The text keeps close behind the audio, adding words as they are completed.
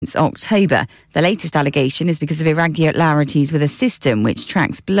since October. The latest allegation is because of irregularities with a system which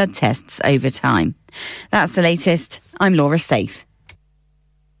tracks blood tests over time. That's the latest. I'm Laura Safe.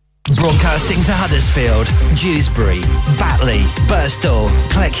 Broadcasting to Huddersfield, Dewsbury, Batley, Birstall,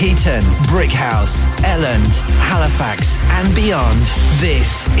 Cleckheaton, Brickhouse, Elland, Halifax and beyond.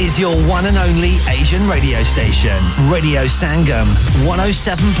 This is your one and only Asian radio station. Radio Sangam,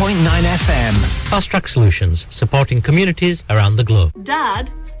 107.9 FM. Fast Track Solutions, supporting communities around the globe.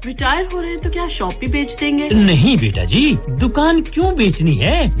 Dad, retire हो रहे हैं तो क्या shop भी बेच देंगे? नहीं बेटा जी, दुकान क्यों बेचनी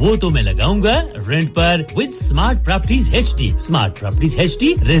है? वो तो मैं लगाऊंगा रेंट पर with smart properties HD. Smart properties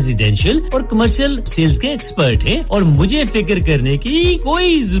HD residential और कमर्शियल सेल्स के एक्सपर्ट हैं और मुझे फिक्र करने की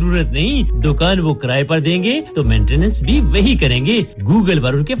कोई जरूरत नहीं। दुकान वो किराए पर देंगे तो मेंटेनेंस भी वही करेंगे। गूगल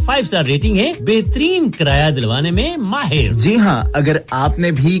पर उनके 5 स्टार रेटिंग है, बेहतरीन किराया दिलवाने में माहिर। जी हां, अगर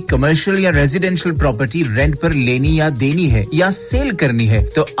आपने भी कमर्शियल या रेजिडेंशियल प्रॉपर्टी रेंट पर लेनी या देनी है या सेल करनी है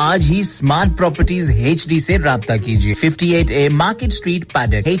तो आज ही स्मार्ट प्रॉपर्टीज एचडी से राब्ता कीजिए 58A market street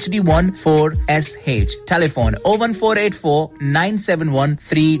Paddock HD14SH telephone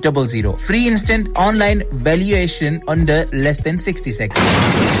 01484971300 free instant online valuation under less than 60 seconds.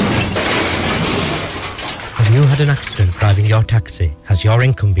 Have you had an accident driving your taxi? Has your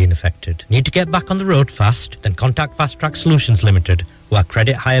income been affected? Need to get back on the road fast? Then contact Fast Track Solutions Limited, who are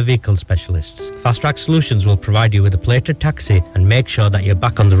credit hire vehicle specialists. Fast Track Solutions will provide you with a plated taxi and make sure that you're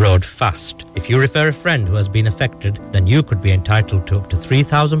back on the road fast. If you refer a friend who has been affected, then you could be entitled to up to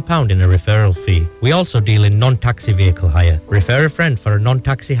 £3,000 in a referral fee. We also deal in non-taxi vehicle hire. Refer a friend for a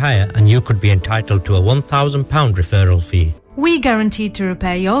non-taxi hire and you could be entitled to a £1,000 referral fee. We guarantee to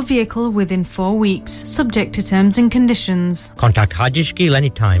repair your vehicle within 4 weeks, subject to terms and conditions. Contact Haji Shkil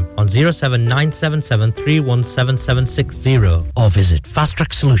anytime on 07977317760 or visit Fast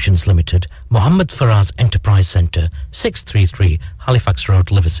Track Solutions Limited, Mohammed Faraz Enterprise Centre, 633 Halifax Road,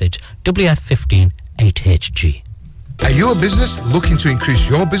 Liversedge, WF15 8HG. Are you a business looking to increase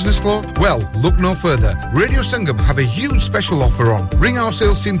your business flow? Well, look no further. Radio Sangam have a huge special offer on. Ring our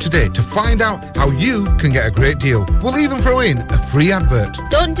sales team today to find out how you can get a great deal. We'll even throw in a free advert.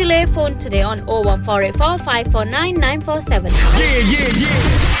 Don't delay, phone today on 01484 549 947.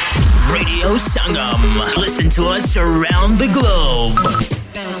 Yeah. Radio Sangam. Listen to us around the globe.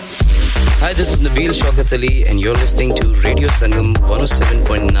 Hi, this is Nabil Shaukat Ali and you're listening to Radio Sangam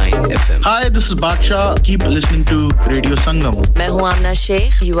 107.9 FM. Hi, this is Baksha. Keep listening to Radio Sangam. मैं हूँ आमना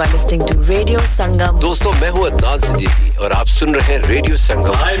Sheikh. You are listening to Radio Sangam. दोस्तों, मैं हूँ अदनान सिद्दीकी और आप सुन रहे हैं Radio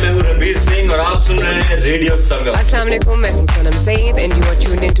Sangam. Hi, मैं हूँ रणबीर सिंह और आप सुन रहे हैं Radio Sangam. अस्सलाम वालेकुम, मैं हूँ सनम Saeed and you are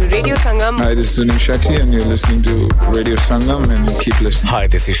tuned into Radio Sangam. Hi, this is H Shadye and you're listening to Radio Sangam and keep listening. Hi,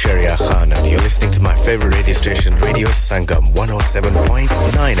 this is Sharia Khan and you're listening to my favorite radio station Radio Sangam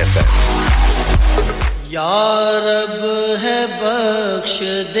 107.9 FM. या रब है बख्श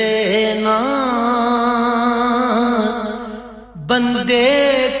देना बंदे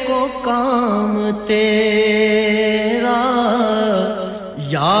को काम तेरा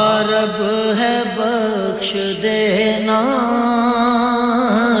या रब है बख्श देना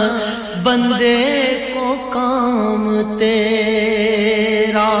बंदे को काम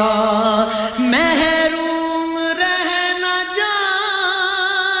तेरा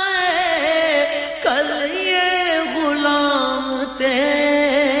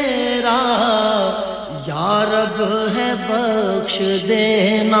बख्श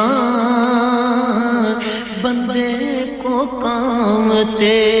देना बंदे को काम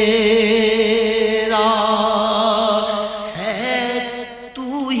तेरा है तू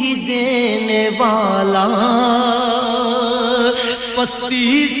ही देने वाला पस्ती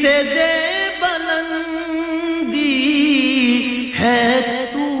से दे बुलंदी है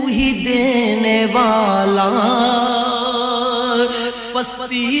तू ही देने वाला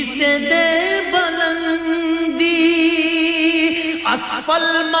पस्ती से दे असफल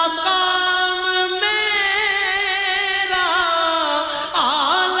मकाम मेरा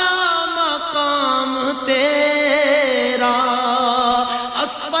आला मकाम तेरा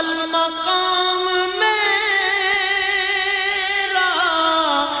असफल मकाम मेरा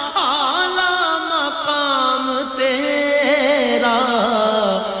आला मकाम तेरा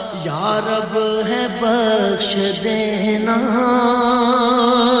या रब है बख्श देना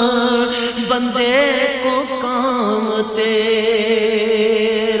बंदे को काम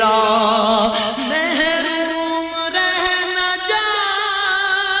तेरा महरूम रह न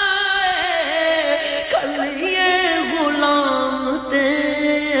जाए कल ये गुलाम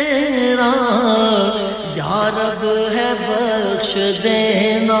तेरा या रब है बख्श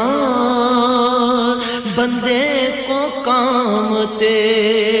देना बंदे को काम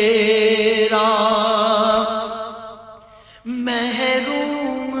तेरा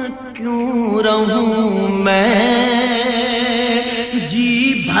महरूम रहूं मैं जी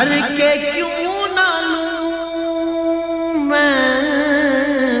भर के क्यों ना लूं मैं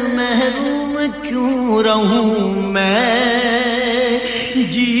महरूम क्यों रहूं मैं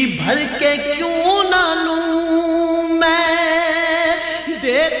जी भर के क्यों ना लूं मैं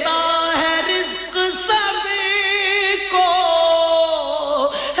देता है रिज़्क़ सभी को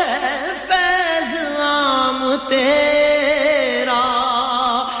है फैज़ आम तेरा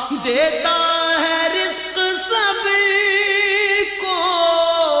देता है रिज़्क़ सभी को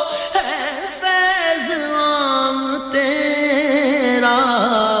है फैज़ आम तेरा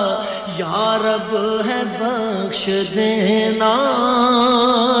या रब है बख्श देना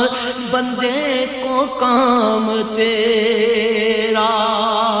बंदे को काम तेरा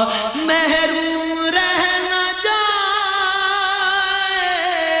महरूम रह न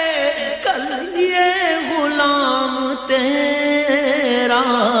जाए कल ये गुलाम तेरा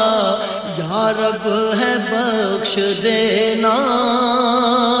या रब है बख्श देना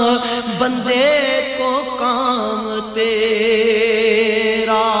बंदे को काम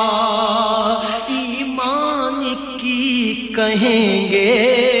तेरा ईमान की कहेंगे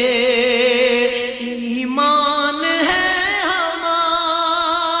ईमान है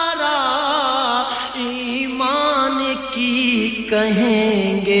हमारा ईमान की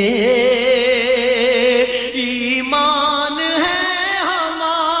कहेंगे ईमान है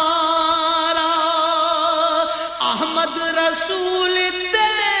हमारा अहमद रसूल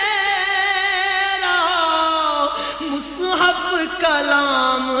तेरा मुसहफ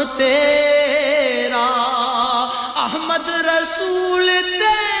कलाम तेरा अहमद रसूल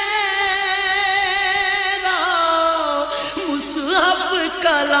तेरा मुसहफ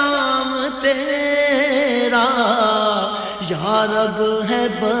कलाम तेरा या रब है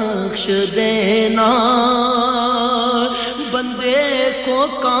बख्श देना बंदे को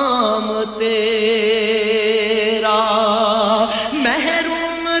काम तेरा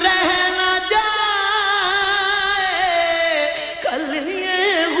महरूम रह न जाए कल ये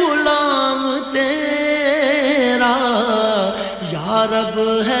गुलाम तेरा या रब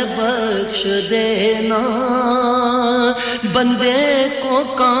है बख्श देना बंदे को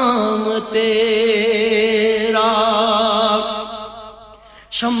काम तेरा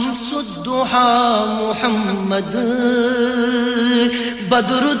शम्सुद्दुहा मुहम्मद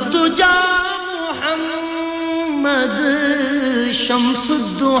बदरुद्दुजा मुहम्मद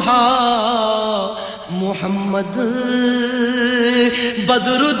शम्सुद्दुहा मुहम्मद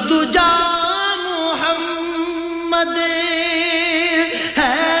बदरुद्दुजा मुहम्मद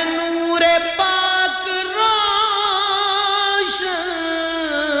है नूरे पाक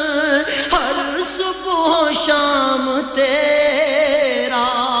रोशन हर सुबह शाम तेरा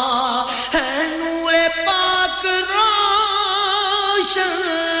है नूरे पाक रोशन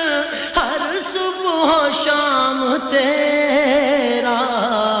हर सुबह शाम तेरा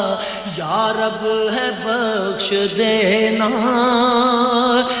या रब है बख्श देना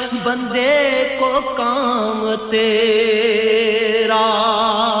बंदे को काम तेरा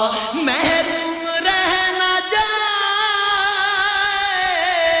महरूम रह न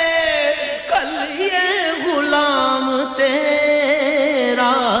जाए कल ये गुलाम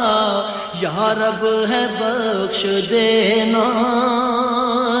तेरा या रब है बख्श देना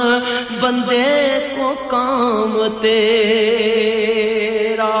बंदे को काम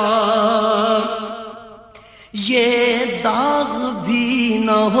तेरा ये दाग भी न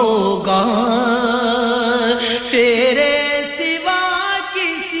होगा तेरे सिवा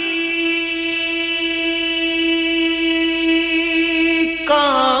किसी का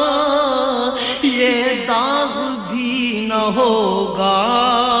ये दाग भी न होगा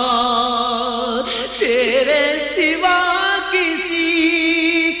तेरे सिवा किसी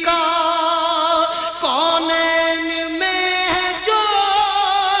का कौनैन में है जो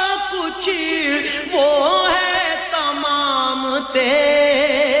कुछ वो है तमाम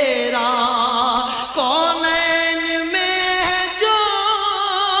तेरा कौनैन में है जो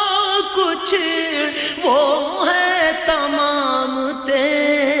कुछ वो है तमाम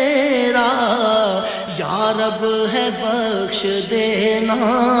तेरा या रब है बख्श देना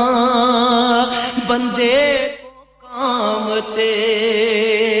बंदे को काम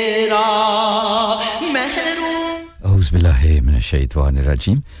तेरा महरूम औज़ बिल्लाहि मिनश शैतानिर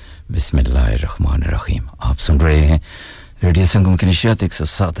रजीम बिस्मिल्लाहिर्रहमानिर्रहीम आप सुन रहे हैं रेडियो संगम की निशात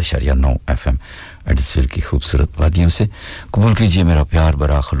 107.9 एफएम एडिसफिल की खूबसूरत वादियों से कबूल कीजिए मेरा प्यार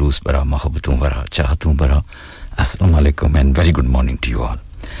भरा खलूस भरा मोहब्बतों भरा चाहतों भरा अस्सलाम वालेकुम and very good morning to you all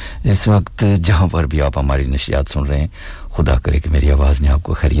इस वक्त जहां पर भी आप हमारी नशियात सुन रहे हैं खुदा करे कि मेरी आवाज़ ने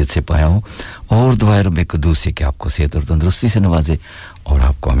आपको खैरियत से पाया हो और दुआए रब कुदूस से कि आपको सेहत और तंदुरुस्ती से नवाजे और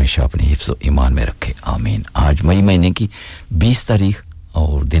आपको हमेशा अपने हिफ्ज़ ईमान में रखे आमीन आज मई महीने की 20 तारीख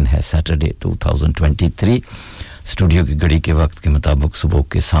और दिन है सैटरडे 2023 स्टूडियो की घड़ी के वक्त के मुताबिक सुबह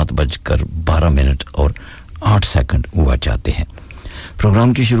के 7:12 और 8 सेकंड हुआ जाते हैं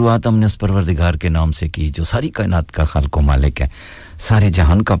प्रोग्राम की शुरुआत हमने उस परवरदिगार के नाम से की जो सारी कायनात का खालिक व मालिक है सारे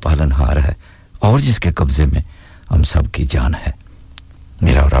जहान का पालनहार है और जिसके कब्जे में हम सब की जान है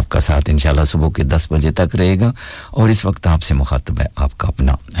मेरा और आपका साथ इंशाल्लाह सुबह के 10 बजे तक रहेगा और इस वक्त आपसे मुखातब है आपका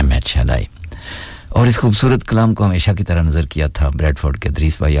अपना H Shadye और इस खूबसूरत कलाम को हमेशा की तरह नजर किया था ब्रैडफोर्ड के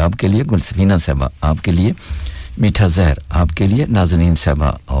दरीस भाई आपके लिए गुलसफीना साहबा आपके लिए मीठा जहर आपके लिए नाज़नीन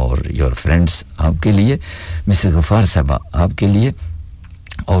साहबा और योर फ्रेंड्स आपके लिए मिसेस गफार साहबा आपके लिए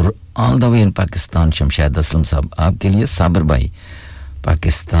और all the way in Pakistan Shamshad Aslam Sahab आपके लिए साबर भाई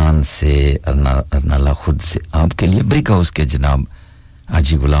पाकिस्तान से अरनाला खुद से आपके लिए ब्रिक हाउस के जनाब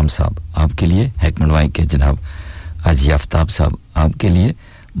हाजी गुलाम साहब आपके लिए हैकमन भाई के जनाब हाजी आफ्ताब साहब आपके लिए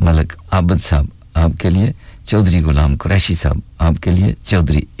मलक आबद साहब आपके लिए चौधरी गुलाम कुरैशी साहब आपके लिए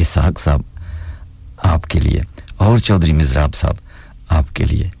चौधरी इसहाक साहब आपके लिए और चौधरी मिजराब साहब आपके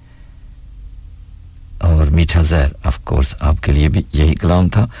लिए और मीठा जहर ऑफ कोर्स आपके लिए भी यही कलाम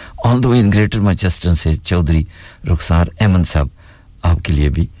था all the way in Greater Manchester से चौधरी रुखसार अहमद साहब आपके लिए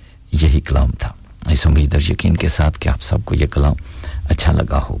भी यही कलाम था इस उम्मीद और यकीन के साथ कि आप सबको ये कलाम अच्छा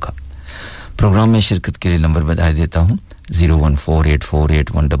लगा होगा प्रोग्राम में शिरकत के लिए नंबर बता देता हूं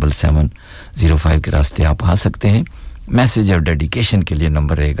 01484817705 के रास्ते आप आ सकते हैं मैसेज और डेडिकेशन के लिए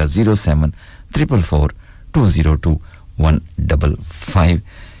नंबर रहेगा 07444202155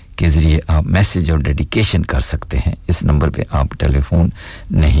 के जरिए आप मैसेज और डेडिकेशन कर सकते हैं इस नंबर पे आप टेलीफोन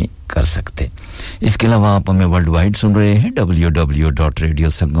नहीं कर सकते इसके अलावा आप हमें वर्ल्ड वाइड सुन रहे हैं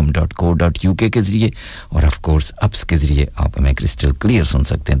www.radiosangam.co.uk के जरिए और ऑफ कोर्स एप्स के जरिए आप हमें क्रिस्टल क्लियर सुन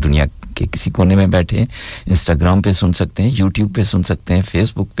सकते हैं दुनिया के किसी कोने में बैठे इंस्टाग्राम पे सुन सकते हैं यूट्यूब पे सुन सकते हैं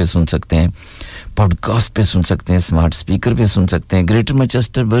फेसबुक पे सुन सकते हैं पॉडकास्ट पे सुन सकते हैं स्मार्ट स्पीकर पे सुन सकते हैं Greater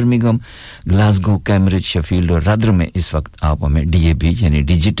Manchester Birmingham Glasgow Cambridge Sheffield और रदर में इस वक्त आप हमें डीएबी यानी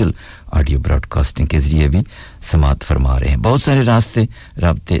डिजिटल ऑडियो ब्रॉडकास्टिंग के जरिए भी समाअत फरमा रहे हैं बहुत सारे रास्ते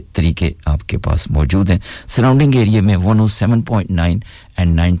राब्ते तरीके आपके पास मौजूद हैं सराउंडिंग एरिया में 107.9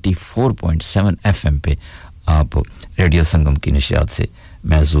 एंड 94.7 एफएम पे आप रेडियो संगम की नशियात से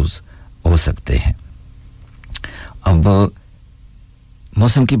महसूस हो सकते हैं अब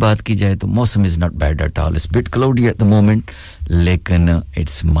मौसम की बात की जाए तो मौसम is not bad at all it's bit cloudy at the moment लेकिन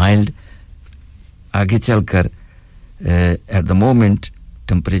इट्स माइल्ड आगे चलकर at the moment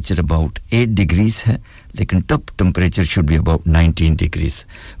temperature about 8 degrees है लेकिन top temperature should be about 19 degrees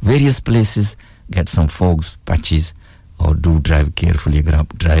various places get some fogs patches और do drive carefully अगर आप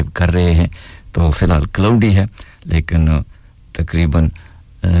drive कर रहे हैं तो फिलहाल क्लाउडी है लेकिन तकरीबन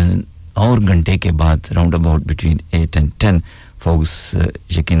और घंटे के बाद round about between 8 and 10 fogs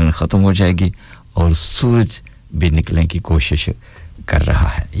यकीनन खत्म हो जाएगी और सूरज भी निकलने की कोशिश कर रहा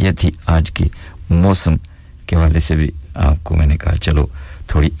है ये थी आज की मौसम के वाले से भी आपको मैंने कहा चलो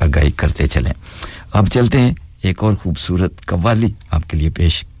थोड़ी आगाही करते चलें अब चलते हैं एक और खूबसूरत कव्वाली आपके लिए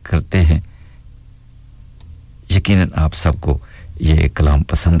पेश करते हैं यकीनन आप सबको ये कलाम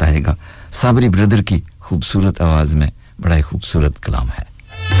पसंद आएगा साबरी ब्रदर की खूबसूरत आवाज में बड़ा ही खूबसूरत कलाम है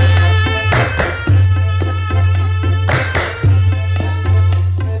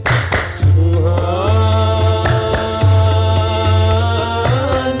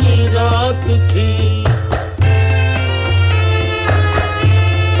सुहानी रात थी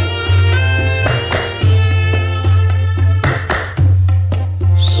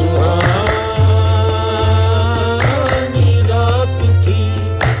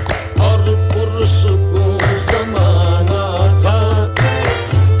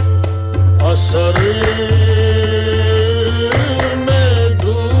सर में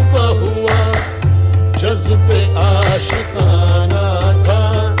डूबा हुआ जज्बे आशिकाना था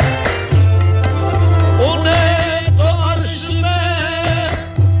उन्हें तो अर्श में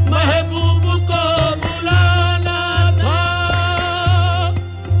महबूब को बुलाना था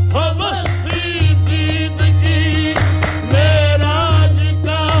हवस थी दीद की मेराज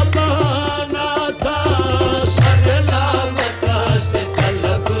का बहाना था सरला मक्का से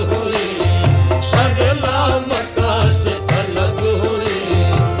तलब हुई सरला मक्का से तलब हुई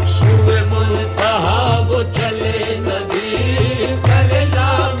शुए मुल्तहा वो चले नबी सरला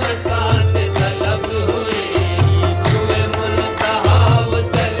मक्का से तलब हुई शुए मुल्तहा वो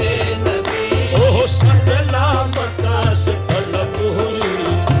चले नबी ओह सरला मक्का से तलब हुई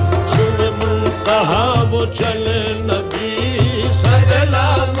शुए मुल्तहा वो चले नबी सरला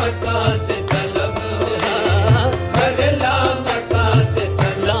मक्का से तलब हुई सरला मक्का से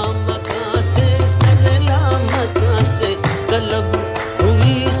तलब से सरला मक्का से तलब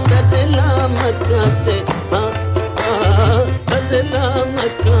सरला मक्का से हाँ सरला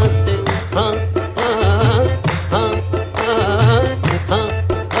मक्का से हाँ हाँ हाँ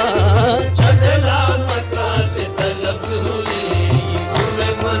सरला मक्का से तलब हुई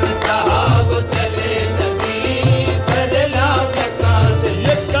सुबह मुनतहा वो चले नबी सरला मक्का से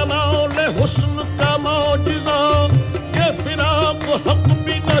ये कमाल हुस्न का मौजज़ा ये फिराक हक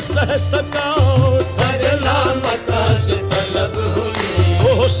भी न सह सका सरला मक्का से तलब हुई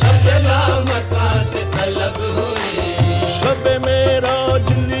ओ सरला मक्का से तलब हुई शब मेराज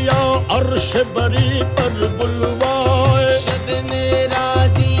लिया अर्श बरी पर बुलवाए शब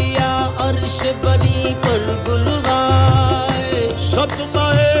मेराज लिया अर्श बरी पर बुलवाए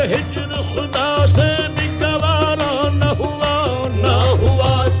सदमाए हिज्र खुदा से भी गवारा न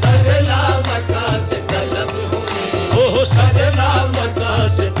हुआ सरला मक्का से तलब हुई ओ सरला मक्का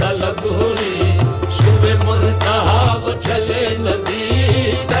से तलब हुई सुबह मुनतहा वो चले नबी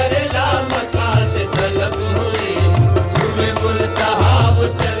सरला मक्का से तलब हुई सुबह मुनतहा वो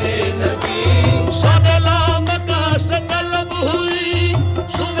चले नबी सरला मक्का से तलब हुई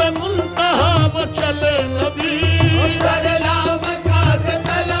सुबह मुनतहा वो चले नबी सरला मक्का से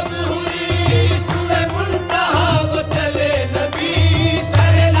तलब हुई सुबह मुनतहा वो चले नबी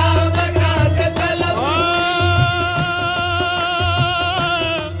सरला मक्का से तलब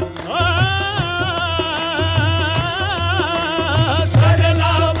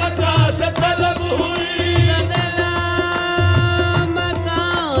सरला मक्का से तलब हुई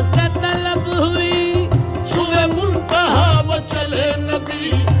से तलब हुई सुबह मुनतहा वो चले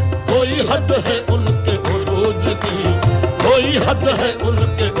नबी कोई हद है उनके उरूज की कोई हद है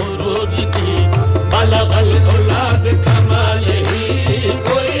उनके उरूज की बलगल उला बिकमालिही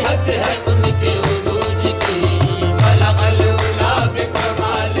कोई हद है उनके उरूज की बलगल उला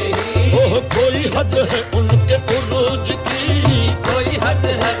बिकमालिही ओह कोई हद है उनके उरूज की कोई हद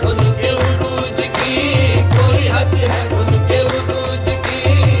है उनके उरूज की कोई हद है उनके उरूज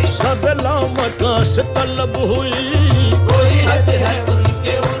की सरला मक्का से तलब हुई कोई हद है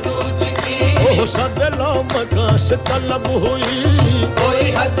उनके उरूज की ओह सरला मक्का से तलब हुई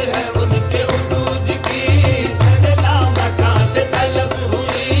कोई हद है उनके उरूज की सरला मक्का से तलब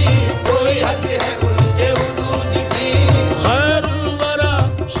हुई कोई हद है उनके उरूज की खैरुल वरा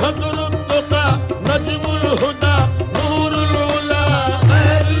सदरुल तुका नजमुल हुदा नूरुल उला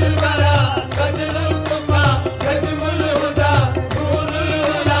खैरुल वरा सदरुल तुका नजमुल हुदा नूरुल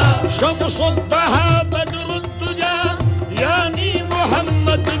उला शम्सुल तहा बदरुल तुजा यानी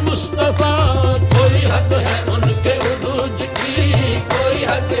मोहम्मद मुस्तफा कोई हद है उनके उरूज की कोई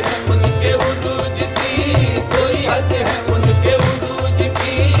हद है उनके उरूज की कोई हद है उनके उरूज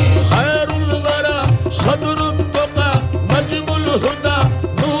की खैरुल वरा सदरुल तुका नजमुल हुदा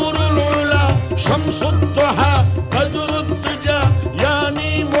नूरुल उला शम्सुल तहा बदरुल तुजा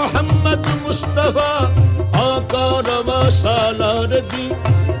यानी मोहम्मद मुस्तफा आका रवा सालार दी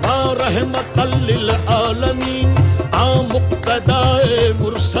मा रहमतल लिल आलमीन आ मुक्तदाए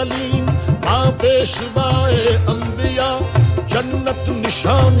मुरसलीन आ पेशवाए अंबिया जन्नत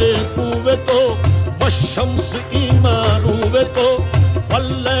निशाने कुवे तो वशम्स ईमान हुए तो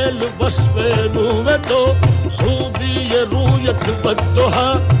वल्लैल वस्फ़े नूवे तो खूबी ये रूयत बद्दुहा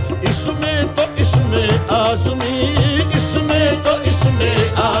इसमें आज़मी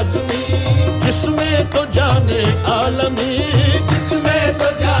इसमें आज़मी जिसमें तो जाने आलमी जिसमें तो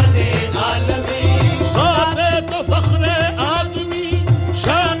जाने आलमी सारे तो फख्रे आदमी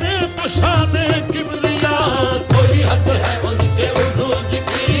शाने तो शाने किबरिया कोई हद है उनके उरूज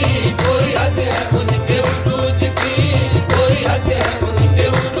की कोई हद है उनके उरूज की कोई हद है उनके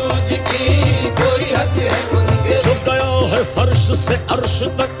उरूज की कोई हद है उनके जो गया है फर्श से अर्श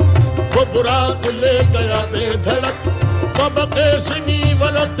तक वो बुराक ले गया बेधड़क तबके ज़मी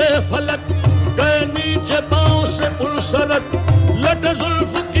वलके फलक गए नीचे पाँव से पुलसरक लट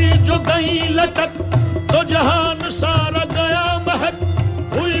जुल्फ की जो गई लटक तो जहान सारा गया महक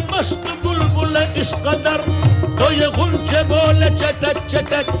हुई मस्त बुलबुल इस कदर तो ये गुंचे बोले चटक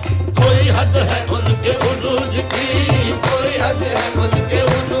चटक कोई हद है उनके उरूज की कोई हद है उनके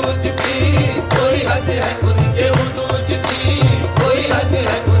उरूज की कोई हद है उनके उरूज की कोई हद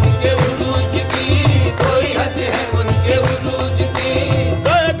है उनके उरूज की कोई हद है उनके उरूज की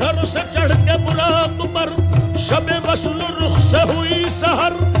गए घर से चढ़ के बुराक पर शब वस्ल रुख से हुई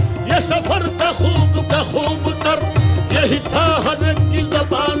सहर ये सफर था खूब का खूब तर यही था हर एक की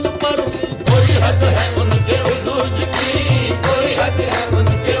ज़बान पर कोई हद है उनके उरूज की कोई हद है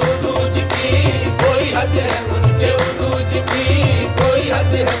उनके उरूज की कोई हद है उनके उरूज की कोई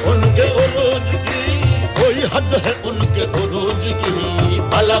हद है उनके उरूज की कोई हद है उनके उरूज की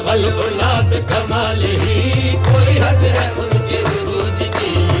अलग अलग गुलाब कमाल ही कोई हद है उनके उरूज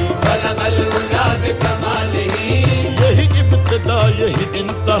की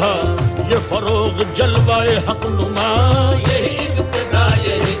जलवाए हक नुमा यही इब्तिदा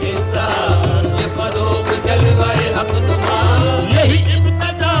यही इंतहा ये फरोग जलवाए हक नुमा यही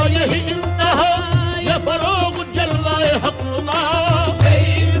इब्तिदा यही इंतहा ये फरोग जलवाए हक नुमा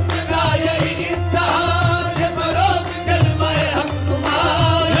यही इब्तिदा यही इंतहा ये फरोग जलवाए हक नुमा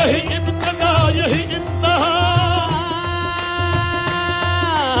यही इब्तिदा यही इंतहा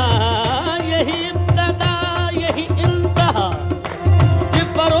यही इब्तिदा यही इंतहा ये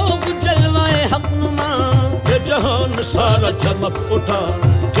फरोग जलवाए हक नुमा ये जहान सारा चमक उठा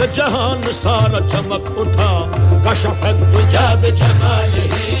ये जहान सारा चमक उठा कशफत तुझा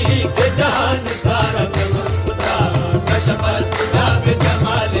जमालिही के जहान सारा चमक उठा कशफत तुझा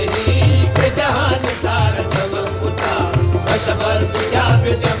जमालिही के जहान सारा चमक उठा कशफत तुझा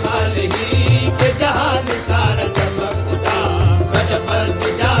जमालिही के जहान सारा चमक उठा कशफत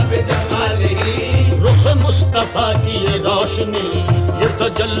तुझा जमालिही रुख मुस्तफा की ये रोशनी ये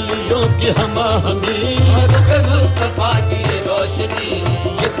तजल्लियों की हमाहमी रुख मुस्तफा की ये रोशनी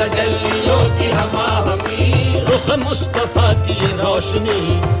ये तजल्लियों की हमाहमी रुख मुस्तफा की ये रोशनी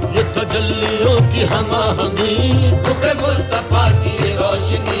ये तजल्लियों की हमाहमी रुख मुस्तफा की ये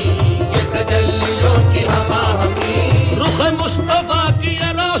रोशनी ये तजल्लियों की हमाहमी रुख मुस्तफा की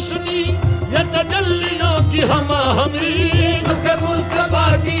ये रोशनी ये तजल्लियों की हमाहमी रुख मुस्तफा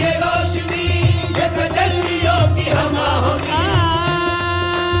की ये रोशनी ये तजल्लियों की हमाहमी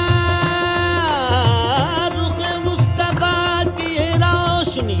रुख मुस्तफा की ये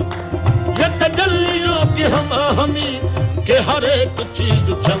रोशनी ये तजल्लियों की हमाहमी के हर एक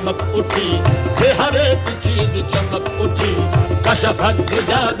चीज चमक उठी के हर एक चीज चमक उठी कशफत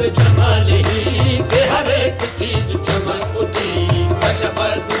हिजाब जमालिही के हर एक चीज चमक उठी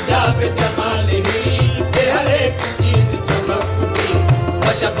कशफत हिजाब जमालिही के हर एक चीज चमक उठी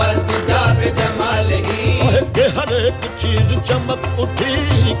कशफत हिजाब जमालिही के हर एक चीज चमक उठी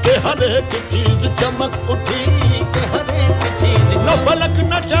के हर एक चीज चमक उठी के हर एक चीज न फलक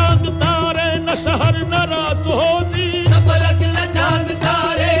न चांद तारे न सहर न रात होती न फलक न चांद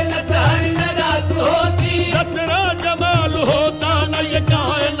तारे न सहर न रात होती न तेरा जमाल होता न ये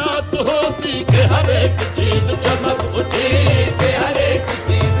कायनात होती के हर एक चीज चमक उठी के हर एक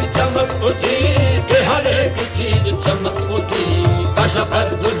चीज चमक उठी के हर एक चीज चमक उठी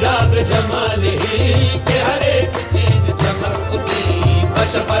कशफत दुजा जमालिही के हर एक चीज चमक उठी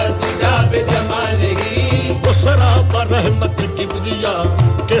कशफत दुजा जमालिही वो सरापा रहमत किबरिया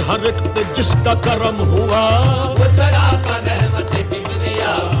के हर एक पे जिसका करम हुआ वो सरापा रहमत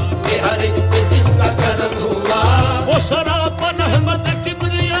किबरिया के हर एक पे जिसका करम हुआ वो सरापा रहमत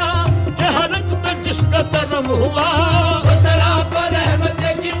किबरिया के हर एक पे जिसका करम हुआ वो सरापा रहमत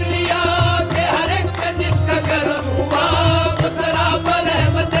किबरिया के हर एक पे जिसका करम हुआ वो सरापा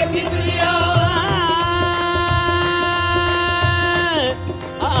रहमत किबरिया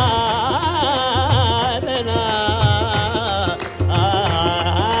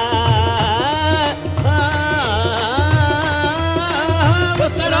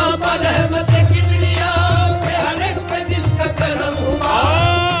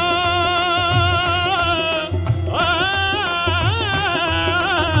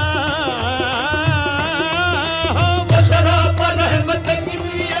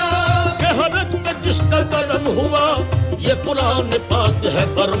जिसका करम हुआ ये कुरान पाक है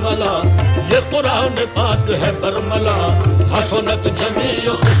बरमला ये कुरान पाक है बरमला हसनत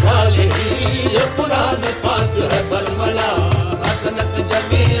जमीउ खिसालिही ये कुरान पाक है बरमला हसनत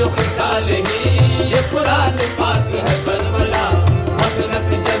जमीउ खिसालिही ये कुरान पाक है बरमला हसनत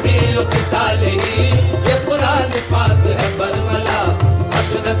जमीउ खिसालिही ये कुरान पाक है बरमला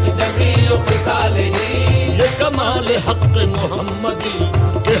हसनत जमीउ खिसालिही ये कमाल हक मोहम्मदी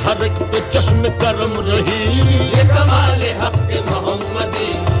के हर एक पे चश्म करम रही ये कमाल हक मोहम्मदी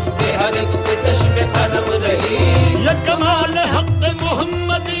के हर एक पे चश्म करम रही ये कमाल हक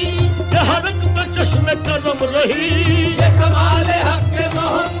मोहम्मदी के हर एक पे चश्म करम रही ये कमाल हक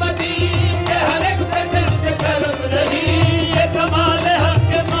मोहम्मदी के हर एक पे चश्म करम रही ये कमाल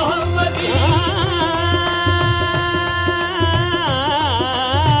हक मोहम्मदी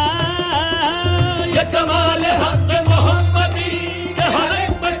ये कमाल हक मोहम्मदी के हर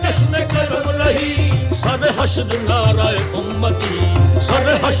एक पे चश्म करम रही सर हश्र नाराए उम्मती सर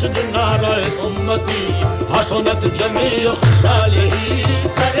हश्र नाराए उम्मती हसनत जमीउ खिसालिही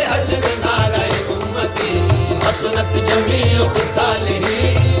सर हश्र नाराए उम्मती हसनत जमीउ खिसालिही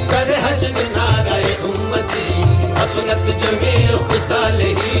सर हश्र नाराए उम्मती हसनत जमीउ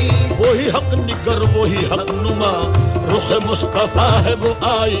खिसालिही वही हक निगर वही हक नुमा रुख मुस्तफा है वो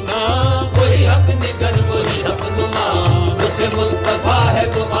आईना वही हक निगर वही हक नुमा रुख मुस्तफा है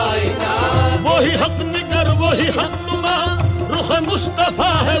वो आईना वही हक निगर वही हक नुमा रुख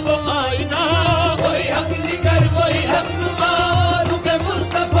मुस्तफा है वो आईना वही हक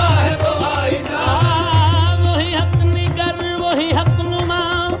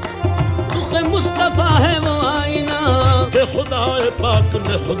मुस्तफा है वो आईना कि खुदाए पाक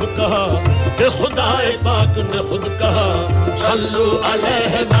ने खुद कहा कि खुदाए पाक ने खुद कहा सल्लू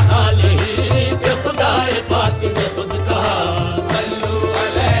अलैहि व आलिही कि खुदाए पाक ने खुद कहा सल्लू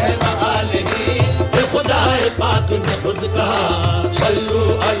अलैहि व आलिही कि खुदाए पाक ने खुद कहा सल्लू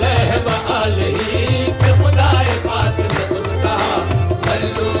अलैहि व आलिही कि खुदाए पाक ने खुद कहा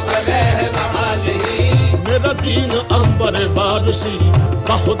सल्लू अलैहि व आलिही मेरा दीन अंबर वारसी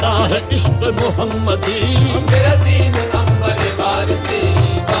खुदा है इश्क मोहम्मदी मेरा दीन अंबर वारसी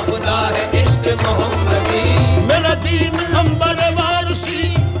खुदा है इश्क मोहम्मदी मेरा दीन अंबर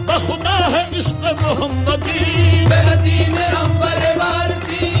वारसी खुदा है इश्क मोहम्मदी मेरा दीन अंबर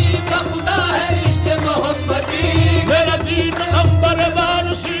वारसी खुदा है इश्क मोहम्मदी मेरा दीन अंबर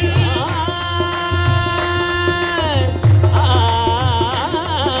वारसी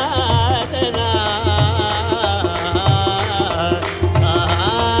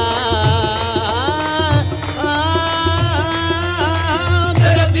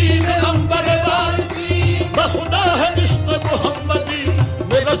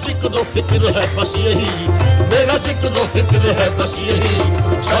जिक्र फिक्र है बस यही मेरा जिक्र फिक्र है बस यही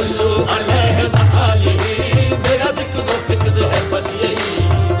सल्लू अलैहि व आलिही मेरा जिक्र फिक्र है बस यही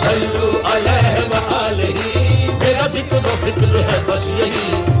सल्लू अलैहि व आलिही मेरा जिक्र फिक्र है बस यही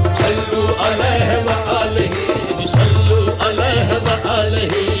सल्लू अलैहि व आलिही सल्लू अलैहि व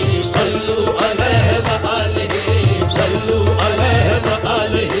आलिही सल्लू अलैहि व आलिही सल्लू अलैहि व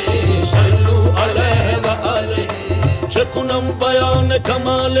आलिही सल्लू अलैहि व आलिही चकुनम बयान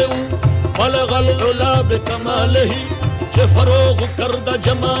कमालू बलगल उला बकमालही चफरोग करद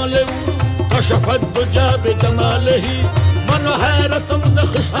जमालू कशफत दुजा बजमालही मन हैरतम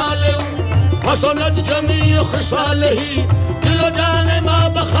ज़खसालू हसनत जमी खसालही दिल जाने मा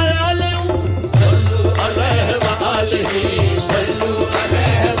बखयालू सल्लू अलैहि व आलिही सल्लू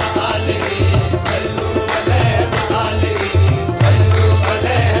अलैहि व आलिही सल्लू अलैहि व आलिही सल्लू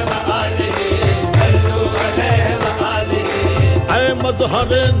अलैहि व आलिही सल्लू अलैहि व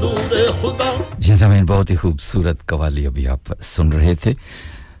मज़हरे नूरे खुदा ये ज़मीन बहुत ही खूबसूरत कवाली अभी आप सुन रहे थे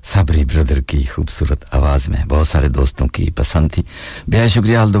साबरी ब्रदर की खूबसूरत आवाज में बहुत सारे दोस्तों की पसंद थी बेहद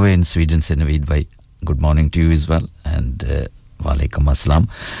शुक्रिया all the way in Sweden से नवीद भाई good morning to you as well and वालेकुम अस्सलाम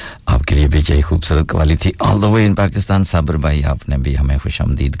आपके लिए भी यही खूबसूरत कवाली थी all the way in Pakistan साबर भाई आपने भी हमें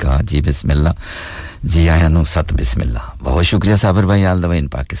खुशामदीद कहा जी बिस्मिल्लाह जी आया नु सत बिस्मिल्लाह बहुत शुक्रिया साबर भाई all the way in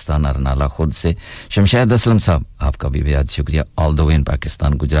Pakistan Arnala खुद से शमशाद असलम साहब आपका भी बेहद शुक्रिया all the way in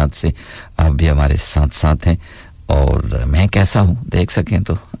Pakistan Gujarat से आप भी हमारे साथ हैं और मैं कैसा हूं देख सकें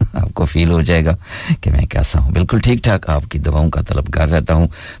तो आपको फील हो जाएगा कि मैं कैसा हूं बिल्कुल ठीक ठाक आपकी दवाओं का तलबगार रहता हूं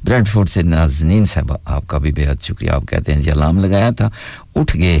ब्रेडफोर्ड से नाज़नीन साहब आपका भी बेहद शुक्रिया आप कहते हैं जी अलार्म लगाया था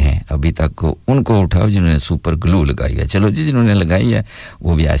उठ गए हैं अभी तक को उनको उठाओ जिन्होंने सुपर ग्लू लगाई है चलो जी जिन्होंने लगाई है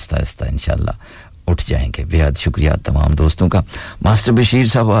वो भी आहिस्ता-आहिस्ता इंशाल्लाह उठ जाएंगे बेहद शुक्रिया तमाम दोस्तों का मास्टर बशीर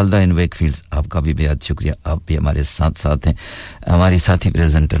साहब आलदा इन वेकफील्ड्स आपका भी बेहद शुक्रिया आप भी हमारे साथ हैं हमारी साथी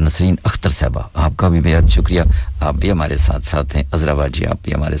प्रेजेंटर नसरीन अख्तर साहबा आपका भी बेहद शुक्रिया आप भी हमारे साथ हैं अजरा जी आप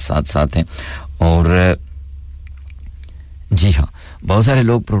भी हमारे साथ हैं और जी हां बहुत सारे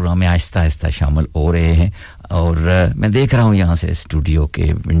लोग प्रोग्राम में आहिस्ता-आहिस्ता शामिल हो रहे हैं और मैं देख रहा हूं यहां से स्टूडियो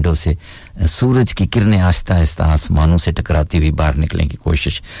के विंडो से सूरज की किरणें आहिस्ता-आहिस्ता आसमानों से टकराती हुई बाहर निकलने की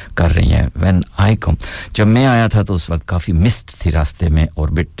कोशिश कर रही हैं व्हेन आई कम जब मैं आया था तो उस वक्त काफी मिस्ट थी रास्ते में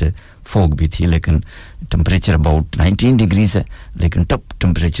और बिट फॉग भी थी लेकिन टेंपरेचर अबाउट 19 डिग्रीज है लेकिन top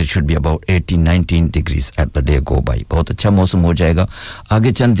temperature should be about 18-19 degrees at the day go bye बहुत अच्छा मौसम हो जाएगा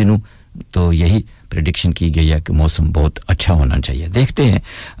आगे चंद दिनों तो यही प्रेडिक्शन की गई है कि मौसम बहुत अच्छा होना चाहिए देखते हैं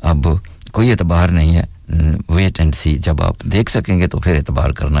अब कोई एतबार नहीं है वेट एंड सी जब आप देख सकेंगे तो फिर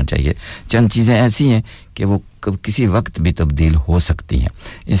एतबार करना चाहिए चंद चीजें ऐसी हैं कि वो किसी वक्त भी तब्दील हो सकती हैं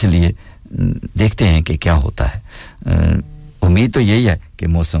इसलिए देखते हैं कि क्या होता है उम्मीद तो यही है कि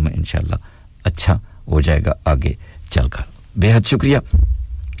मौसम इंशाल्लाह अच्छा हो जाएगा आगे चलकर बेहद शुक्रिया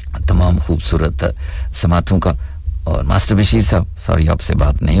तमाम खूबसूरत समातों का और मास्टर बशीर साहब सॉरी आपसे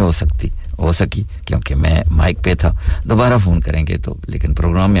बात नहीं हो सकी क्योंकि मैं माइक पे था दोबारा फोन करेंगे तो लेकिन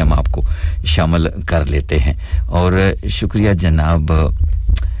प्रोग्राम में हम आपको शामिल कर लेते हैं और शुक्रिया जनाब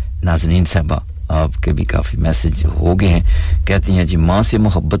नाज़नीन साहबा आपके भी काफी मैसेज हो गए हैं कहती हैं जी मां से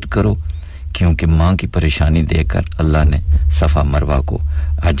मोहब्बत करो क्योंकि मां की परेशानी देखकर अल्लाह ने सफा मरवा को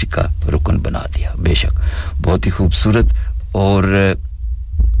हज का रुकन बना दिया बेशक बहुत ही खूबसूरत और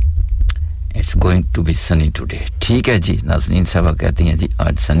It's going to be sunny today. ठीक है जी नाज़नीन साहबा कहती हैं जी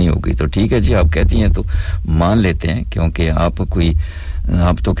आज सनी होगी तो ठीक है जी आप कहती हैं तो मान लेते हैं क्योंकि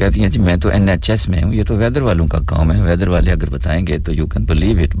आप तो कहती हैं जी मैं तो एनएचएस में हूं ये तो वेदर वालों का काम है वेदर वाले अगर बताएंगे तो you can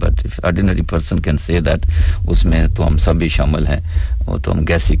believe it but if ordinary person can say that उसमें तो हम सब भी शामिल हैं वो तो हम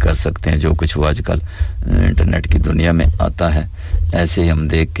गैस ही कर सकते हैं जो कुछ वो आजकल इंटरनेट की दुनिया में आता है ऐसे ही हम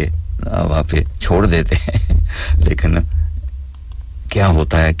देख के वहां पे छोड़ देते हैं लेकिन क्या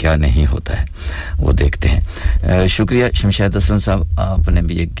होता है क्या नहीं होता है वो देखते हैं शुक्रिया शमशाद असलम साहब आपने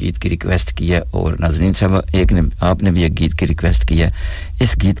भी एक गीत की रिक्वेस्ट की है और नाज़नीन साहब आपने भी एक गीत की रिक्वेस्ट की है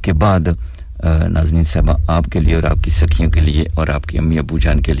इस गीत के बाद नाज़नीन साहब आपके लिए और आपकी सखियों के लिए और आपकी अम्मी अब्बू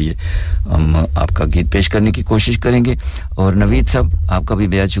जान के लिए हम आपका गीत पेश करने की कोशिश करेंगे और नवीद साहब आपका भी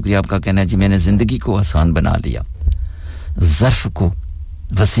बेहद शुक्रिया आपका कहना है जी मैंने जिंदगी को आसान बना लिया ज़र्फ को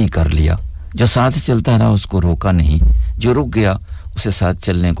वसी कर लिया जो साथ चलता रहा उसको रोका नहीं जो रुक गया उसे साथ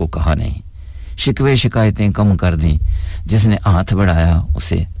चलने को कहा नहीं शिकवे शिकायतें कम कर दी जिसने हाथ बढ़ाया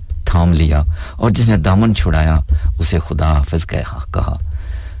उसे थाम लिया और जिसने दामन छुड़ाया उसे खुदा हाफिज कहा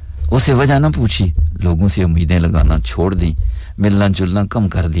उसे वजह न पूछी लोगों से उम्मीदें लगाना छोड़ दी मिलना जुलना कम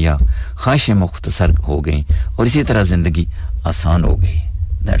कर दिया ख्वाहिशें मुख्तसर हो गईं और इसी तरह जिंदगी आसान हो गई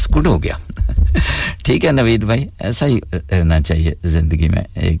दैट्स गुड हो गया ठीक है नवीद भाई ऐसा ही रहना चाहिए जिंदगी में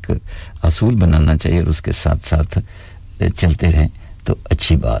एक असूल बनाना चाहिए और उसके साथ साथ चलते रहें तो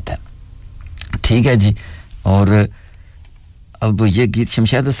अच्छी बात है ठीक है जी और अब ये गीत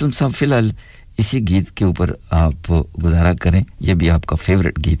शमशाद असलम साहब फिलहाल इसी गीत के ऊपर आप गुजारा करें ये भी आपका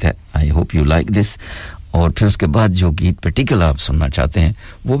फेवरेट गीत है आई होप यू लाइक दिस और फिर उसके बाद जो गीत पर्टिकुलर आप सुनना चाहते हैं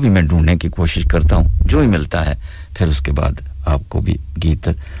वो भी मैं ढूंढने की कोशिश करता हूं जो ही मिलता है फिर उसके बाद आपको भी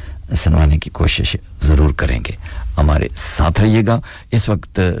गीत सुनाने की कोशिश जरूर करेंगे हमारे साथ रहिएगा इस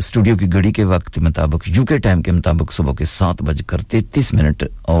वक्त स्टूडियो की घड़ी के वक्त के मुताबिक यूके टाइम के मुताबिक सुबह के 7:33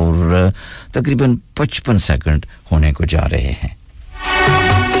 और तकरीबन 55 सेकंड होने को जा रहे हैं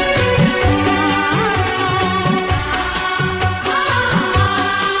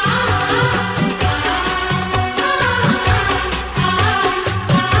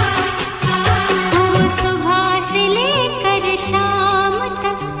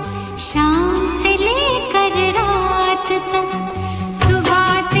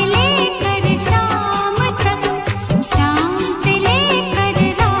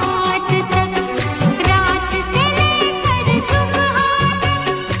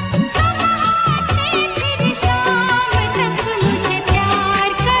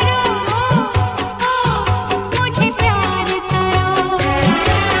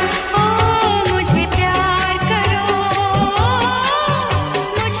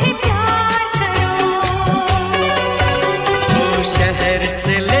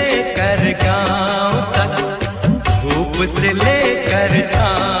से लेकर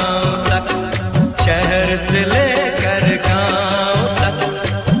छाँव तक शहर से लेकर गाँव तक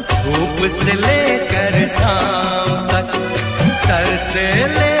धूप से लेकर छाँव तक सर से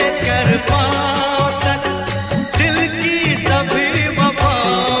लेकर पाँव तक दिल की सभी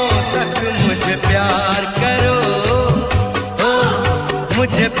वफाओं तक मुझे प्यार करो ओ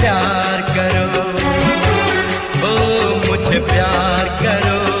मुझे प्यार करो ओ मुझे प्यार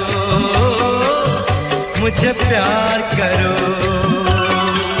करो मुझे प्यार करो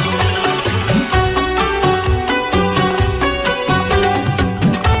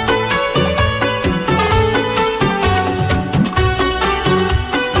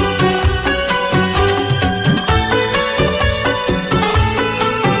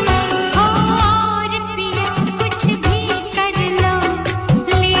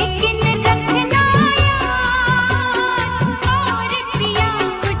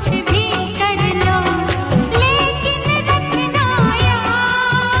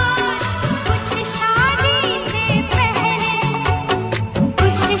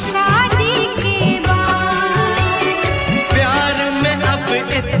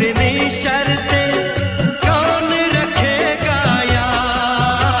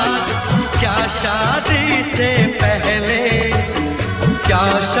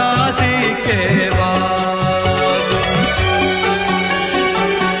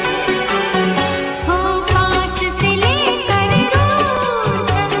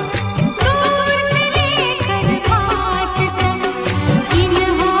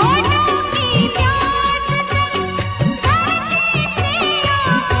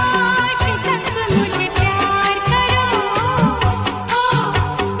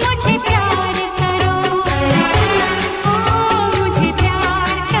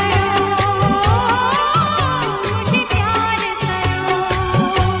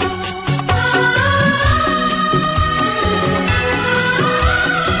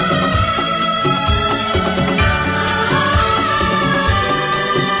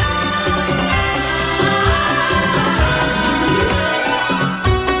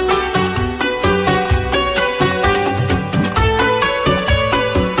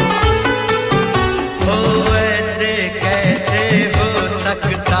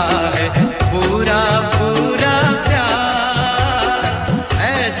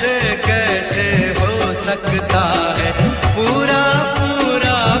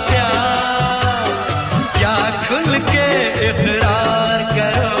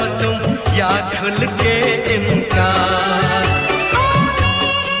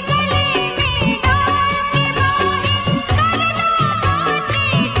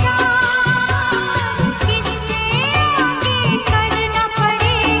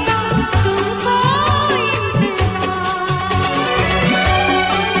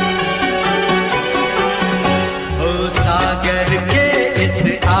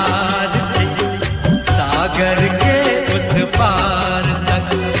पार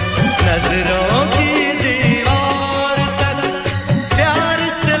तक नजरों की दीवार तक प्यार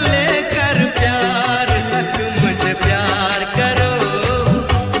से लेकर प्यार तक मुझे प्यार करो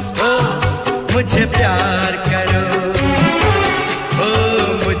ओ मुझे प्यार करो ओ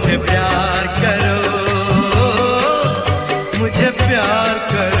मुझे प्यार करो मुझे प्यार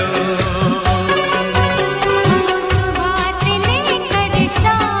करो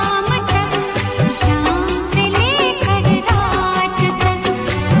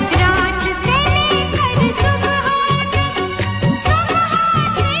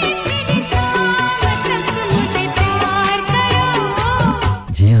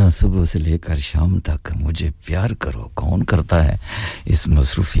सुबह से लेकर शाम तक मुझे प्यार करो कौन करता है इस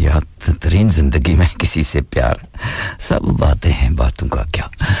मसरूफियात तरीन जिंदगी में किसी से प्यार सब बातें हैं बातों का क्या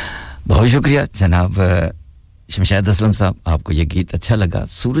बहुत शुक्रिया जनाब शमशाद असलम साहब आपको ये गीत अच्छा लगा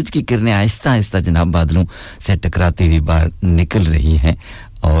सूरज की किरणें आहिस्ता-आहिस्ता जनाब बादलों से टकराती हुई बाहर निकल रही हैं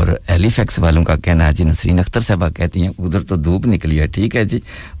और एलिफैक्स वालों का कहना है जी नसरीन अख्तर साहबा कहती हैं उधर तो धूप निकली है ठीक है जी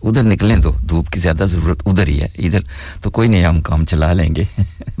उधर निकलें दो धूप की ज्यादा जरूरत उधर ही है इधर तो कोई नहीं हम काम चला लेंगे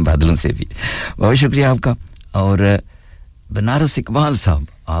बादलों से भी बहुत शुक्रिया आपका और बनारस इकबाल साहब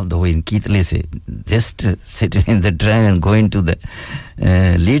all the way in Keighley से just sitting in the train and going to the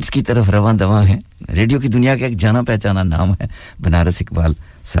leads की तरफ रवां दवा है रेडियो की दुनिया का एक जाना पहचाना नाम है बनारस इकबाल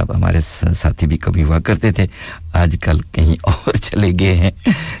साहब हमारे साथी भी कभी हुआ करते थे आजकल कहीं और चले गए हैं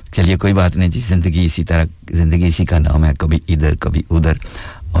चलिए कोई बात नहीं जी जिंदगी इसी तरह जिंदगी इसी का नाम है कभी इधर कभी उधर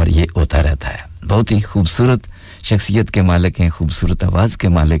और ये होता रहता है बहुत ही खूबसूरत शख्सियत के मालिक हैं खूबसूरत आवाज के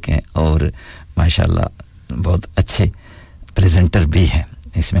मालिक हैं और माशाल्लाह बहुत अच्छे प्रेजेंटर भी हैं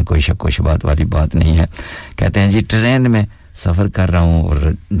इसमें कोई शक व शुबात वाली बात नहीं है कहते हैं जी ट्रेन में सफर कर रहा हूं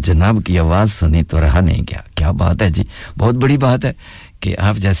और जनाब की आवाज सुनी तो रहा नहीं गया क्या बात है जी बहुत बड़ी बात है कि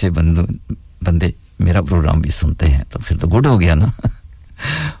आप जैसे बंदे मेरा प्रोग्राम भी सुनते हैं तो फिर तो गुड हो गया ना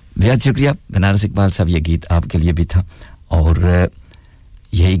बेहद शुक्रिया बनारस इकबाल साहब ये गीत आपके लिए भी था और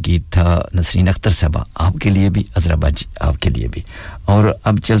यही गीत था नसरीन अख्तर साहबा आपके लिए भी अजराबाजी आपके लिए भी और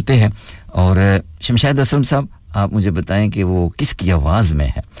अब चलते हैं और शमशाद असलम साहब आप मुझे बताएं कि वो किसकी आवाज में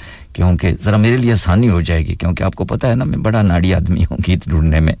है क्योंकि जरा मेरे लिए आसानी हो जाएगी क्योंकि आपको पता है ना मैं बड़ा नाड़ी आदमी हूं गीत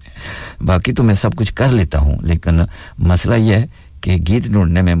ढूंढने में बाकी तो मैं सब कुछ कर लेता हूं लेकिन मसला ये है कि गीत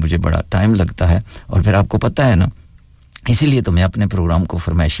ढूंढने में मुझे बड़ा टाइम लगता है और फिर आपको पता है ना इसीलिए तो मैं अपने प्रोग्राम को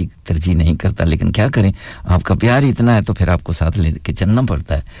फरमाइशी तरजीह नहीं करता लेकिन क्या करें आपका प्यार इतना है तो फिर आपको साथ लेके चलना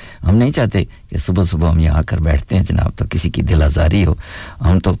पड़ता है हम नहीं चाहते कि सुबह-सुबह हम यहाँ आकर बैठते हैं जनाब तो किसी की दिल आज़ारी हो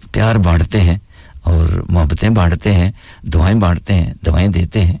हम तो प्यार बांटते हैं और मोहब्बतें बांटते हैं दुआएं बांटते हैं दवाएं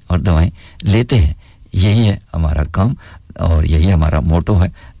देते हैं और दवाएं लेते हैं यही है हमारा काम और यही हमारा मोटो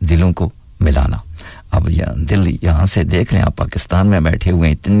है दिलों को मिलाना अब दिल यहाँ से देख लें आप पाकिस्तान में बैठे हुए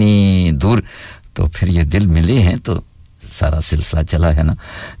हैं इतनी दूर तो फिर ये दिल मिले हैं तो सारा सिलसिला चला है ना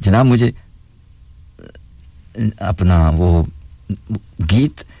जनाब मुझे अपना वो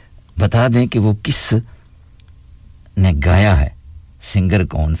गीत बता दें कि वो किस ने गाया है सिंगर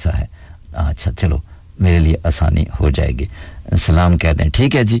कौन सा है अच्छा चलो मेरे लिए आसानी हो जाएगी सलाम कह दें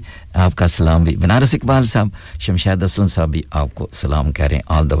ठीक है जी आपका सलाम भी बनारस इकबाल साहब शमशाद असलम साहब भी आपको सलाम कह रहे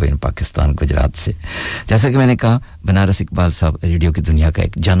हैं all the way in Pakistan Gujarat से जैसा कि मैंने कहा बनारस इकबाल साहब रेडियो की दुनिया का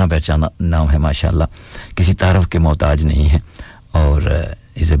एक जाना पहचाना नाम है माशाल्लाह किसी तारीफ के मोहताज नहीं है और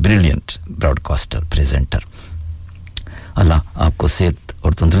is a brilliant broadcaster presenter अल्लाह आपको सेहत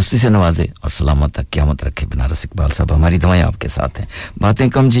और तंदुरुस्ती से नवाजे और सलामत तक क़यामत रखे बनारस इकबाल साहब हमारी दुआएं आपके साथ हैं बातें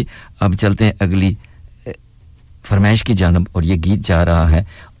कम जी अब चलते हैं अगली फरमाइश की जानब और ये गीत जा रहा है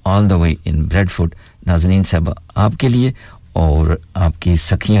all the way in Bradford Nazneen Sahab आपके लिए और आपकी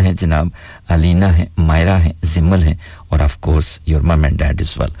सखियां हैं जनाब अलीना है मायरा है जिम्मल है और of course your mum and dad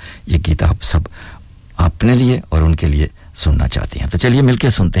is well ये गीत आप सब अपने लिए और उनके लिए सुनना चाहती हैं तो चलिए मिलकर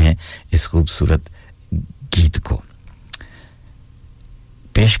सुनते हैं इस खूबसूरत गीत को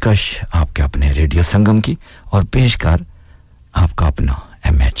पेशकश आपके अपने रेडियो संगम की और पेशकार आपका अपना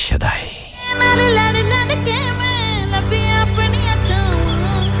एच शदाई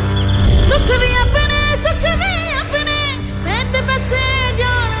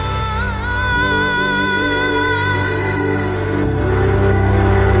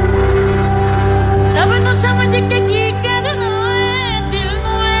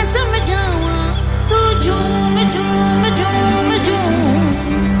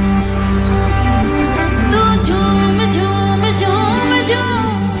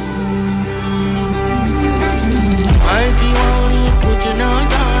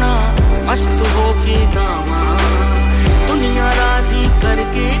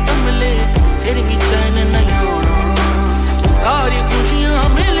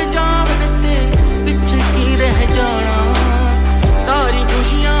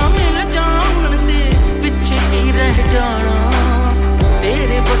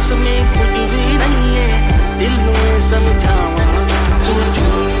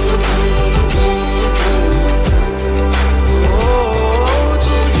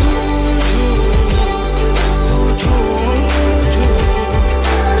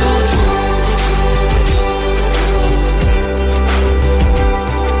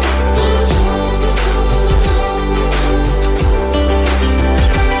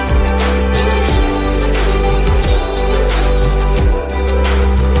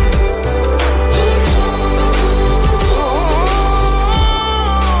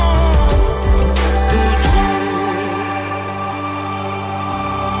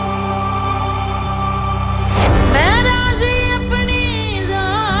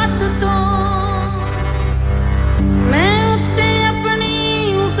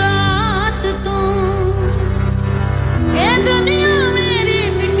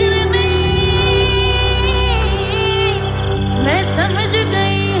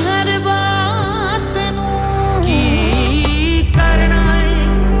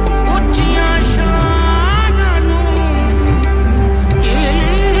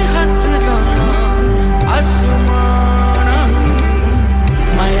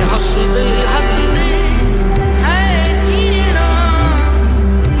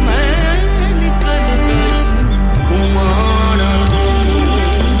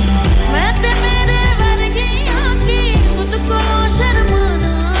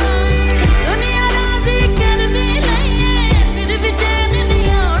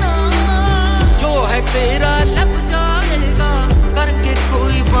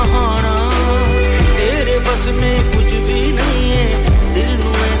बहाना तेरे बस में कुछ भी नहीं है दिल नू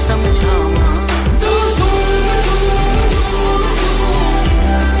मैं समझावा तू झूम झूम झूम झूम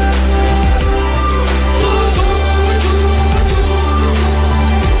तू झूम झूम झूम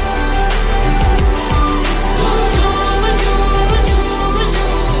तू झूम झूम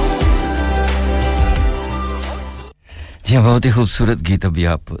झूम जी बहुत ही खूबसूरत गीत अभी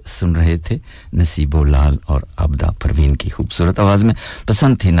आप सुन रहे थे नसीबो लाल और अब्दा परवीन की खूबसूरत आवाज में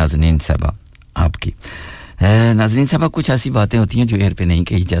पसंद थी नाज़नीन साहबा आपकी नाज़रीन साहबा कुछ ऐसी बातें होती हैं जो एयर पे नहीं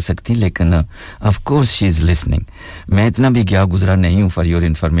कही जा सकती लेकिन of course she is listening मैं इतना भी गया गुजरा नहीं हूं फॉर योर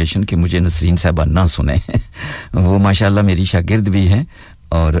इंफॉर्मेशन कि मुझे नाज़रीन साहबा ना सुने वो माशाल्लाह मेरी शागिर्द भी हैं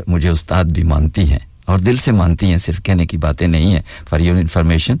और मुझे उस्ताद भी मानती हैं और दिल से मानती हैं सिर्फ कहने की बातें नहीं है फॉर योर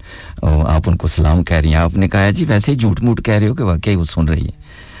इंफॉर्मेशन आप उनको सलाम कह रही हैं आपने कहा जी वैसे ही झूठ-मूठ कह रहे हो कि वाकई वो सुन रही है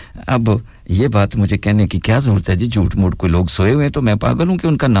अब ये बात मुझे कहने की क्या जरूरत है जी झूठ-मूठ कोई लोग सोए हुए हैं तो मैं पागल हूं कि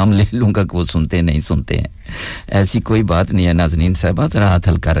उनका नाम ले लूंगा कि वो सुनते हैं नहीं सुनते हैं ऐसी कोई बात नहीं है नाज़रीन साहबा जरा हाथ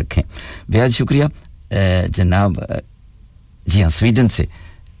हल्का रखें बेहद शुक्रिया जनाब जी हां स्वीडन से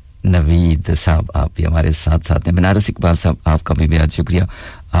नवीद साहब आप भी हमारे साथ हैं बनारस इकबाल साहब आपका भी बेहद शुक्रिया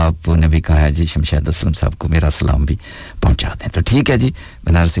आपने भी कहा है जी शमशाद असलम साहब को मेरा सलाम भी पहुंचा दें तो ठीक है जी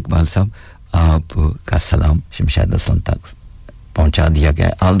बनारस इकबाल साहब आपका सलाम शमशाद असलम तक पहुंचा दिया गया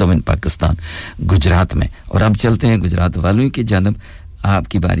all the way in Pakistan Gujrat में और अब चलते हैं गुजरात वालों की जानब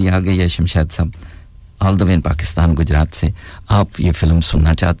आपकी बारी आ गई है शमशाद साहब all the way in Pakistan Gujarat से आप ये फिल्म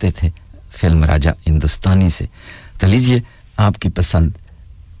सुनना चाहते थे फिल्म राजा हिंदुस्तानी से तो लीजिए आपकी पसंद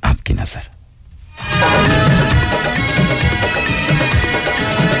आपकी नजर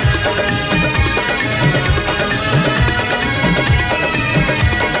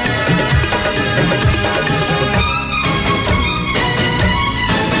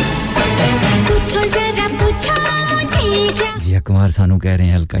जिया कुमार सानू कह रहे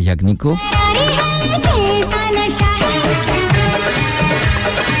हैं हल्का याग्निक को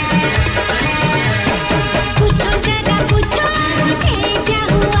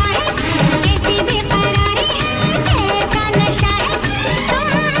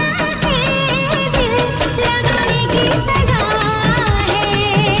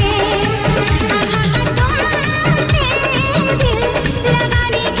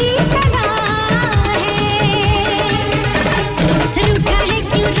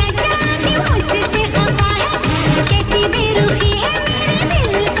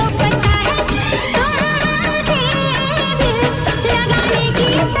लगाने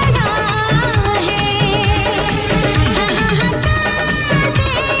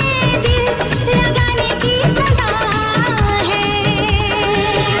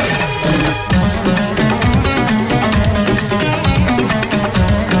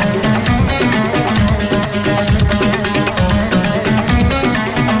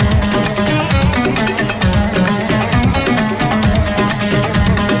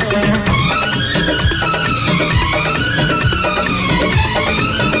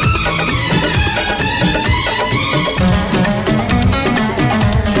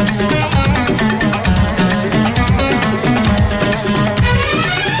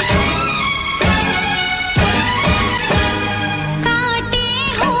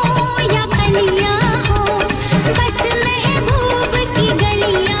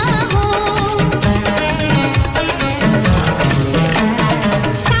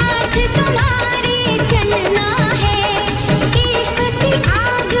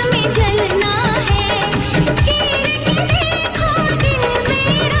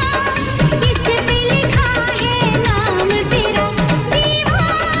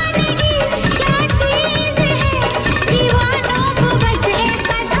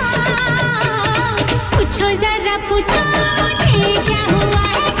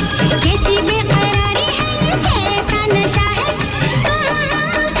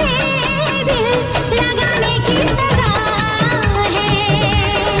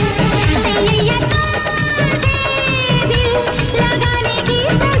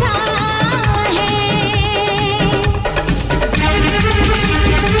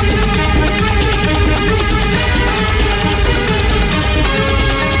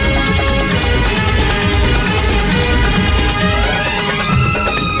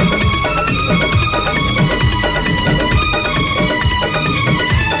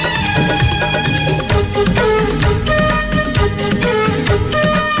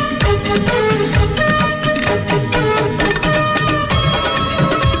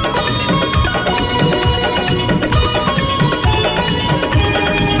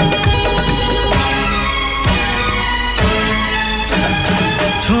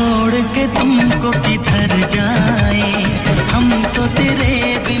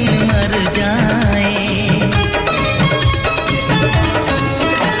बिन मर जाए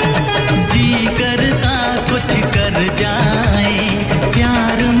जी करता कुछ कर जाए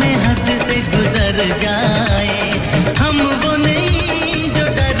प्यार में हद से गुजर जाए हम वो नहीं जो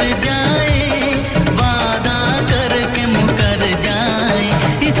डर जाए वादा करके मुकर जाए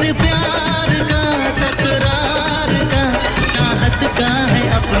इस प्यार का तकरार का चाहत का है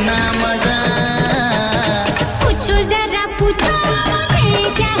अपना मजा पूछो जरा पूछो मुझे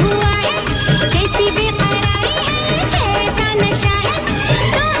क्या हुआ है कैसी बेकरारी है कैसा नशा है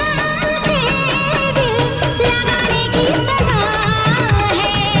तुमसे दिल लगाने की सजा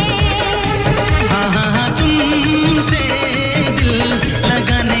है हाँ हाँ हाँ तुमसे दिल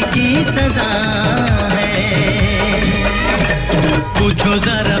लगाने की सजा है पूछो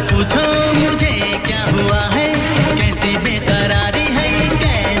जरा पूछो मुझे क्या हुआ है कैसी बेकरारी है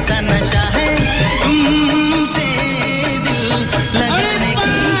कैसा नशा है तुमसे दिल लगाने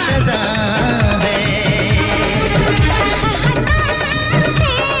की सजा है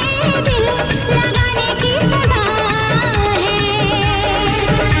तुमसे दिल लगाने की सजा है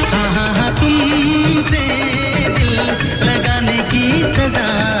हाँ हाँ हाँ तुमसे दिल लगाने की सजा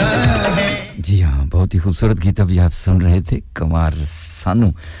है जी हाँ बहुत ही खूबसूरत गीत अभी आप सुन रहे थे कुमार सानू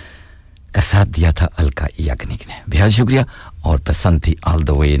का साथ दिया था अलका याग्निक ने बेहद शुक्रिया और पसंद थी all the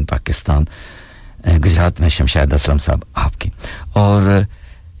way in Pakistan Gujrat में शमशाद असलम साहब आपकी और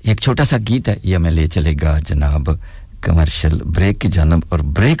एक छोटा सा गीत है ये हमें ले चलेगा जनाब कमर्शियल ब्रेक की जानब और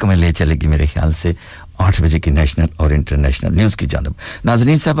ब्रेक में ले चलेगी मेरे ख्याल से 8 बजे की नेशनल और इंटरनेशनल न्यूज़ की जानब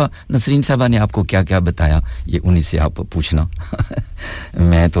नाज़रीन साहबा नसरीन साहबा ने आपको क्या-क्या बताया ये उन्हीं से आप पूछना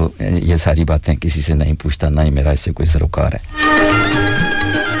मैं तो ये सारी बातें किसी से नहीं पूछता ना ही मेरा इससे कोई सरोकार है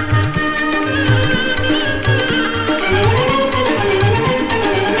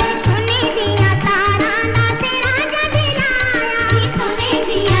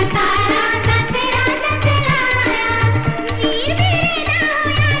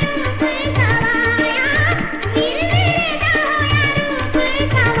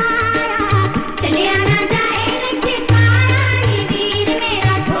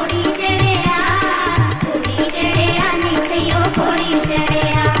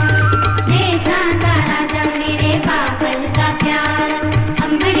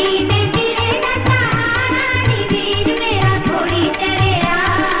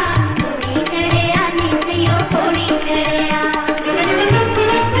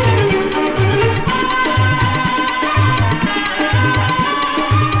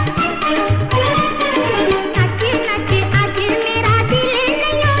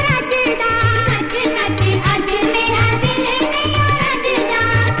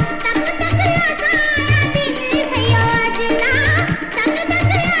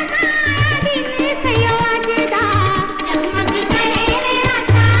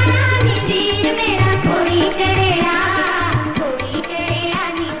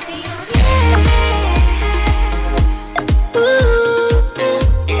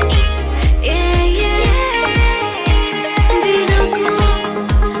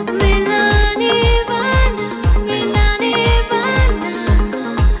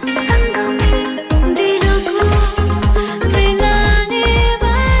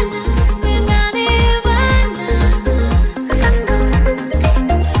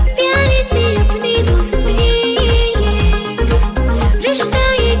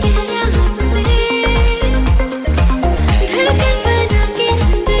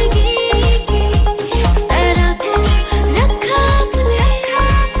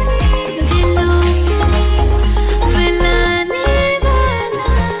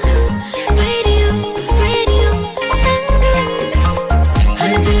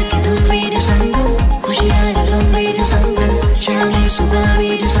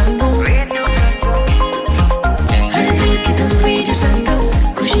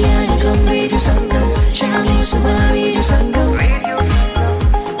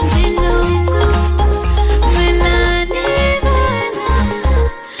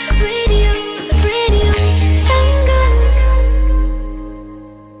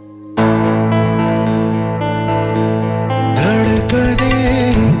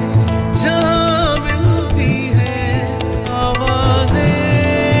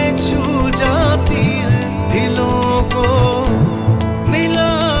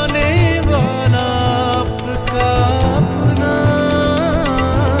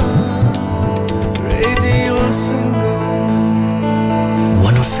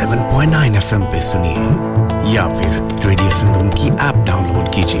FM पे सुनिए या फिर रेडियो संगम की ऐप डाउनलोड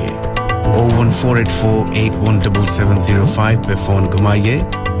कीजिए 01484817705 पे फोन घुमाइए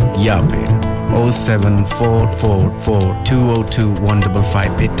या फिर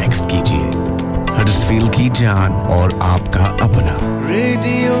 07444202155 पे टेक्स्ट कीजिए हडर्सफील्ड की जान और आपका अपना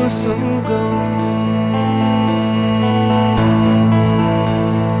रेडियो संगम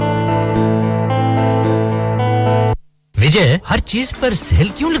विजय हर चीज पर सेल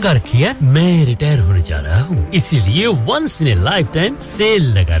क्यों लगा रखी है मैं रिटायर होने जा रहा हूँ इसीलिए once in a life time sale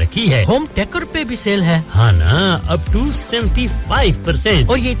लगा रखी है होम डेकोर पे भी सेल है हाँ ना अप टू 75%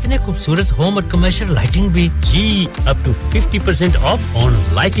 और ये इतने खूबसूरत होम और कमर्शियल लाइटिंग भी जी up to 50% off on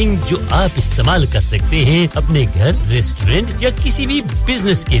lighting जो आप इस्तेमाल कर सकते हैं अपने घर रेस्टोरेंट या किसी भी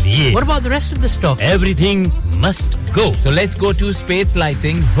बिजनेस के लिए What about the rest of the stock everything must go so let's go to Spades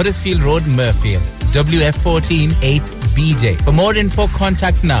Lighting Huddersfield Road Murfield WF14 8BJ. For more info,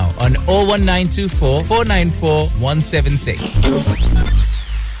 contact now on 01924 494 176.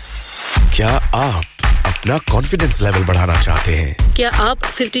 क्या आप अपना कॉन्फिडेंस लेवल बढ़ाना चाहते हैं? क्या आप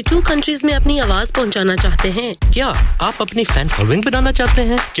 52 कंट्रीज में अपनी आवाज पहुंचाना चाहते हैं? क्या आप अपनी फैन फॉलोइंग बनाना चाहते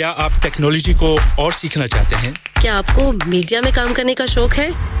हैं? क्या आप टेक्नोलॉजी को और सीखना चाहते हैं? क्या आपको मीडिया में काम करने का शौक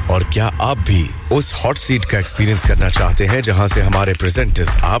है? और क्या आप भी उस हॉट सीट का एक्सपीरियंस करना चाहते हैं जहां से हमारे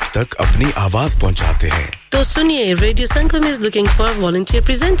प्रेजेंटर्स आप तक अपनी आवाज पहुंचाते हैं? तो सुनिए, radio Sangam is looking for volunteer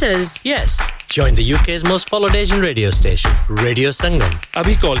presenters. Yes, join the UK's most followed Asian radio station, Radio Sangam.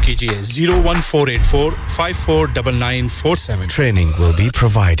 अभी कॉल कीजिए 01484 549947. Training will be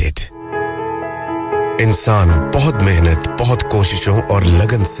provided. इंसान बहुत मेहनत, बहुत कोशिशों और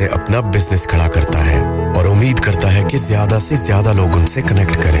लगन से अपना बिजनेस खड़ा करता है और उम्मीद करता है कि ज्यादा से ज्यादा लोग उनसे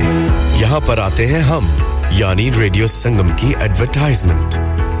कनेक्ट करें। यहाँ पर आते हैं हम, यानी रेडियो संगम की एडवर्टाइजमेंट।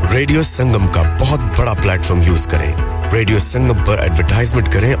 रेडियो संगम का बहुत बड़ा प्लेटफॉर्म यूज करें। रेडियो संगम पर एडवर्टाइजमेंट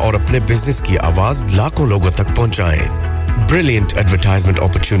करें और अपने बिजनेस की आवाज लाखों लोगों तक पहुंचाएं। Brilliant advertisement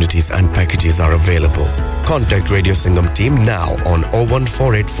opportunities and packages are available. Contact Radio Sangam team now on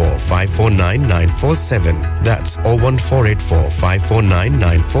 01484 549 947. That's 01484 549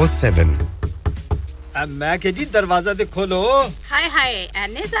 947. मैं के जी दरवाजा दे खोलो हाय हाय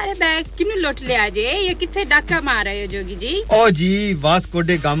एने सारे बैग किनु लुट ले आजे ये किथे डाका मार रहे हो जोगी जी ओ जी वास्को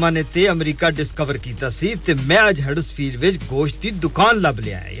डे गामा ने ते अमेरिका डिस्कवर कीता सी ते मैं आज हडर्सफील्ड विच गोश्त दी दुकान लब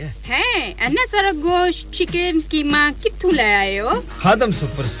ले आया है एने सारा गोश्त चिकन कीमा किथु ले आए हो खादम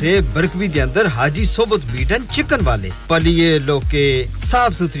सुपर से बरकवी दे अंदर हाजी सोबत मीट एंड चिकन वाले पलिए लोके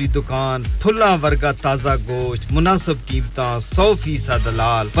साफ सुथरी दुकान फुल्ला वर्गा ताजा गोश्त मुनासिब कीमतां 100%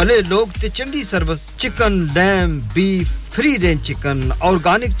 दलाल भले लोग ते चंगी service chicken lamb beef free range chicken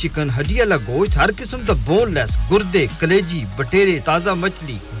organic chicken हड्डियाला गोश्त हर किस्म दा बोनलेस गुर्दे कलेजी बटेरे ताजा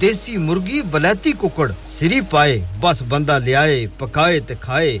मछली देसी मुर्गी बलाती कुकड़ सिरी पाए बस बंदा ले आए पकाए ते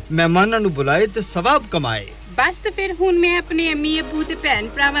खाए मेहमानां नु बुलाए ते सवाब कमाए बस तो फिर हुन मैं अपने अम्मी अब्बू ते भैन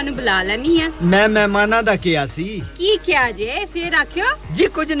भरावां नु बुला लनी है मैं मेहमानां दा किया सी की क्या जे फिर आखियो जी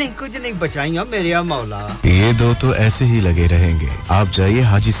कुछ नहीं बचाइयो मेरे आ मौला ये दो तो ऐसे ही लगे रहेंगे आप जाइए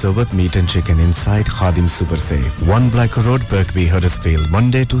Haji Sobat meat and chicken inside Khadim super से 1 Black Road Birkby Huddersfield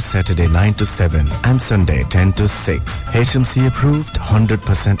Monday to Saturday 9 to 7 and Sunday 10 to 6 HMC approved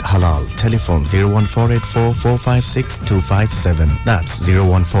 100% halal telephone 01484 456 257 that's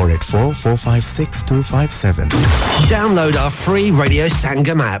 01484 456 257 Download our free Radio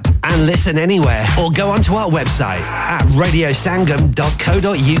Sangam app and listen anywhere or go onto our website at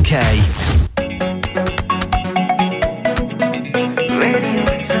radiosangam.co.uk.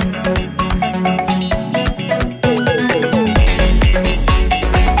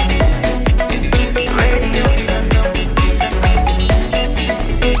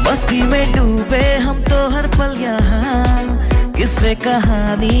 मस्ती में डूबे हम तो हर पल यहाँ किस्से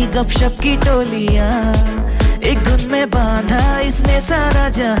कहानी गपशप की टोलियाँ एक धुन में बांधा इसने सारा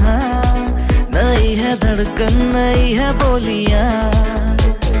जहां नई है धड़कन नई है बोलियां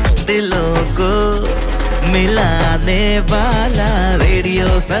दिलों को मिलाने वाला रेडियो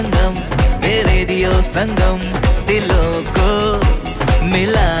संगम दिलों को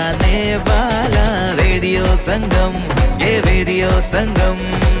मिलाने वाला रेडियो संगम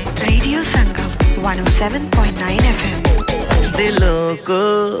 107.9 FM दिलों को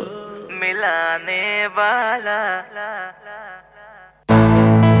मिलाने वाला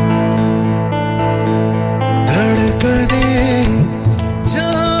धड़कनें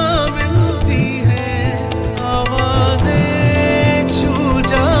जहाँ मिलती हैं आवाज़ें छू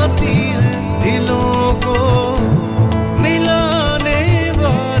जाती हैं दिलों को मिलाने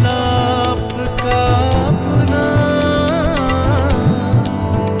वाला आपका अपना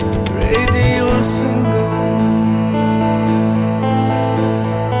रेडियो संगम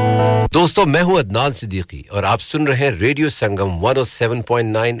दोस्तों मैं हूं अदनान सिद्दीकी और आप सुन रहे हैं radio Sangam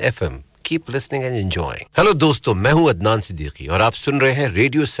 107.9 FM keep listening and enjoying. Hello दोस्तों, मैं हूं अदनान सिद्दीकी और आप सुन रहे हैं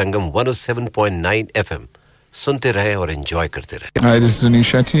रेडियो संगम 107.9 FM. सुनते रहे और एंजॉय करते रहे. Hi, this is H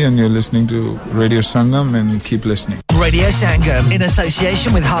Shadye and you're listening to Radio Sangam and keep listening. Radio Sangam in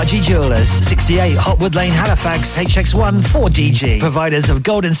association with Haji Jewellers, 68 Hotwood Lane, Halifax, HX1 4DG. Providers of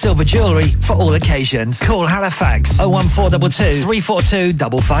gold and silver jewellery for all occasions. Call Halifax 01422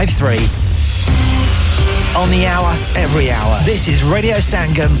 342 553. On the hour, every hour. This is Radio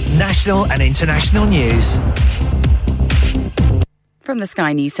Sangam, national and international news. From the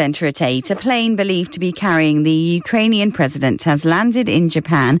Sky News Centre at 8, a plane believed to be carrying the Ukrainian president has landed in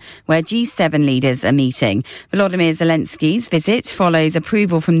Japan, where G7 leaders are meeting. Volodymyr Zelensky's visit follows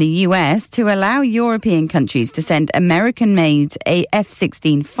approval from the US to allow European countries to send American-made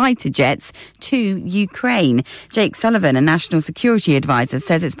F-16 fighter jets to Ukraine. Jake Sullivan, a national security advisor,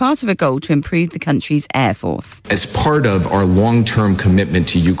 says it's part of a goal to improve the country's air force. As part of our long-term commitment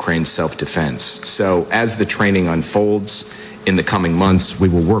to Ukraine's self-defense. So as the training unfolds, in the coming months, we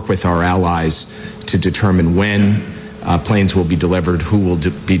will work with our allies to determine when planes will be delivered, who will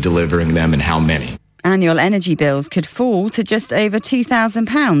be delivering them, and how many. Annual energy bills could fall to just over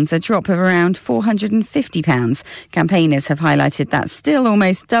 £2,000, a drop of around £450. Campaigners have highlighted that still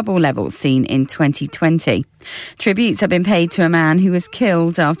almost double levels seen in 2020. Tributes have been paid to a man who was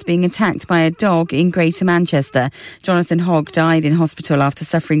killed after being attacked by a dog in Greater Manchester. Jonathan Hogg died in hospital after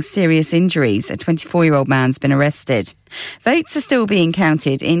suffering serious injuries. A 24-year-old man's been arrested. Votes are still being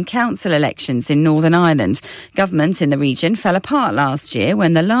counted in council elections in Northern Ireland. Government in the region fell apart last year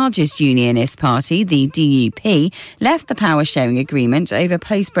when the largest unionist party, the DUP, left the power-sharing agreement over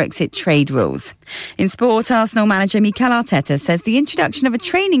post-Brexit trade rules. In sport, Arsenal manager Mikel Arteta says the introduction of a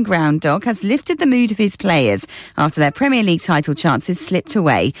training ground dog has lifted the mood of his players after their Premier League title chances slipped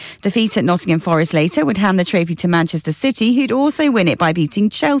away. Defeat at Nottingham Forest later would hand the trophy to Manchester City, who'd also win it by beating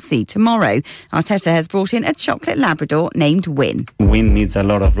Chelsea tomorrow. Arteta has brought in a chocolate Labrador named Win. Win needs a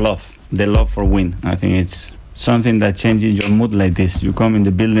lot of love. The love for Win. I think it's something that changes your mood like this. You come in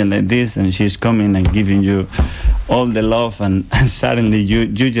the building like this and she's coming and giving you all the love and suddenly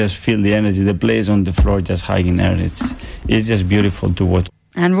you just feel the energy. The players on the floor just hugging her. It's just beautiful to watch.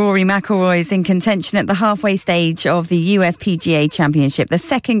 And Rory McIlroy is in contention at the halfway stage of the US PGA Championship, the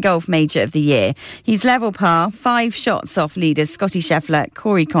second golf major of the year. He's level par, 5 shots off leaders Scotty Scheffler,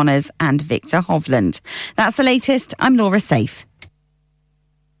 Corey Connors and Victor Hovland. That's the latest. I'm Laura Safe.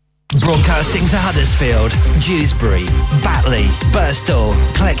 Broadcasting to Huddersfield, Dewsbury, Batley, Birstall,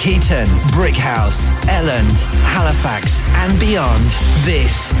 Cleckheaton, Brickhouse, Elland, Halifax and beyond.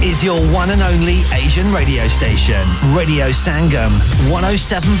 This is your one and only Asian radio station. Radio Sangam,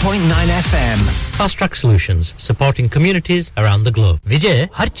 107.9 FM. Fast Track Solutions, supporting communities around the globe. Vijay,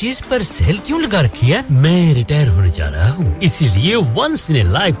 हर चीज पर cell क्यों लगा रखी है? मैं retire होने जा रहा हूँ, इसीलिए once in a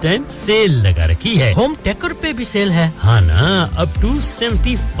lifetime sale लगा रखी है. होम टेकर पे भी सेल है? हाँ ना, up to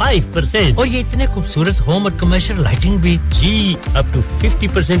 75%. और ये इतने खूबसूरत होम और कमर्शियल लाइटिंग भी? जी, up to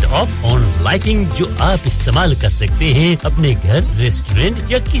 50% off on lighting जो आप इस्तेमाल कर सकते हैं अपने घर, रेस्टोरेंट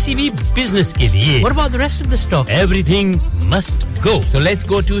या किसी भी बिजनेस के लिए. What about the rest of the stock? Everything must go. So let's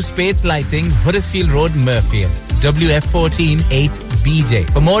go to Spades Lighting, Huddersfield Road, Murfield, WF14 8BJ.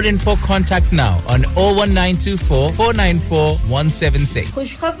 For more info, contact now on 01924 494 176.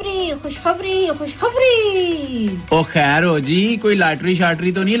 खुशखबरी खुशखबरी खुशखबरी ओ खैर हो जी, कोई लॉटरी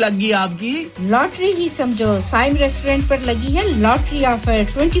शाटरी तो नहीं लगी आपकी? लॉटरी ही समझो, साइम रेस्टोरेंट पर लगी है लॉटरी ऑफर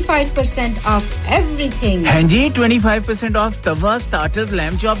 25% ऑफ एवरीथिंग. हां जी, 25% off tawa, starters,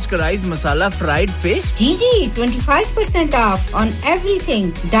 lamb chops, karahis, masala, fried fish. जी जी, 25% off on everything.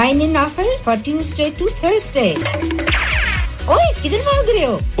 Dine in offer for Tuesday to Thursday. ओए किधर भाग रहे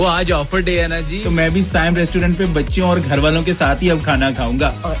हो? वो आज ऑफर डे है ना जी, तो मैं भी साइम रेस्टोरेंट पे बच्चों और घर वालों के साथ ही अब खाना खाऊंगा.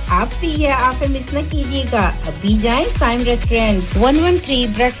 और आप भी ये ऑफर मिस न कीजिएगा. अभी जाएं Saim restaurant, 113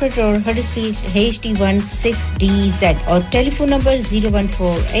 Bradford road, Huddersfield, HD1 6DZ और telephone number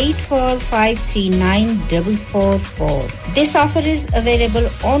 01484539444. This offer is available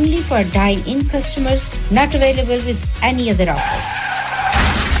only for dine-in customers, not available with any other offer.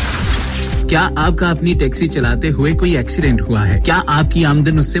 क्या आपका अपनी टैक्सी चलाते हुए कोई एक्सीडेंट हुआ है? क्या आपकी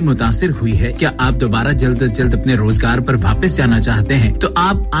आमदन उससे मुतासिर हुई है? क्या आप दोबारा जल्द से जल्द अपने रोजगार पर वापस जाना चाहते हैं? तो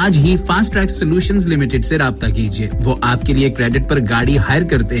आप आज ही फास्ट ट्रैक सॉल्यूशंस लिमिटेड से राब्ता कीजिए. वो आपके लिए क्रेडिट पर गाड़ी हायर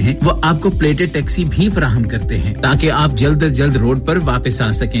करते हैं. वो आपको प्लेटेड टैक्सी भी फराहम करते हैं ताकि आप जल्द से जल्द रोड पर वापस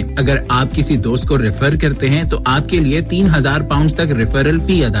आ सकें. अगर आप किसी दोस्त को रेफर करते हैं तो आपके लिए £3000 तक रेफरल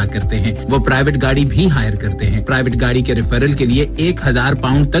फी अदा करते हैं. वो प्राइवेट गाड़ी भी हायर करते हैं. प्राइवेट गाड़ी के रेफरल के लिए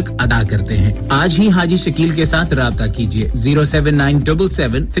 £1000 तक अदा करते हैं. हैं आज ही हाजी शकील के साथ राब्ता कीजिए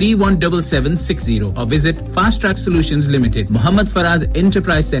 07977317760 और visit fast track solutions limited Mohammad Faraz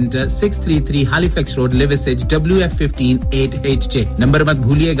enterprise centre 633 Halifax road Liversedge WF15 8HJ number मत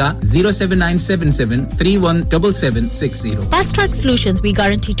भूलिएगा 07977317760 Fast Track Solutions, we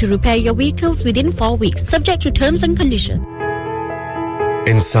guarantee to repair your vehicles within 4 weeks subject to terms and conditions.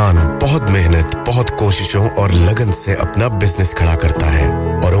 इंसान बहुत मेहनत, बहुत कोशिशों और लगन से अपना बिजनेस खड़ा करता है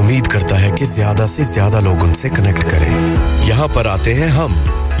और उम्मीद करता है कि ज्यादा से ज्यादा लोग उनसे कनेक्ट करें। यहाँ पर आते हैं हम,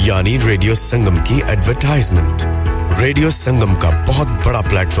 यानी रेडियो संगम की एडवर्टाइजमेंट। रेडियो संगम का बहुत बड़ा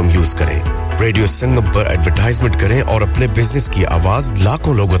प्लेटफॉर्म यूज करें। रेडियो संगम पर एडवर्टाइजमेंट करें और अपने बिजनेस की आवाज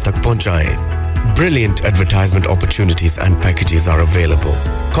लाखों लोगों तक पहुंचाएं। Brilliant advertisement opportunities and packages are available.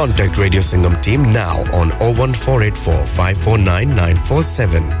 Contact Radio Sangam team now on 01484 549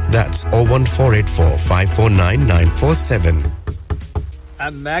 947. That's 01484 549 947.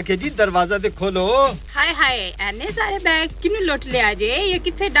 मैं के जी दरवाजा दे खोलो हाय हाय एने सारे बैग किनु लोट ले आजे ये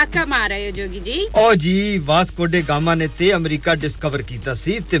किथे डाका मार रहे हो जोगी जी ओ जी वास्को डे गामा ने ते अमेरिका डिस्कवर कीता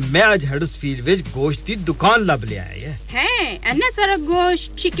सी ते मैं आज हडर्सफील्ड विच गोश्त दी दुकान लब ले आया है एने सारा गोश्त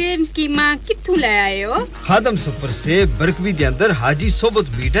चिकन कीमा किथु ले आए हो खादम सुपर से बरकवी दे अंदर हाजी सोबत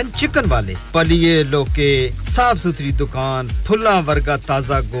मीट एंड चिकन वाले पलिए लोके साफ सुथरी दुकान फुल्ला वर्गा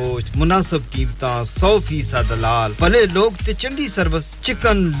ताजा गोश्त मुनासिब कीमतां 100% दलाल भले लोग ते चंगी service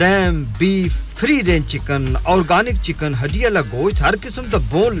chicken lamb beef free range chicken organic chicken हड्डी वाला गोश्त हर किस्म दा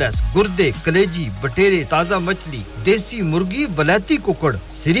बोनलेस गुर्दे कलेजी बटेरे ताजा मछली देसी मुर्गी बलाती कुकड़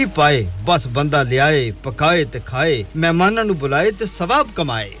सिरी पाए बस बंदा ले आए पकाए ते खाए मेहमानां नु बुलाए ते सवाब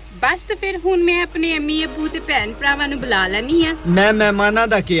कमाए बस तो फिर हुन मैं अपने अम्मी अब्बू ते भैन भरावां नु बुला लेनी है मैं मेहमानां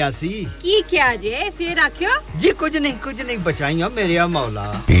दा किया सी की क्या जे फिर आखियो जी कुछ नहीं बचाइयो मेरे मौला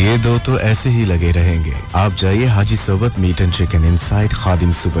ये दो तो ऐसे ही लगे रहेंगे आप जाइए Haji Sobat meat and chicken inside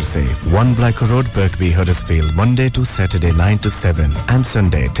Khadim super से 1 Black Road Birkby Huddersfield Monday to Saturday 9 to 7 and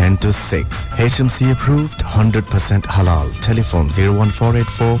Sunday 10 to 6 HMC approved 100% halal telephone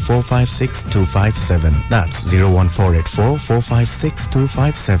 01484 456 257 that's 01484 456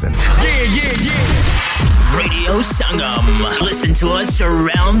 257 Yeah. Radio Sangam. Listen to us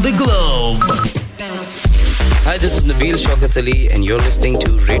around the globe. Hi, this is Nabil Shaukat Ali and you're listening to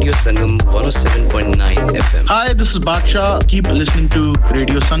Radio Sangam 107.9 FM. Hi, this is Baksha. Keep listening to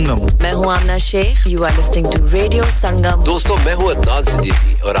Radio Sangam. मैं हूँ आमना Sheikh. You are listening to Radio Sangam. दोस्तों मैं हूँ अदनान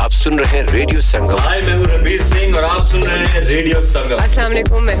सिद्दीकी और आप सुन रहे हैं रेडियो संगम. Hi, मैं हूँ रणबीर सिंह और आप सुन रहे हैं रेडियो संगम. अस्सलाम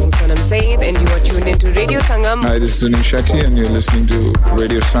वालेकुम मैं हूँ सनम Saeed and you are tuned into Radio Sangam. Hi, this is H Shadye and you're listening to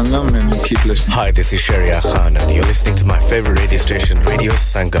Radio Sangam and keep listening. Hi, this is Sharia Khan and you're listening to my favorite radio station Radio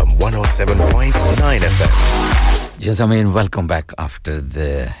Sangam 107.9 FM. Yes, I mean, welcome back after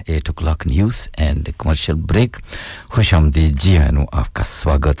the 8 o'clock news and commercial break. Khushamdeed ji hanu aapka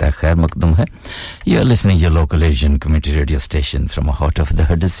swagat hai, khair maqdum hai. You're listening to your local Asian community radio station from the heart of the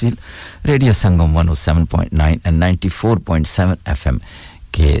Huddersfield, Radio Sangam 107.9 and 94.7 FM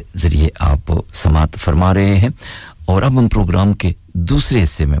के जरिए आप समात फरमा रहे हैं और अब हम प्रोग्राम के दूसरे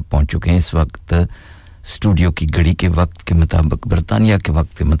हिस्से में पहुंच चुके हैं इस वक्त स्टूडियो की घड़ी के वक्त के मुताबिक बर्तानिया के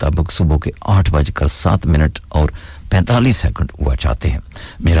वक्त के मुताबिक सुबह के 8:07 और 45 सेकंड हुआ चाहते हैं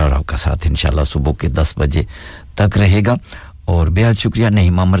मेरा और आपका साथ इंशाल्लाह सुबह के 10 बजे तक रहेगा और बेहद शुक्रिया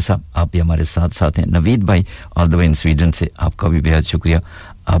नहीं मामर साहब आप भी हमारे साथ हैं नवीद भाई all the way in Sweden से आपका भी बेहद शुक्रिया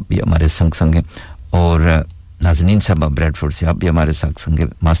आप भी हमारे संग हैं और नाज़नीन साहब ब्रैडफोर्ड से आप भी हमारे संग हैं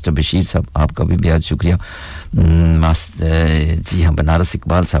मास्टर बशीर साहब आपका भी बेहद शुक्रिया जी हां बनारस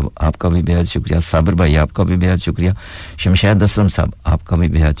इकबाल साहब आपका भी बेहद शुक्रिया साबिर भाई आपका भी बेहद शुक्रिया शमशाद असलम साहब आपका भी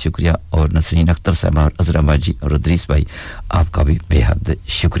बेहद शुक्रिया और नसरीन अख्तर साहब और अजरा बाजी और अदरीस भाई आपका भी बेहद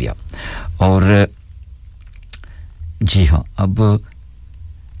शुक्रिया और जी हां अब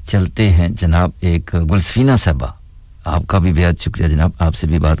चलते हैं जनाब एक गुलसफीना साहबा आपका भी बेहद शुक्रिया जनाब आपसे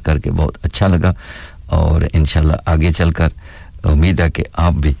भी बात करके बहुत अच्छा लगा और इंशाल्लाह आगे चलकर उम्मीद है कि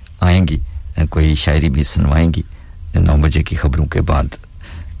आप भी आएंगी कोई शायरी भी सुनवाएंगी 9 बजे की खबरों के बाद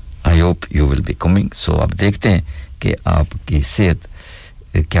I hope you will be coming so अब देखते हैं कि आपकी सेहत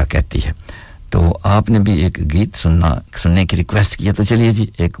क्या कहती है तो आपने भी एक गीत सुनने की रिक्वेस्ट किया तो चलिए जी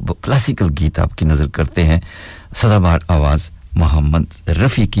एक क्लासिकल गीत आपकी नजर करते हैं सदाबहार आवाज मोहम्मद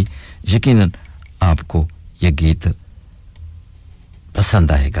रफी की यकीनन आपको यह गीत पसंद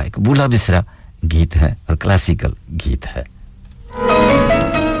आएगा एक भूला बिसरा गीत है और क्लासिकल गीत है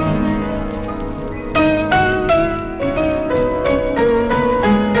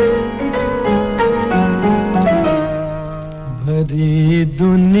भरी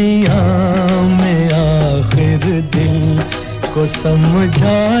दुनिया में आखिर दिल को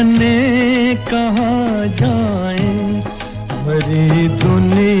समझाने कहाँ जाएं भरी भरी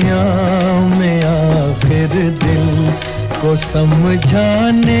दुनिया में आखिर दिल को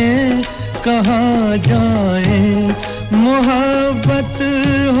समझाने कहाँ जाए मोहब्बत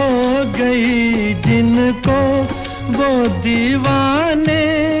हो गई जिनको वो दीवाने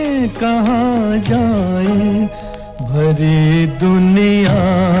कहाँ जाए भरी दुनिया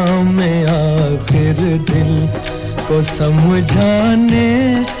में आखिर दिल को समझाने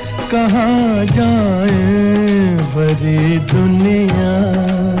कहाँ जाए भरी दुनिया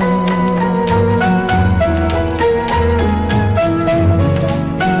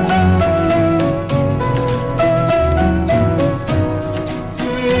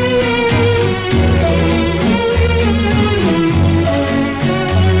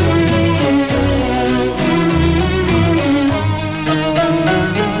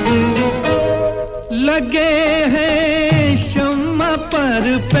लगे हैं शम्मा पर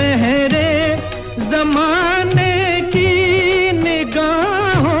पहरे ज़माने की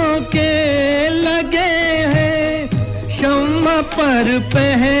निगाहों के लगे हैं शम्मा पर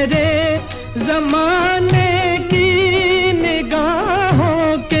पहरे ज़माने की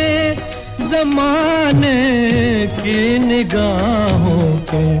निगाहों के ज़माने की निगाहों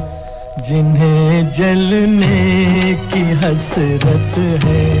के जिन्हें जलने की हसरत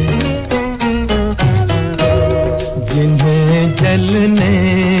है जिन्हें जलने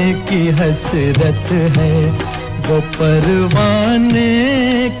की हसरत है वो परवाने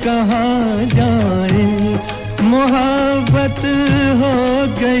कहाँ जाए मोहब्बत हो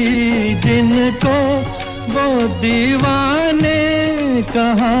गई जिनको वो दीवाने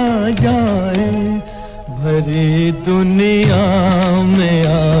कहाँ जाए भरी दुनिया में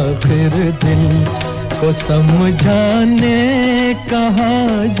आखिर दिल को समझाने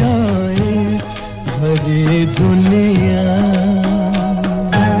कहाँ जाए भरी दुनिया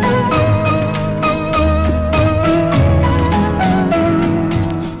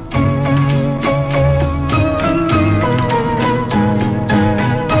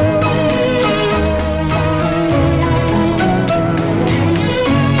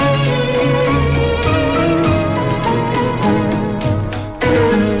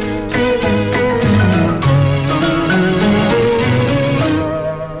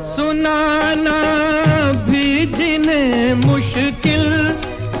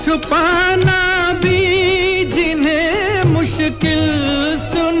छुपाना भी जिन्हें मुश्किल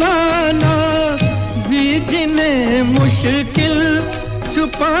सुनाना भी जिन्हें मुश्किल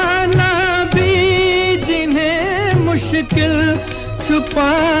छुपाना भी जिन्हें मुश्किल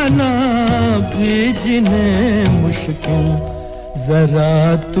छुपाना भी जिन्हें मुश्किल जरा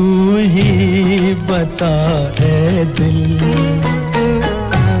तू ही बता ऐ दिल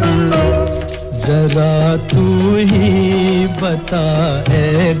जरा तू ही बता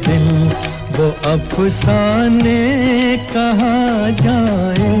ऐ दिल वो अफसाने कहाँ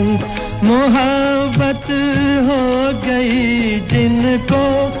जाए मोहब्बत हो गई जिनको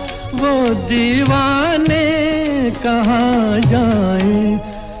वो दीवाने कहाँ जाए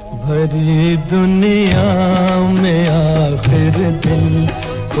भरी दुनिया में आखिर दिल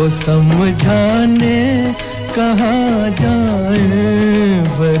को समझाने कहाँ जाए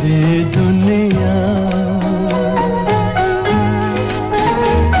भरी दुनिया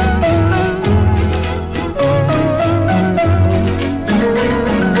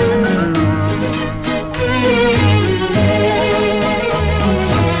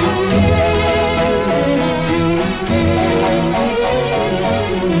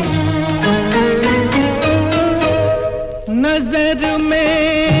नजर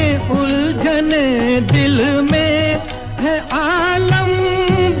में उलझने दिल में है आलम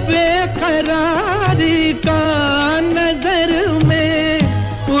बेकरारी का नजर में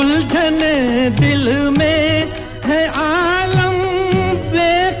उलझने दिल में है आलम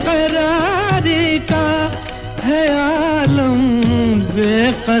बेकरारी का है आलम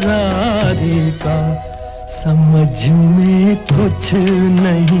बेकरारी का समझ में कुछ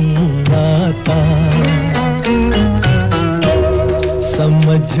नहीं आता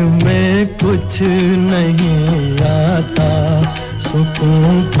समझ में कुछ नहीं आता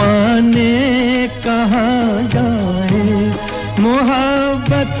सुकून पाने कहाँ जाए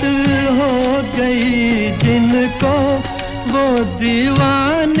मोहब्बत हो गई जिनको वो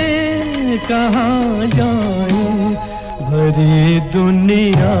दीवाने कहाँ जाए भरी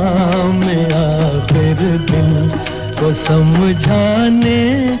दुनिया में आखिर दिल को समझाने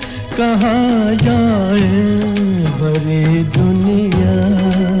कहाँ जाए भरी दुनिया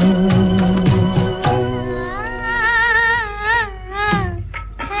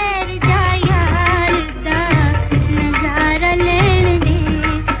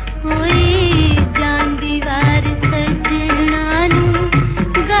जान दीवार सजना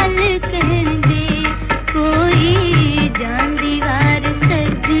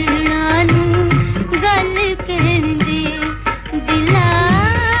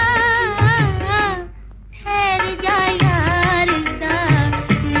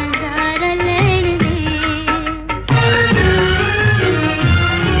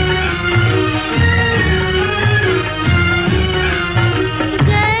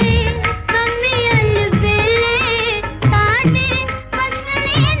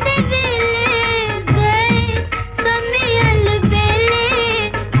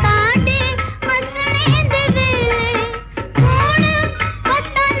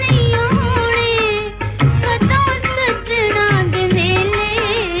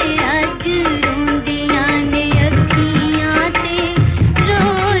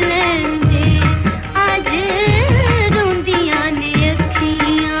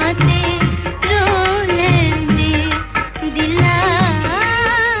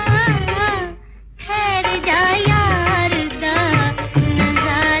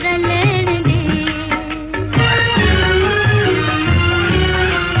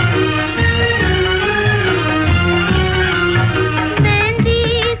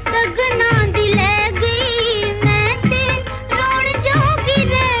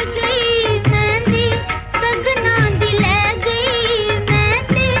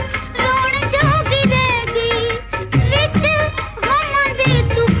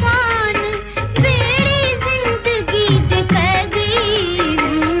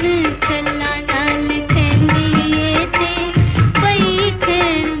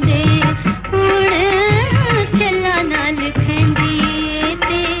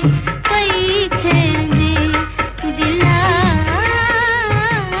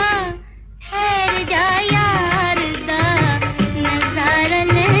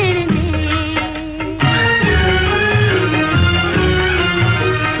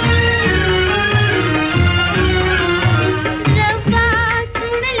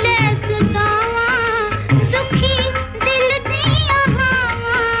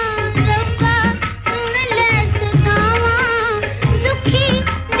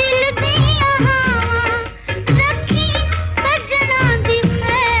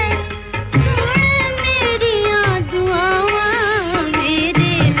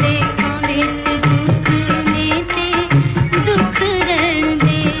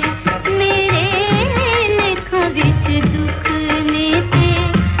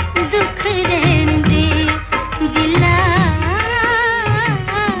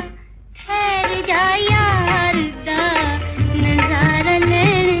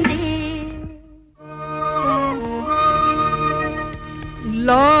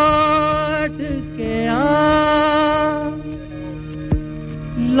लौट के आ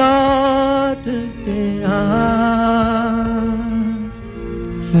लौट के आ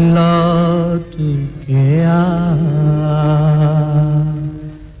लौट के आ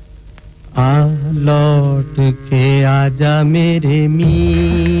लौट के आजा मेरे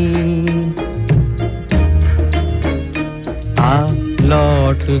मीत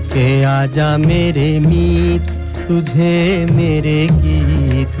लौट के आजा मेरे मीत तुझे मेरे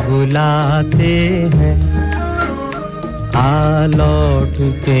गीत बुलाते हैं लौट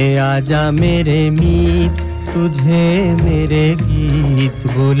के आजा मेरे मीत तुझे मेरे गीत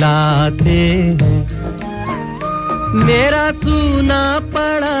बुलाते हैं मेरा सूना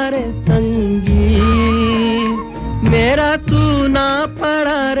पड़ा रे संगीत मेरा सूना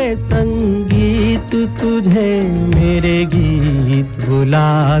पड़ा रे संगीत तुझे मेरे गीत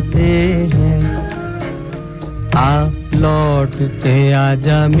बुलाते हैं लौट के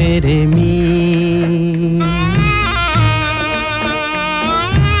आजा मेरे मीत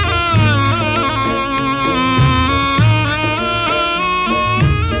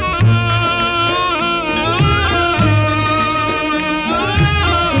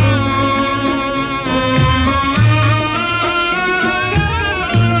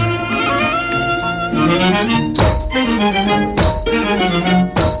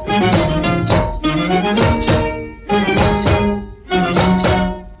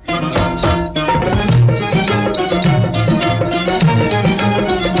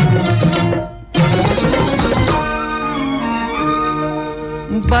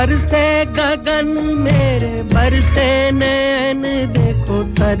बरसे गगन मेरे बरसे नैन देखो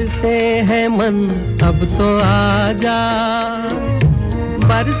तरसे है मन अब तो आजा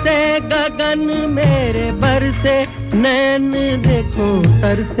बरसे गगन मेरे बरसे नैन देखो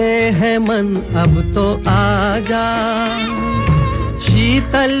तरसे है मन अब तो आजा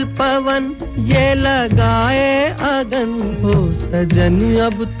शीतल पवन ये लगाए अगन हो सजन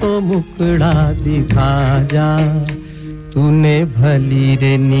अब तो मुखड़ा दिखा जा तूने भली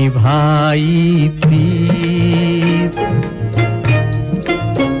रे निभाई प्रीत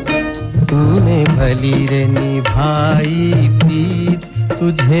तूने भली रे निभाई प्रीत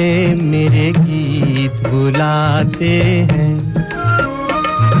तुझे मेरे गीत बुलाते हैं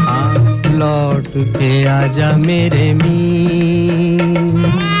लौट के आजा मेरे मीत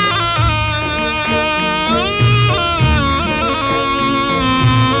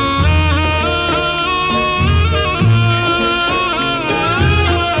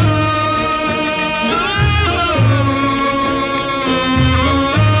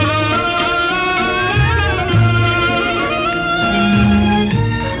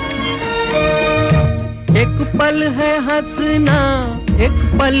एक पल है हंसना एक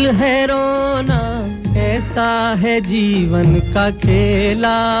पल है रोना ऐसा है जीवन का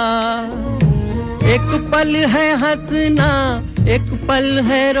खेला एक पल है हंसना एक पल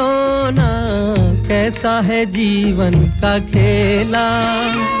है रोना कैसा है जीवन का खेला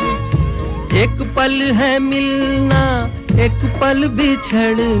एक पल है मिलना एक पल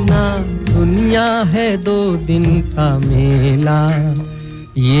बिछड़ना दुनिया है 2 दिन का मेला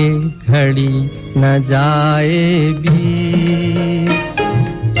ये घड़ी न जाए बीत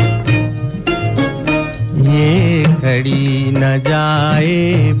ये घड़ी न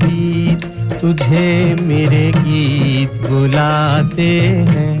जाए बीत तुझे मेरे गीत बुलाते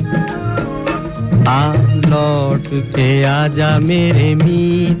हैं लौट के आजा मेरे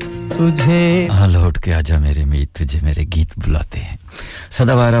मीत तुझे लौट के आजा मेरे मीत तुझे मेरे गीत बुलाते हैं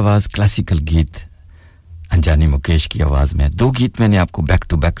सदाबहार आवाज क्लासिकल गीत अनजानी मुकेश की आवाज में 2 गीत मैंने आपको बैक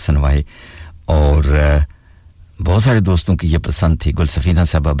टू बैक सुनवाए और बहुत सारे दोस्तों की ये पसंद थी गुलसफीना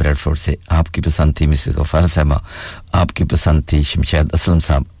साहबा ब्रेडफोर्ड से आपकी पसंद थी मिसेस गफार साहबा आपकी पसंद थी शमशाद असलम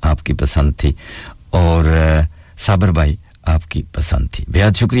साहब आपकी पसंद थी और साबर भाई आपकी पसंद थी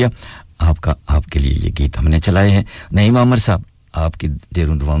बेहद शुक्रिया आपका आपके लिए ये गीत हमने चलाए हैं नईम आमर साहब आपकी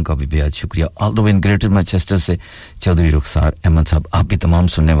ढेरों दुआओं का भी बेहद शुक्रिया all the way in Greater Manchester से चौधरी रुखसार अहमद साहब आप भी तमाम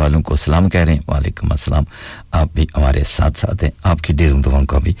सुनने वालों को सलाम कह रहे हैं वालेकुम अस्सलाम आप भी हमारे साथ साथ हैं आपकी ढेरों दुआओं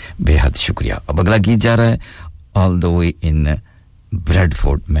का भी बेहद शुक्रिया अब अगला गीत जा रहा है all the way in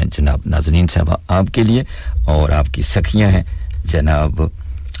Bradford में जनाब नाज़नीन साहब आपके लिए और आपकी सखियां हैं जनाब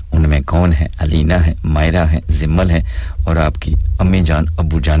उनमें कौन है अलीना है मायरा है जिम्मल है और आपकी अम्मी जान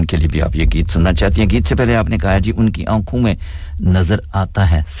अब्बू जान के लिए भी आप ये गीत सुनना चाहती हैं गीत से पहले आपने कहा जी उनकी आंखों में नजर आता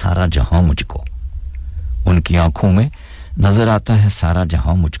है सारा जहां मुझको उनकी आंखों में नजर आता है सारा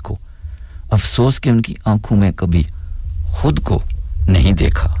जहां मुझको अफसोस कि उनकी आंखों में कभी खुद को नहीं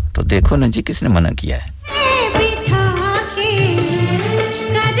देखा तो देखो ना जी किसने मना किया है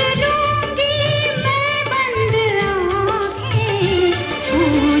कर लूंगी मैं बंद आंखें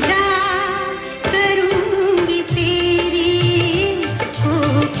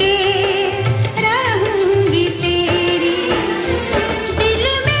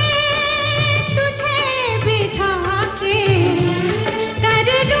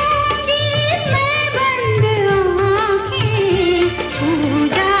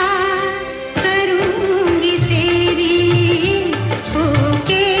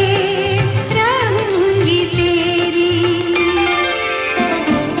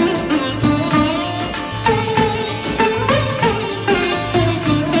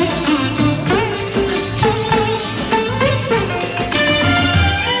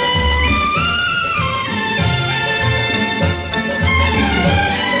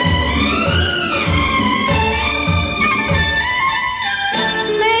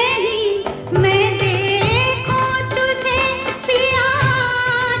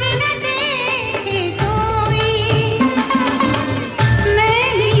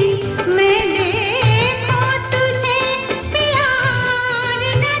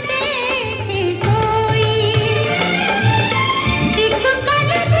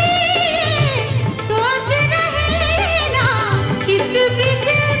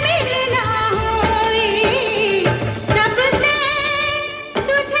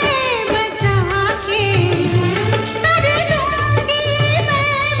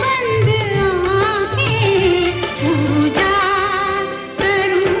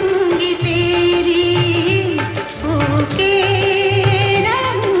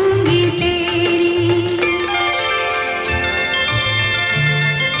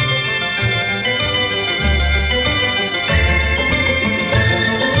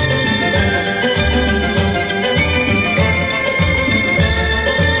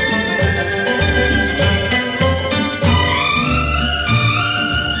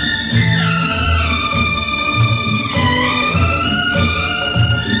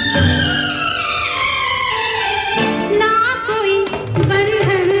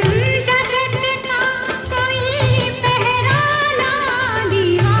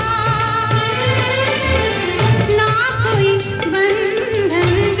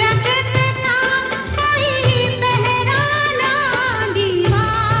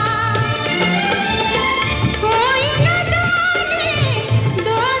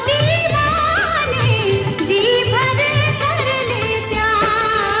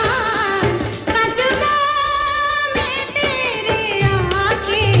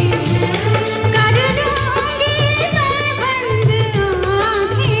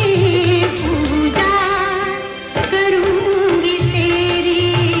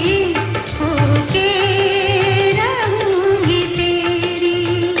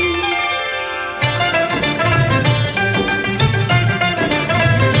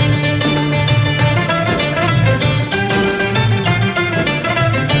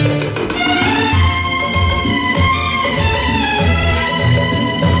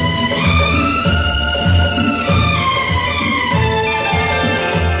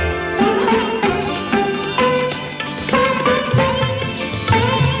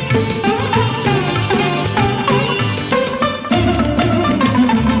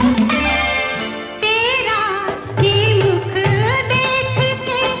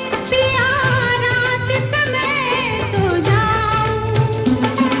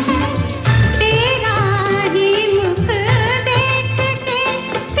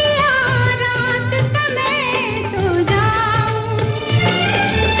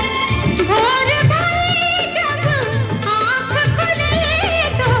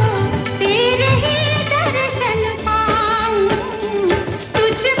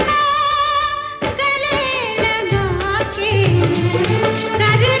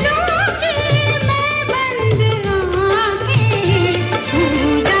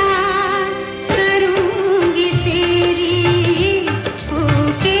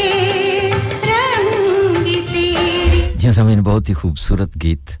सामीन बहुत ही खूबसूरत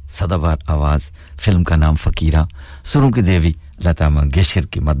गीत सदाबहार आवाज फिल्म का नाम फकीरा सुरों की देवी लता मंगेशकर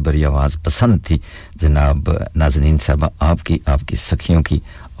की मदबरी आवाज पसंद थी जनाब नाज़रीन साहब आपकी सखियों की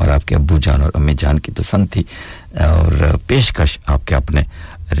और आपके अब्बू जान और अम्मी जान की पसंद थी और पेशकश आपके अपने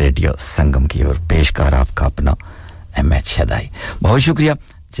रेडियो संगम की और पेशकार आपका अपना H शदाई बहुत शुक्रिया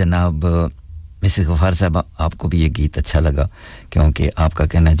जनाब मिसेस गफार साहब आपको भी ये गीत अच्छा लगा क्योंकि आपका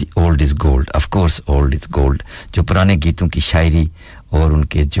कहना है जी old is gold of course old is gold जो पुराने गीतों की शायरी और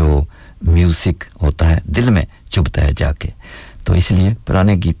उनके जो म्यूजिक होता है दिल में चुभता है जाके तो इसलिए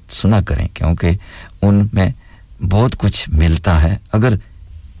पुराने गीत सुना करें क्योंकि उनमें बहुत कुछ मिलता है अगर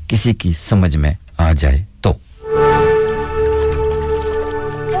किसी की समझ में आ जाए तो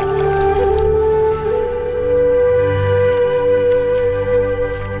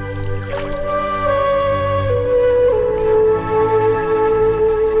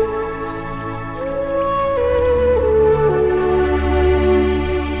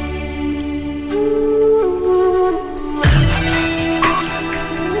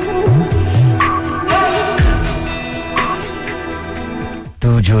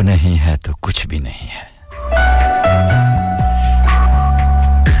जो नहीं है तो कुछ भी नहीं है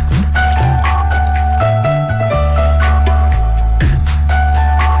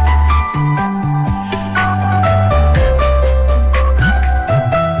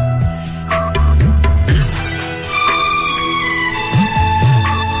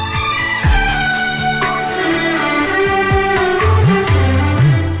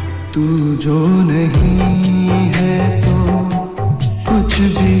तू जो नहीं है तो कुछ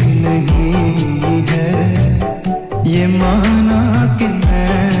भी नहीं है ये माना कि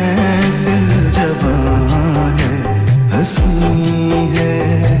महफिल जवां है हंसी है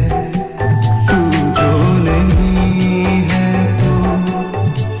तू जो नहीं है तो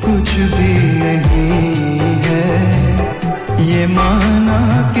कुछ भी नहीं है ये माना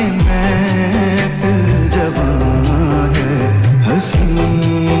कि महफिल जवां है हंसी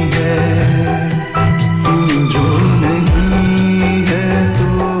है तू जो नहीं है तो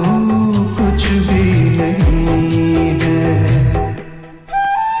कुछ भी नहीं है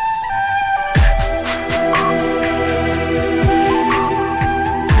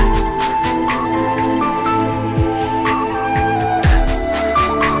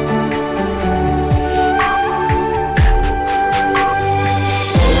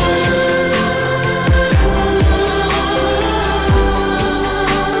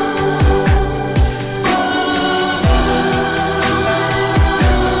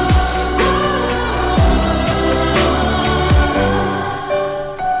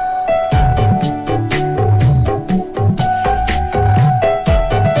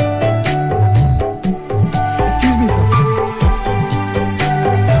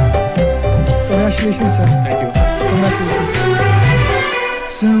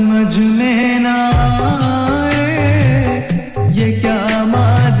समझ में ना आए ये क्या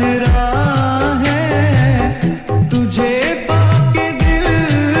माजरा है तुझे पाके दिल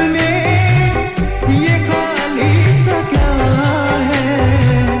में ये खाली सा क्या है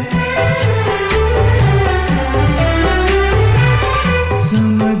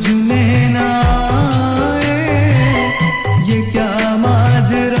समझ में ना आए ये क्या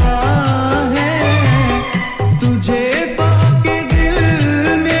माजरा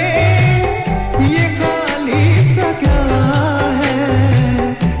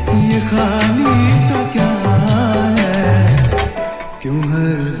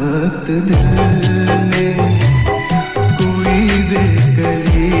दिल में कोई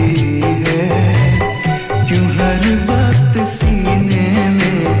बेकली है क्यों हर वक्त सीने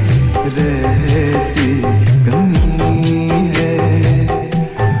में रहती कमी है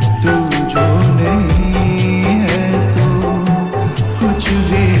तू जो नहीं है तो कुछ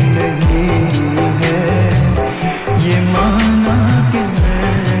भी नहीं है ये माना कि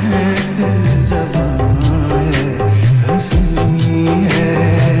मैं फिर जवां है हंसी है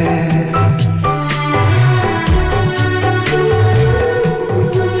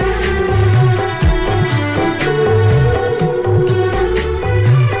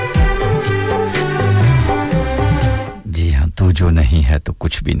जो नहीं है तो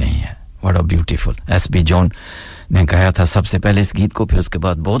कुछ भी नहीं है what a beautiful SB John ने गाया था सबसे पहले इस गीत को फिर उसके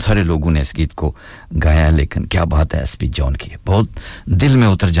बाद बहुत सारे लोगों ने इस गीत को गाया लेकिन क्या बात है एसबी जॉन की बहुत दिल में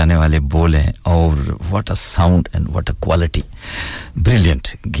उतर जाने वाले बोल हैं और what a sound and what a quality brilliant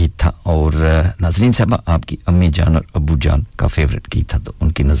गीत था और नाज़रीन साहब आपकी अम्मी जान और अब्बू जान का फेवरेट गीत था तो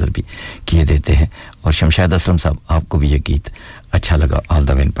उनकी नजर भी किए देते हैं और शमशाद असलम साहब आपको भी ये गीत अच्छा लगा all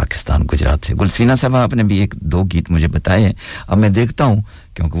the way in Pakistan Gujarat से गुलसीना साहब आपने भी एक दो गीत मुझे बताए हैं अब मैं देखता हूं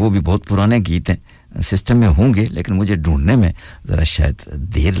क्योंकि वो भी बहुत पुराने गीत हैं सिस्टम में होंगे लेकिन मुझे ढूंढने में जरा शायद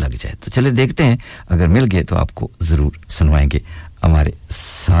देर लग जाए तो चलिए देखते हैं अगर मिल गए तो आपको जरूर सुनवाएंगे हमारे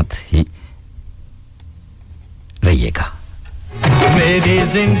साथ ही रहिएगा मेरी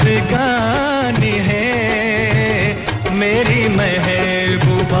जिंदगानी है मेरी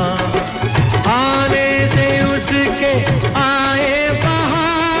महबूबा आने से उसके आए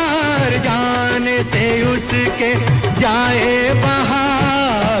बहार जाने से उसके जाए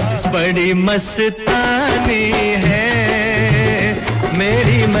बहार बड़ी मस्तानी है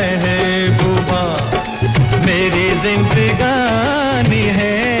मेरी महबूबा मेरी जिंदगानी है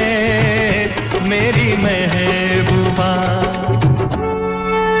मेरी महबूबा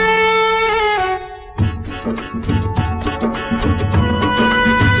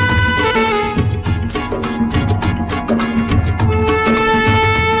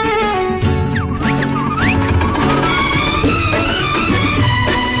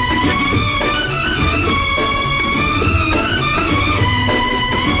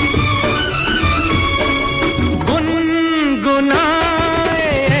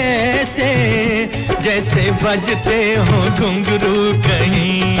जैसे बजते हो घुंघरू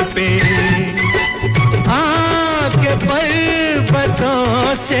कहीं पे आके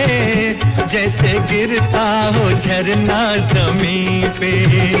पर्वतों से जैसे गिरता हो झरना जमीन पे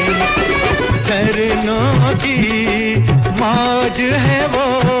झरनों की मौज है वो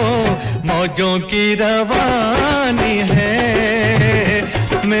मौजों की रवानी है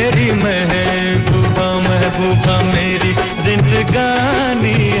मेरी महबूबा महबूबा मेरी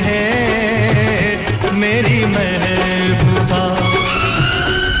जिंदगानी है मेरी महबूबा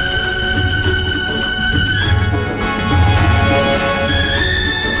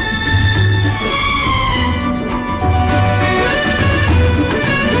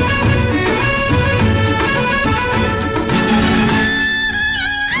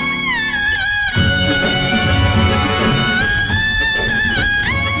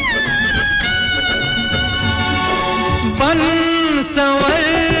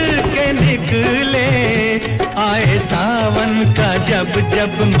आए सावन का जब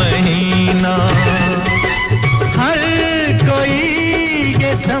जब महीना हर कोई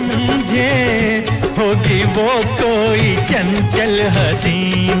ये समझे होगी वो कोई चंचल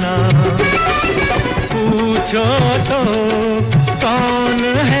हसीना पूछो तो कौन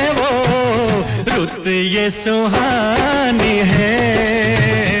है वो रुत ये सुहानी है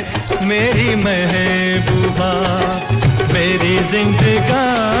मेरी महबूबा मेरी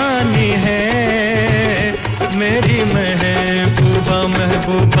जिंदगानी है मेरी महबूबा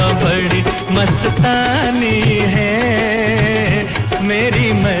महबूबा बड़ी मस्तानी है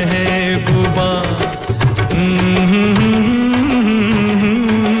मेरी महबूबा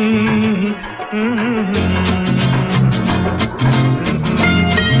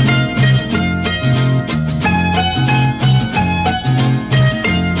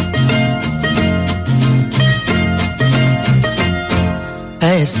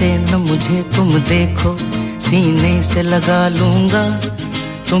ऐसे न मुझे तुम देखो सीने से लगा लूंगा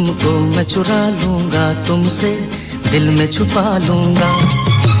तुमको मैं चुरा लूंगा तुमसे दिल में छुपा लूंगा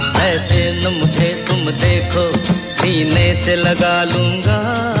ऐसे न मुझे तुम देखो सीने से लगा लूंगा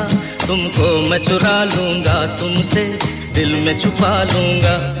तुमको मैं चुरा लूंगा तुमसे दिल में छुपा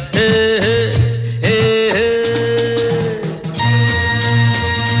लूंगा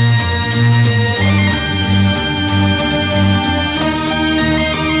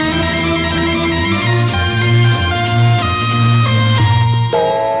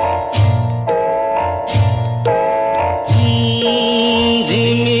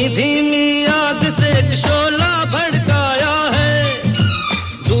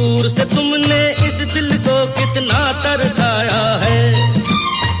तरसाया है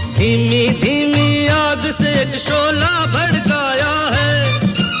धीमी धीमी आग से एक शोला भड़काया है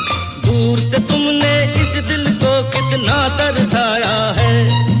दूर से तुमने इस दिल को कितना तरसाया है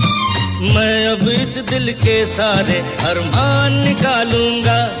मैं अब इस दिल के सारे अरमान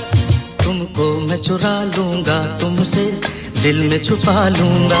निकालूंगा तुमको मैं चुरा लूंगा तुमसे दिल में छुपा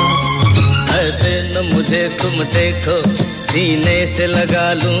लूंगा ऐसे न मुझे तुम देखो सीने से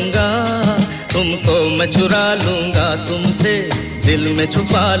लगा लूंगा तुमको मैं चुरा लूंगा तुमसे दिल में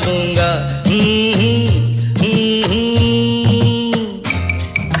छुपा लूंगा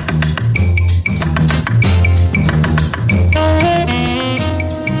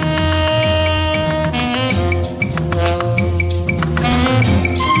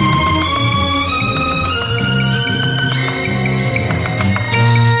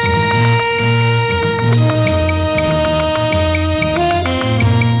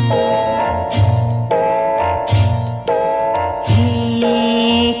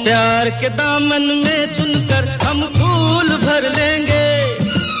प्यार प्यार के दामन में चुनकर हम फूल भर लेंगे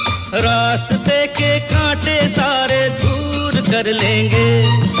रास्ते के कांटे सारे दूर कर लेंगे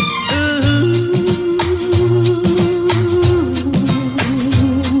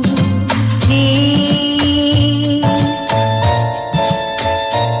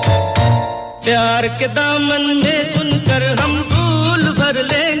प्यार के दामन में चुनकर हम फूल भर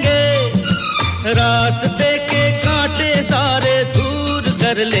लेंगे रास्ते के कांटे सारे दूर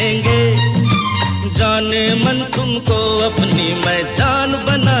कर लेंगे जाने मन तुमको अपनी मैं जान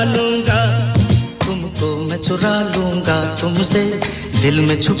बना लूंगा तुमको मैं चुरा लूंगा तुमसे दिल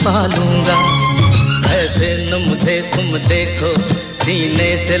में छुपा लूंगा ऐसे न मुझे तुम देखो सीने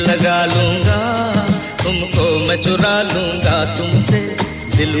से लगा लूंगा तुमको मैं चुरा लूंगा तुमसे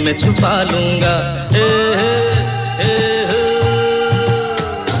दिल में छुपा लूंगा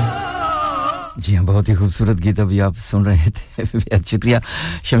जी हां बहुत ही खूबसूरत गीत अभी आप सुन रहे थे बहुत शुक्रिया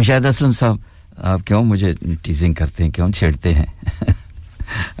शमशाद असलम साहब आप क्यों मुझे टीजिंग करते हैं क्यों छेड़ते हैं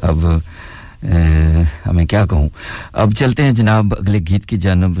अब हमें क्या कहूं अब चलते हैं जनाब अगले गीत की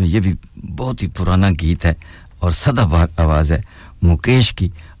जानब ये भी बहुत ही पुराना गीत है और सदाबहार आवाज है मुकेश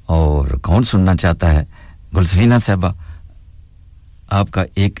की और कौन सुनना चाहता है गुलसफीना साहबा आपका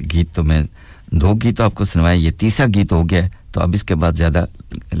एक गीत तो मैं दो गीत आपको सुनवाया ये तीसरा गीत हो गया तो अब इसके बाद ज्यादा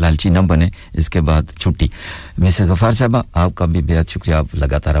लालची न बने इसके बाद छुट्टी मिसेस गफार साहब आपका भी बेहद शुक्रिया आप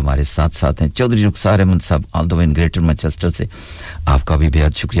लगातार हमारे साथ हैं Chaudhary Rukhsar Ahmed Sahab all the way in Greater Manchester से आपका भी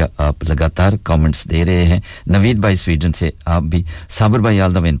बेहद शुक्रिया आप लगातार कमेंट्स दे रहे हैं नवीद भाई स्वीडन से आप भी साबर भाई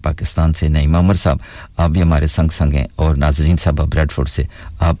all the way in Pakistan से नईम अमर साहब आप भी हमारे संग हैं और नाजरीन साहब ब्रैडफोर्ड से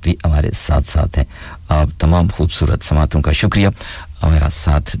आप भी हमारे साथ हैं आप तमाम खूबसूरत समातों का शुक्रिया हमारा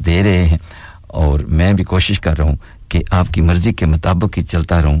साथ दे रहे हैं और मैं भी कोशिश कर रहा हूं कि आपकी मर्जी के मुताबिक ही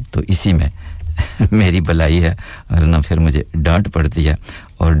चलता रहूं तो इसी में मेरी भलाई है वरना फिर मुझे डांट पड़ती है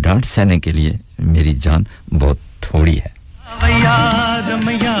और डांट सहने के लिए मेरी जान बहुत थोड़ी है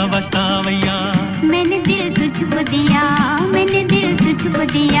रमैया वस्तावैया मैंने दिल तुझको दिया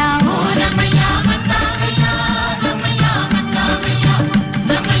ओ रमैया वस्तावैया रमैया वस्तावैया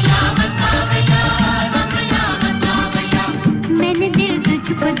रमैया वस्तावैया रमैया वस्तावैया मैंने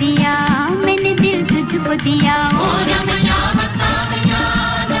दिल तुझको दिया ओ रमैया वस्तावैया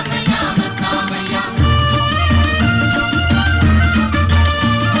रमैया वस्तावैया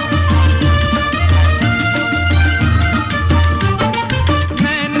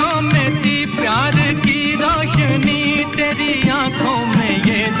नैनों में थी प्यार की रोशनी तेरी आंखों में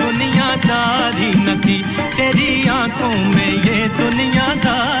ये दुनियादारी न थी तेरी आंखों में ये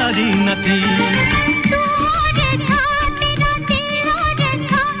दुनियादारी न थी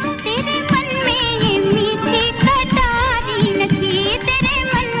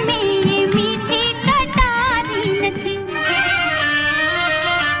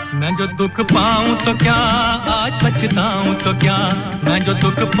मैं जो दुख पाऊं तो क्या आज पछताऊं तो क्या मैं जो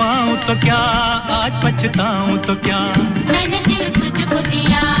दुख पाऊं तो क्या आज पछताऊं तो क्या मैंने दिल तुझको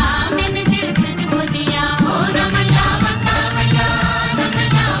दिया ओ रमैया वस्तावैया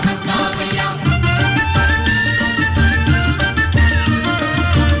रमैया वस्तावैया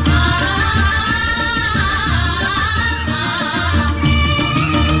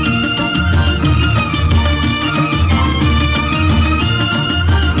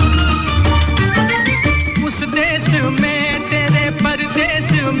देश में तेरे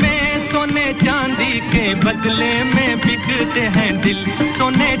परदेश में सोने चांदी के बदले में बिकते हैं दिल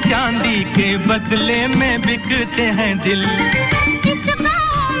सोने चांदी के बदले में बिकते हैं दिल इस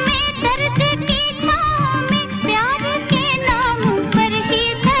गाँव में दर्द की छाँव में प्यार के नाम पर ही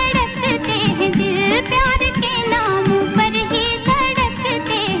धड़कते हैं दिल प्यार के नाम पर ही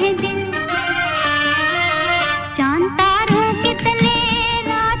धड़कते हैं दिल चांद तारों के तले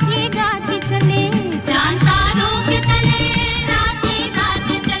रात ही गाती चले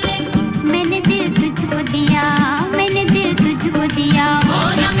दिया ओ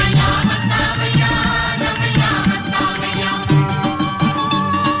रमैया वस्तावैया रमैया वस्तावैया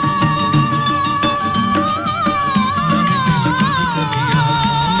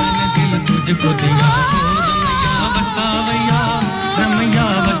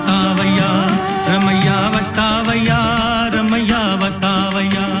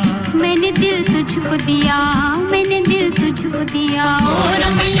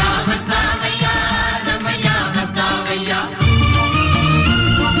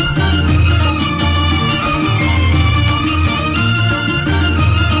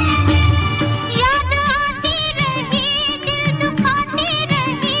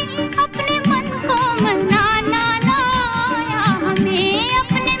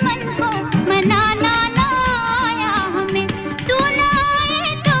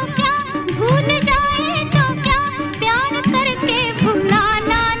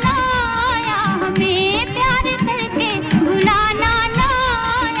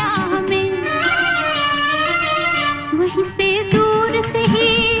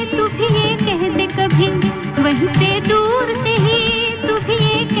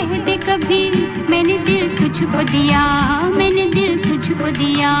तुझको दिया मैंने दिल तुझको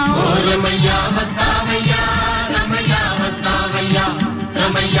दिया ओ रमैया मस्तावैया रमैया मस्तावैया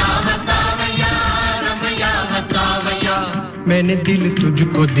रमैया मस्तावैया रमैया मस्तावैया मैंने दिल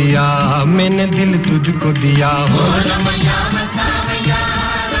तुझको दिया मैंने दिल तुझको दिया ओ रमैया मस्तावैया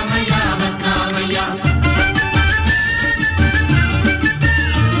रमैया मस्तावैया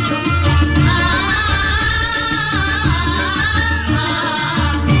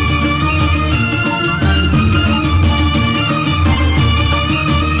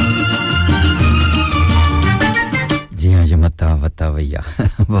वतावैया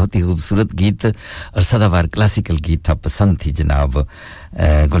बहुत ही खूबसूरत गीत और सदाबहार क्लासिकल गीत था पसंद थी जनाब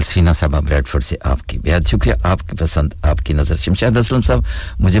गुलसीना साहब ब्रैडफोर्ड से आपकी बेहद शुक्रिया आपकी पसंद आपकी नजर शमशाद असलम साहब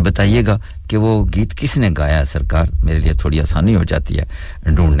मुझे बताइएगा कि वो गीत किसने गाया सरकार मेरे लिए थोड़ी आसानी हो जाती है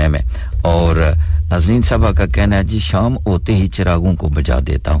ढूंढने में और नाज़रीन साहब का कहना है जी शाम होते ही चिरागों को बुझा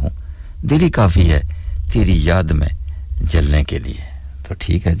देता हूं दिल ही काफी है तेरी याद में जलने के लिए तो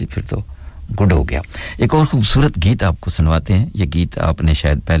ठीक है जी फिर तो गुड हो गया एक और खूबसूरत गीत आपको सुनवाते हैं ये गीत आपने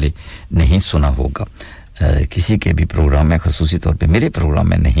शायद पहले नहीं सुना होगा किसी के भी प्रोग्राम में खासूसी तौर पे मेरे प्रोग्राम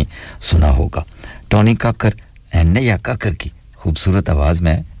में नहीं सुना होगा टोनी काकर एंड नया काकर की खूबसूरत आवाज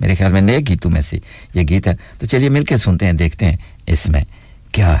में मेरे ख्याल में नए गीतों में से ये गीत है तो चलिए मिलकर सुनते हैं देखते हैं इसमें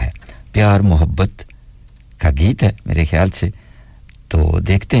क्या है प्यार मोहब्बत का गीत है मेरे ख्याल से तो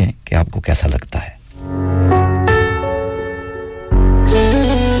देखते हैं कि आपको कैसा लगता है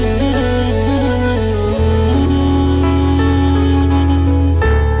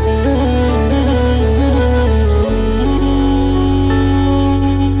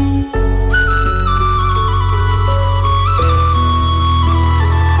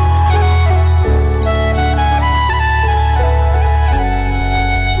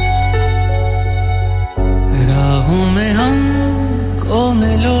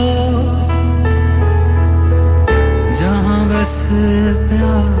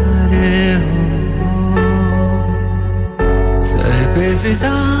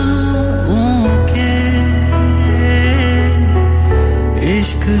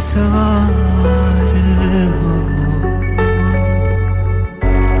सवार हो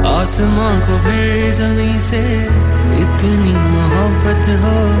आसमां को भी ज़मीं से इतनी मोहब्बत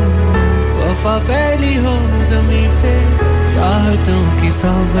हो वफा फैली हो ज़मीं पे चाहतों की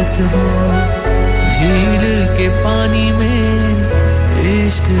सोबत हो झील के पानी में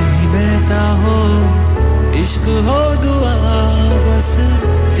इश्क ही बहता हो इश्क हो दुआ बस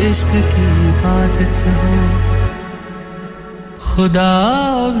इश्क की इबादत हो खुदा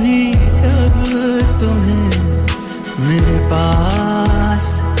भी जब तुम्हें मेरे पास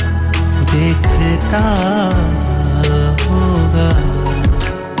देखता होगा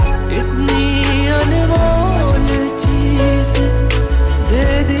इतनी अनमोल चीज दे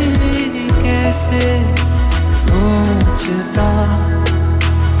दी कैसे सोचता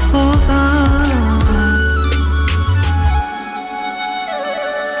होगा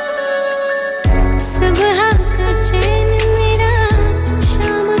सुबह का चैन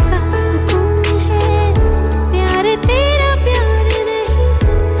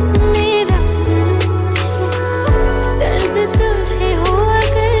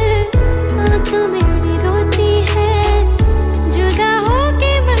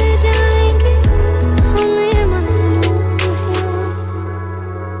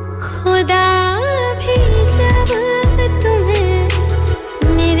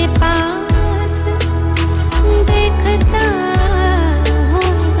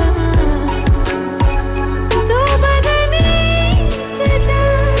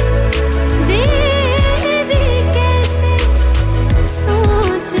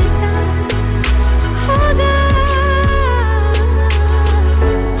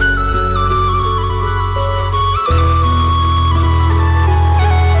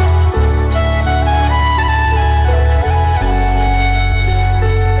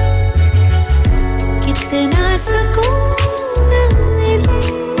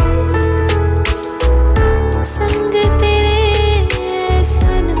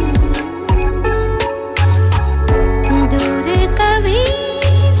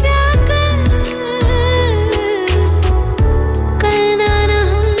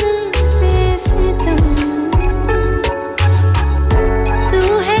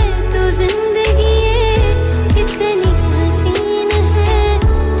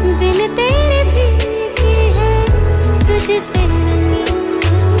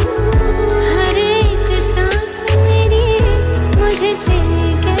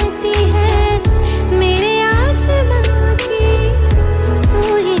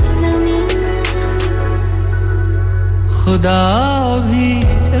खुदा भी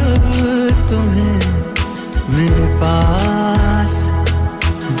जब तुम्हें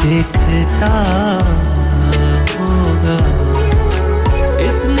देखता होगा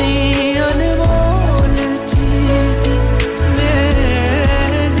इतनी अनमोल चीज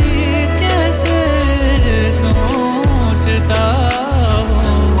मेरी कैसे सोचता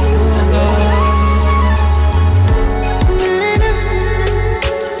होगा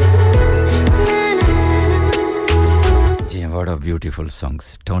What a beautiful songs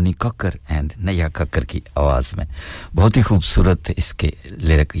Tony Kakkar and Neha Kakkar की आवाज में बहुत ही खूबसूरत इसके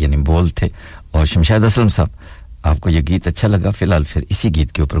लिरिक यानी बोल थे और शमशाद असलम साहब आपको ये गीत अच्छा लगा फिलहाल फिर इसी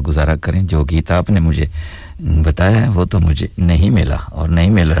गीत के ऊपर गुजारा करें जो गीत आपने मुझे बताया है वो तो मुझे नहीं मिला और नहीं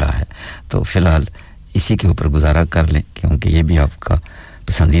मिल रहा है तो फिलहाल इसी के ऊपर गुजारा कर लें क्योंकि ये भी आपका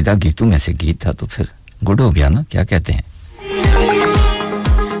पसंदीदा गीतों में से गीत था तो फिर गुड हो गया ना क्या कहते हैं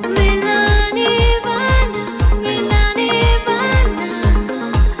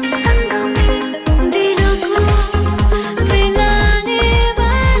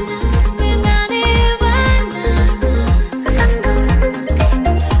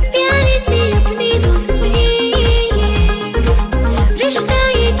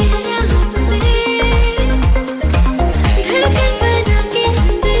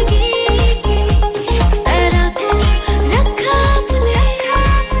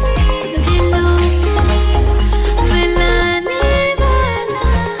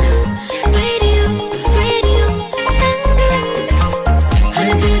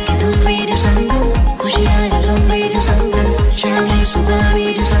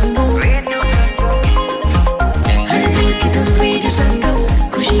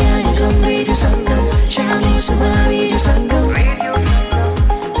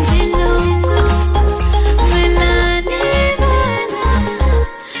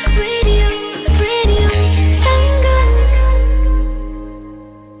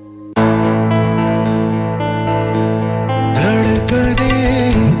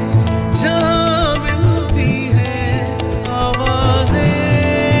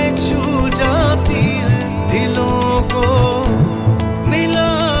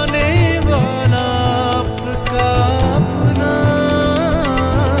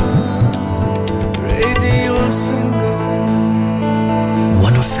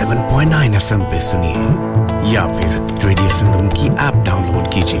या फिर रेडियो संगम की ऐप डाउनलोड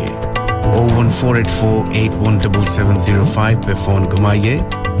कीजिए 01484817705 पे फोन घुमाइए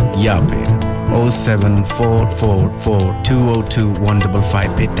या फिर 07444202155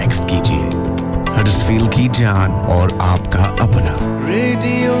 पे टेक्स्ट कीजिए हडर्सफील्ड की जान और आपका अपना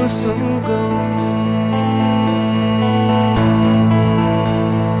रेडियो संगम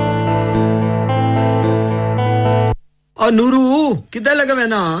नूरू किधर लगा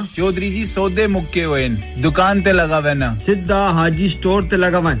वैना चौधरी जी सौदे मुक्के हुए दुकान ते लगा वैना सिद्धा हाजी स्टोर ते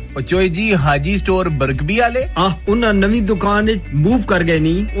लगा वन और चोई जी हाजी स्टोर बरगबी वाले उन्हां नवी दुकान मूव कर गए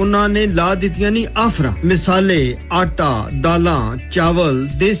नी उन्हां ने ला दितियां नी आफरा मिसाले आटा दालां चावल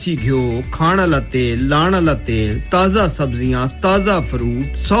देसी घियो खाना ला तेल लाना ला तेल ताजा सब्जियां ताजा फ्रूट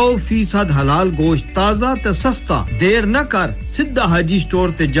 100% हलाल गोश्त ताजा ते सस्ता देर न कर सिद्धा हाजी स्टोर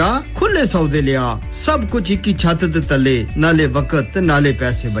ते जा खुले सौदे लिया सब कुछ एक ही छत ते तले नाले वक्त नाले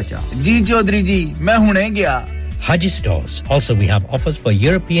पैसे बचा जी चौधरी जी मैं हुने गया Haji Stores. Also, we have offers for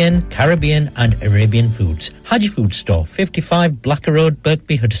European, Caribbean and Arabian foods. Haji Food Store, 55 Blacker Road,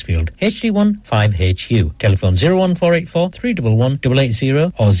 Birkby, Huddersfield, HD1 5HU. Telephone 01484 311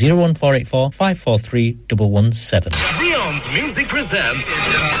 880 or 01484 543 117. Rion's Music presents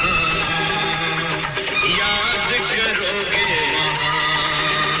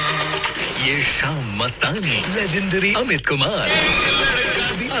Ye Sham Mastani, legendary Amit Kumar.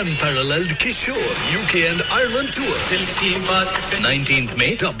 Unparalleled Kishore UK and Ireland tour 19th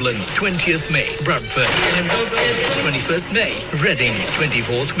May Dublin 20th May Bradford 21st May Reading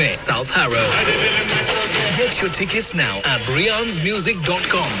 24th May South Harrow Get your tickets now at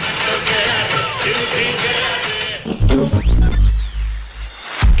riansmusic.com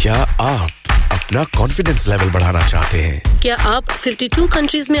क्या आप अपना confidence level बढ़ाना चाहते हैं क्या आप 52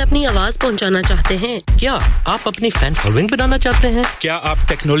 countries में अपनी आवाज पहुंचाना चाहते हैं क्या आप अपनी फैन फॉलोइंग बनाना चाहते हैं क्या आप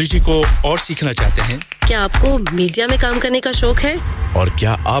टेक्नोलॉजी को और सीखना चाहते हैं क्या आपको मीडिया में काम करने का शौक है और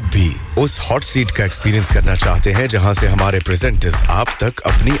क्या आप भी उस हॉट सीट का एक्सपीरियंस करना चाहते हैं जहां से हमारे प्रेजेंटर्स आप तक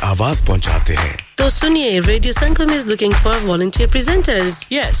अपनी आवाज पहुंचाते हैं तो सुनिए radio Sangam is looking for volunteer presenters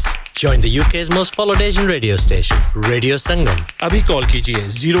yes join the UK's most followed Asian radio station Radio Sangam अभी कॉल कीजिए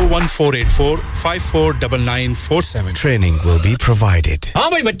 01484549947 training will be provided हां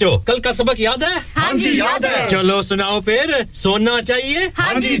भाई बच्चों कल का सबक याद है हां जी याद है चलो सुनाओ फिर सोना चाहिए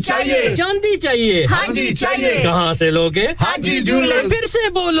हां जी चाहिए चांदी चाहिए हां जी हाजी चाहिए कहां से लोगे हाजी जूलर्स फिर से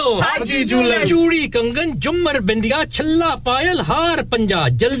बोलो हाजी जूलर्स चूड़ी कंगन झुमर बिंदिया छल्ला पायल हार पंजा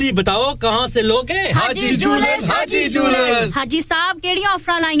जल्दी बताओ कहां से लोगे हाजी जूलर्स हाजी साहब केड़ी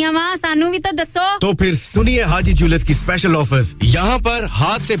ऑफर लाईयां वा सानू भी तो दसो तो फिर सुनिए हाजी जूलर्स की स्पेशल ऑफर्स यहां पर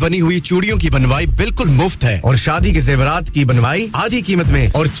हाथ से बनी हुई चूड़ियों की बनवाई बिल्कुल मुफ्त है और शादी के जेवरात की बनवाई आधी कीमत में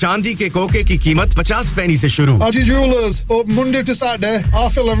और चांदी के कोके की कीमत 50 पैसे से शुरू Haji Jewellers open Monday to Saturday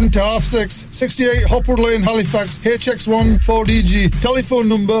half 11 to half 6 68 Hopwood Lane Halifax HX1 4DG telephone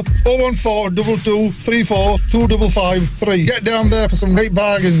number 01422342553 get down there for some great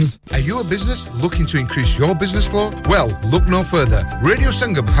bargains Are you a business looking to increase your business flow well look no further Radio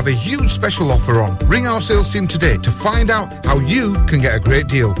Sangam have a huge special offer on ring our sales team today to find out how you can get a great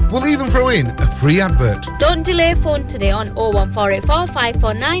deal we'll even throw in a free advert Don't delay phone today on 01484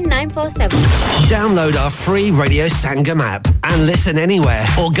 549 947 Download our free Radio Sangam app and listen anywhere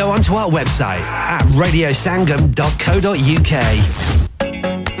or go onto our website at radiosangam.co.uk.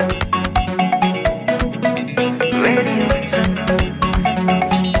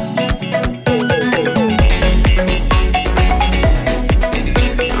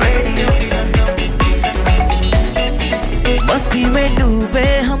 मस्ती में डूबे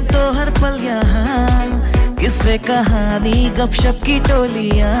हम तो हर पल यहाँ किससे कहानी गपशप की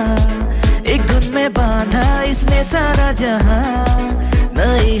टोलियाँ एक धुन में बांधा इसने सारा जहां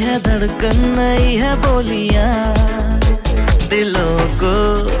नई है धड़कन नई है बोलियां दिलों को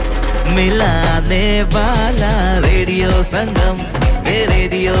मिलाने वाला रेडियो संगम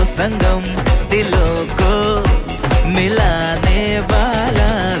दिलों को मिलाने वाला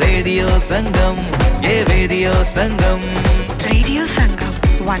रेडियो संगम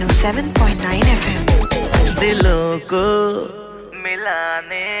 107.9 FM दिलों को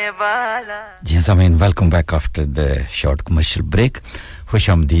मिलाने वाला जी सामीन welcome back after the short commercial break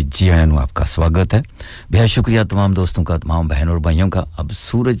खुशामदीद ji ion आपका स्वागत है बेहद शुक्रिया तमाम दोस्तों का तमाम बहनों और भाइयों का अब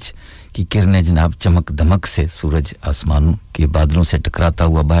सूरज की किरणें जनाब चमक दमक से सूरज आसमान के बादलों से टकराता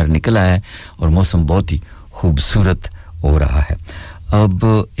हुआ बाहर निकल आया है और मौसम बहुत ही खूबसूरत हो रहा है अब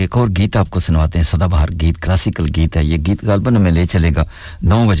एक और गीत आपको सुनाते हैं सदाबहार गीत क्लासिकल गीत है ये गीत गालबन में ले चलेगा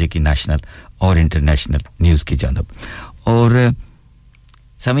 9 बजे की नेशनल और इंटरनेशनल न्यूज़ की जानिब और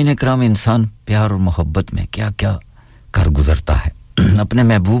सामीन इकराम इंसान प्यार और मोहब्बत में क्या-क्या कर गुजरता है अपने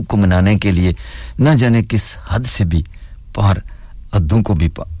महबूब को मनाने के लिए न जाने किस हद से भी पार हदों को भी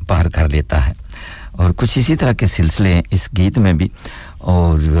पार कर लेता है और कुछ इसी तरह के सिलसिले हैं इस गीत में भी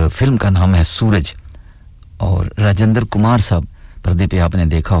और फिल्म का नाम है सूरज और राजेंद्र कुमार साहब पर्दे पे आपने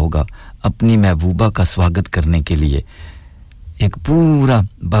देखा होगा अपनी महबूबा का स्वागत करने के लिए एक पूरा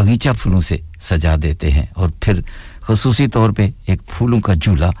बागीचा फूलों से सजा देते हैं और फिर ख़ुसूसी तौर पे एक फूलों का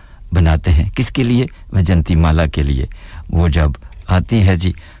झूला बनाते हैं किसके लिए वैजंती माला के लिए वो जब आती है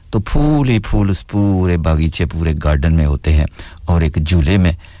जी तो फूल ही फूल उस पूरे बागीचे पूरे गार्डन में होते हैं और एक झूले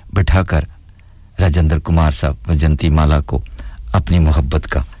में बिठाकर राजेंद्र कुमार साहब वैजंती माला को अपनी मोहब्बत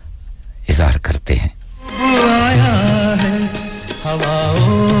का इज़हार करते हैं आया है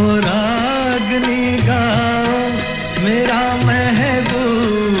हवाओं रागनी गाओ मेरा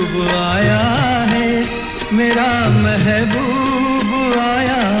महबूब आया है मेरा महबूब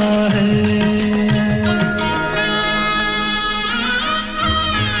आया है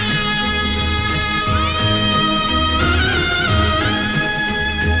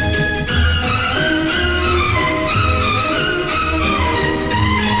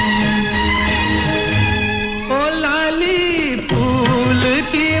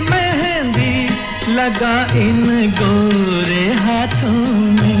लगा इन गोरे हाथों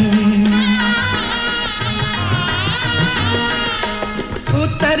में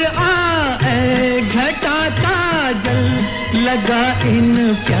उतर आए घटा काजल लगा इन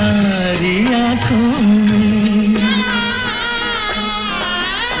प्यारी आँखों में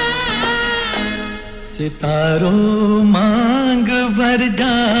सितारों मांग भर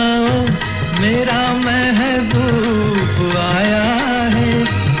जाओ मेरा महबूब आया है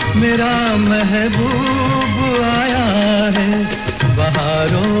मेरा महबूब आया है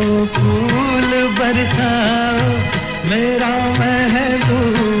बहारों फूल बरसाओ मेरा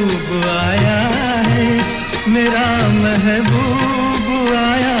महबूब आया है मेरा महबूब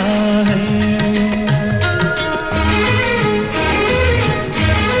आया है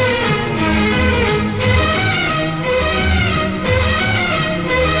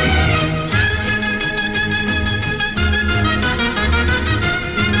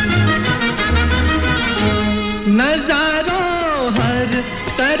नजारों हर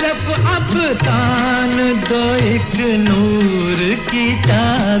तरफ अब तान दो एक नूर की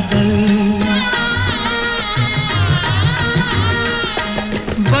चादर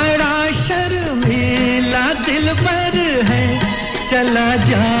बड़ा शर्मीला चला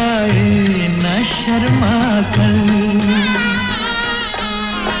जाए न शर्मा कर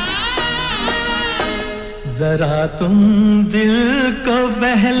जरा तुम दिल को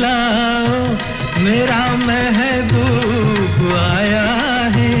बहलाओ मेरा महबूब आया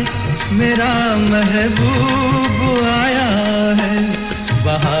है मेरा महबूब आया है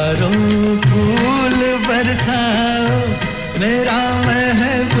बहारों फूल बरसाओ मेरा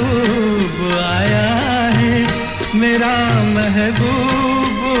महबूब आया है मेरा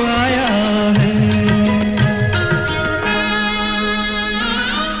महबूब आया है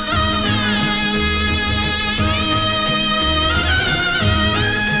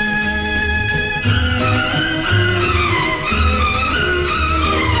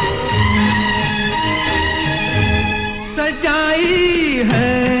सजाई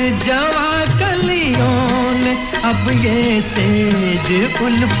है जवा कलियों ने अब ये सेज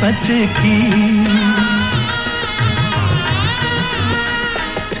उल्फत की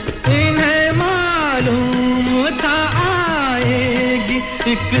इन्हें मालूम था आएगी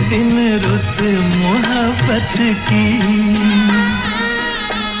एक दिन रुत मोहब्बत की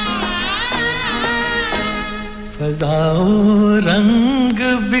फजाओ रंग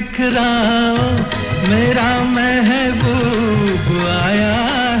बिखराओ मेरा महबूब आया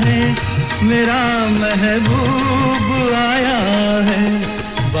है मेरा महबूब आया है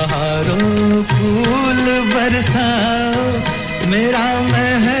बहारों फूल बरसाओ मेरा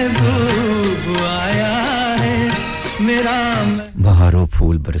महबूब आया है मेरा बहारों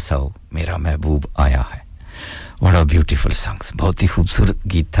फूल बरसाओ मेरा महबूब आया है व्हाट अ ब्यूटीफुल सॉन्ग्स बहुत ही खूबसूरत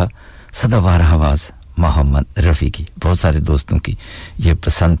गीत था सदाबहार आवाज मोहम्मद रफ़ी की बहुत सारे दोस्तों की ये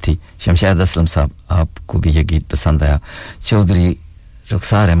पसंद थी शमशाद असलम साहब आपको भी ये गीत पसंद आया Chaudhary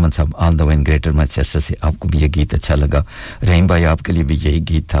Rukhsar Ahmed Sahab all the way in Greater Manchester से आपको भी ये गीत अच्छा लगा रहीम भाई आपके लिए भी यही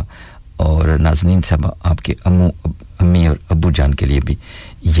गीत था और नाज़नीन साहब आपके अम्मी और अब्बू जान के लिए भी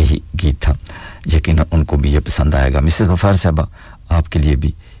यही गीत था यकीनन उनको भी ये पसंद आएगा मिसेस गफार साहब आपके लिए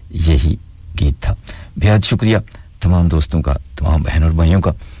भी यही गीत था बेहद शुक्रिया तमाम दोस्तों का तमाम बहन और भाइयों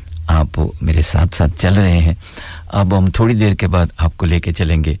का आप मेरे साथ-साथ चल रहे हैं अब हम थोड़ी देर के बाद आपको लेके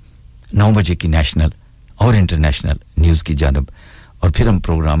चलेंगे 9 बजे की नेशनल और इंटरनेशनल न्यूज़ की जानिब और फिर हम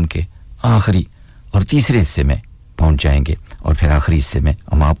प्रोग्राम के आखिरी और तीसरे हिस्से में पहुंच जाएंगे और फिर आखिरी हिस्से में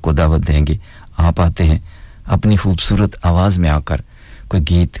हम आपको दावत देंगे आप आते हैं अपनी खूबसूरत आवाज़ में आकर कोई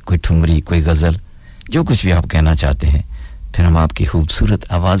गीत कोई ठुमरी कोई गज़ल जो कुछ भी आप कहना चाहते हैं फिर हम आपकी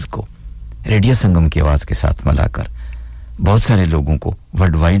खूबसूरत आवाज़ को रेडियो संगम की आवाज़ के साथ मिलाकर बहुत सारे लोगों को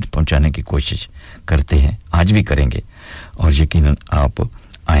वर्ल्ड वाइड पहुंचाने की कोशिश करते हैं आज भी करेंगे और यकीनन आप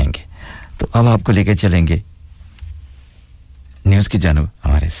आएंगे तो अब आपको लेके चलेंगे न्यूज़ की जानिब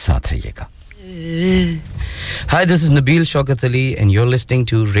हमारे साथ रहिएगा Hi, this is Nabil Shaukat Ali and you're listening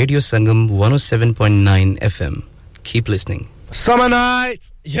to Radio Sangam 107.9 FM. Keep listening. Summer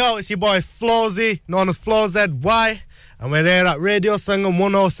nights. Yo, it's your boy Flawzy, known as Flaw ZY. And we're there at Radio Sangam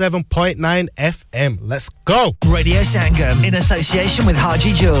 107.9 FM. Let's go. Radio Sangam in association with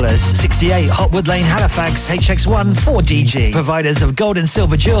Haji Jewellers, 68 Hotwood Lane, Halifax, HX1 4DG. Providers of gold and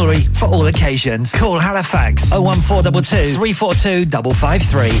silver jewellery for all occasions. Call Halifax 01422 342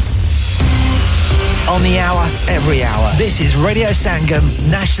 553. On the hour, every hour. This is Radio Sangam,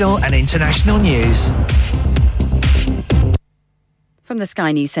 national and international news. From the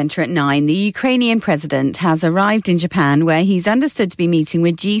Sky News Centre at 9, the Ukrainian president has arrived in Japan where he's understood to be meeting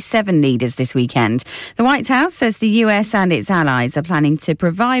with G7 leaders this weekend. The White House says the US and its allies are planning to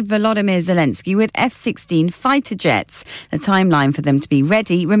provide Volodymyr Zelensky with F-16 fighter jets. The timeline for them to be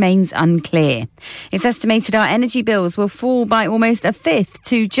ready remains unclear. It's estimated our energy bills will fall by almost a fifth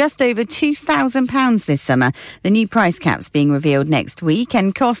to just over £2,000 this summer. The new price cap's being revealed next week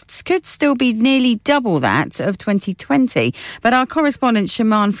and costs could still be nearly double that of 2020. But our correspondent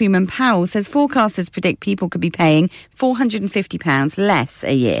Shaman Freeman-Powell says forecasters predict people could be paying £450 less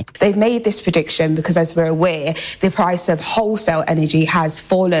a year. They've made this prediction because, as we're aware, the price of wholesale energy has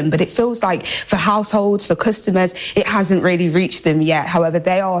fallen, but it feels like for households, for customers, it hasn't really reached them yet. However,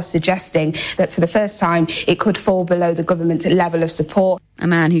 they are suggesting that for the first time, it could fall below the government's level of support. A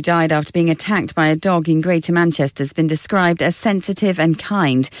man who died after being attacked by a dog in Greater Manchester has been described as sensitive and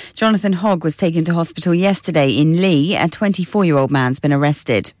kind. Jonathan Hogg was taken to hospital yesterday in Lee. A 24-year-old man's been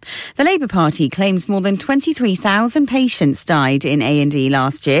arrested. The Labour Party claims more than 23,000 patients died in A&E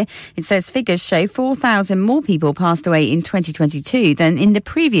last year. It says figures show 4,000 more people passed away in 2022 than in the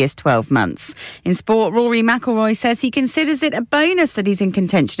previous 12 months. In sport, Rory McIlroy says he considers it a bonus that he's in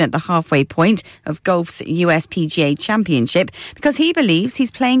contention at the halfway point of golf's US PGA Championship because he believes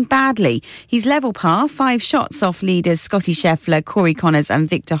he's playing badly. He's level par, 5 shots off leaders Scotty Scheffler, Corey Connors and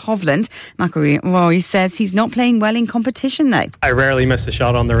Victor Hovland. McIlroy says he's not playing well in competition though. I rarely miss a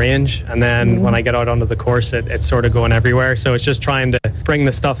shot on the range, and then when I get out onto the course, it's sort of going everywhere. So it's just trying to bring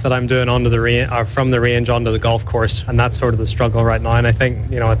the stuff that I'm doing onto the range, or from the range onto the golf course, and that's sort of the struggle right now. And I think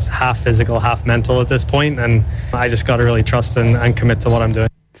it's half physical, half mental at this point, and I just got to really trust and commit to what I'm doing.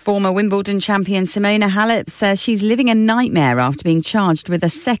 Former Wimbledon champion Simona Halep says she's living a nightmare after being charged with a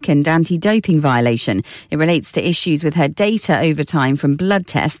second anti-doping violation. It relates to issues with her data over time from blood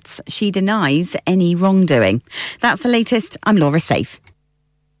tests. She denies any wrongdoing. That's the latest. I'm Laura Safe.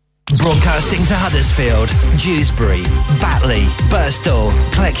 Broadcasting to Huddersfield, Dewsbury, Batley, Birstall,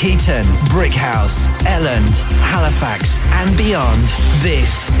 Cleckheaton, Brickhouse, Elland, Halifax and beyond.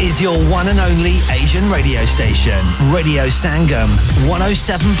 This is your one and only Asian radio station. Radio Sangam,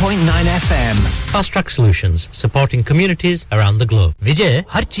 107.9 FM. Fast Track Solutions, supporting communities around the globe. Vijay,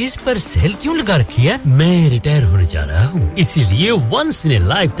 हर चीज पर cell क्यों लगा रखी है? मैं retire होने जा रहा हूँ, इसीलिए once in a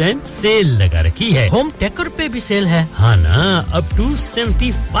lifetime sale लगा रखी है. होम टेकर पे भी सेल है, हाँ ना, up to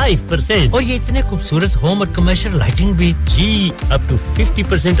 75%. और ये इतने खूबसूरत होम और कमर्शियल लाइटिंग भी, जी, up to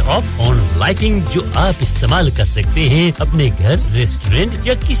 50% off on lighting जो आप इस्तेमाल कर सकते हैं अपने घर, रेस्टोरेंट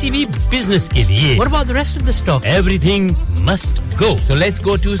या किसी भी बिजनेस के लिए. What about the rest of the stock? Everything must go. So let's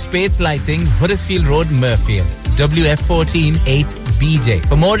go to Spades Lighting, Huddersfield Road, Murfield, WF14 8BJ.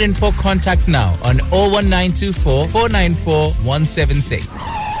 For more info, contact now on 01924 494 176.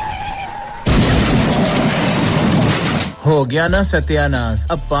 हो गया ना सत्यानाश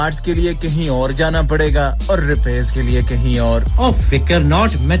अब पार्ट्स के लिए कहीं और जाना पड़ेगा और रिपेयर्स के लिए कहीं और ओ फिकर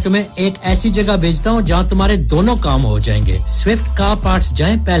नॉट मैं तुम्हें एक ऐसी जगह भेजता हूं जहां तुम्हारे दोनों काम हो जाएंगे स्विफ्ट कार पार्ट्स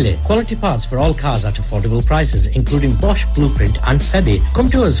जाएं पहले quality parts for all cars at affordable prices including Bosch Blueprint and Febby come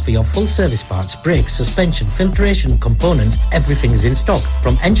to us for your full service parts brakes suspension filtration components everything is in stock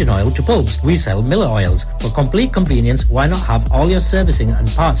from engine oil to bulbs we sell Miller oils for complete convenience why not have all your servicing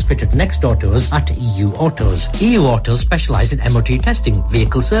and parts fitted next door to us at EU Autos specialize in MOT testing,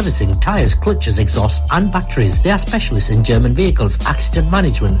 vehicle servicing, tyres, clutches, exhausts and batteries. They are specialists in German vehicles, accident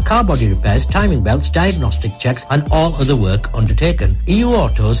management, car body repairs, timing belts, diagnostic checks and all other work undertaken. EU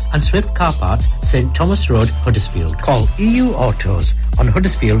Autos and Swift Car Parts, St Thomas Road, Huddersfield. Call EU Autos on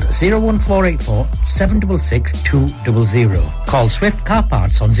Huddersfield 01484 766 200. Call Swift Car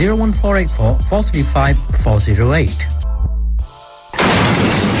Parts on 01484 435 408.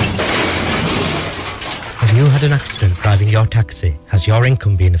 Have you had an accident driving your taxi? Has your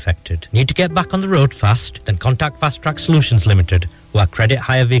income been affected? Need to get back on the road fast? Then contact Fast Track Solutions Limited, who are credit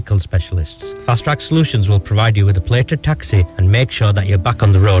hire vehicle specialists. Fast Track Solutions will provide you with a plated taxi and make sure that you're back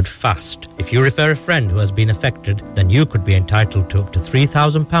on the road fast. If you refer a friend who has been affected, then you could be entitled to up to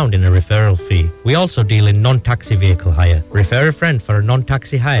 £3,000 in a referral fee. We also deal in non-taxi vehicle hire. Refer a friend for a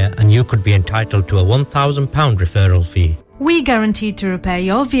non-taxi hire and you could be entitled to a £1,000 referral fee. We guarantee to repair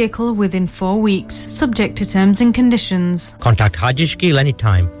your vehicle within 4 weeks, subject to terms and conditions. Contact Haji Shakil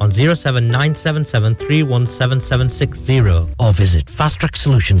anytime on 07977317760 or visit Fast Track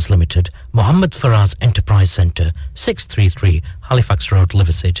Solutions Limited, Mohammed Faraz Enterprise Centre, 633 Halifax Road,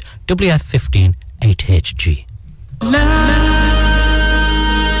 Liversedge, WF15 8HG.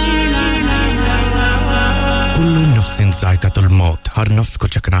 Kullu नफ्सिन जायकातुल मौत हर नफ्स को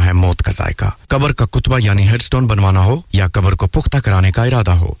चखना है मौत का जायका कब्र का कुतबा यानी हेडस्टोन बनवाना हो या कब्र को पुख्ता कराने का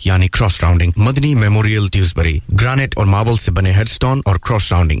इरादा हो यानी cross rounding Madani memorial Dewsbury granite और मार्बल से बने हेडस्टोन और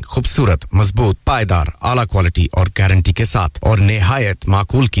क्रॉस राउंडिंग खूबसूरत मजबूत पायदार आला क्वालिटी और गारंटी के साथ और निहायत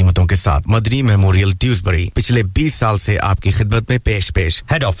माकूल कीमतों के साथ मदनी मेमोरियल ड्यूसबरी पिछले 20 साल से आपकी खिदमत में पेश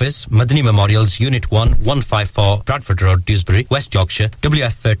head office Madani memorials unit 1 154 Bradford road Dewsbury West Yorkshire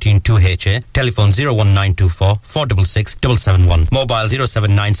WF13 2HA telephone 01924 466 771 mobile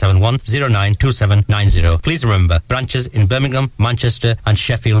 07971 092790 please remember branches in Birmingham Manchester and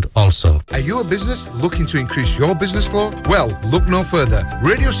Sheffield also Are you a business looking to increase your business flow? Well, look no further.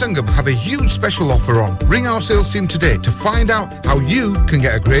 Radio Sangam have a huge special offer on. Ring our sales team today to find out how you can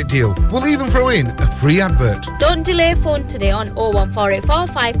get a great deal. We'll even throw in a free advert. Don't delay, phone today on 01484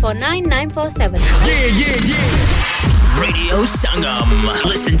 549 947. Yeah. Radio Sangam.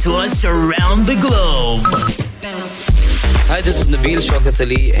 Listen to us around the globe. Hi, this is Nabil Shaukat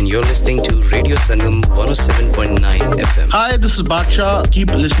Ali and you're listening to Radio Sangam 107.9 FM. Hi, this is Baksha. Keep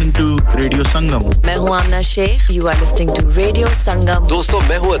listening to Radio Sangam. मैं हूँ आमना Sheikh. You are listening to Radio Sangam. दोस्तों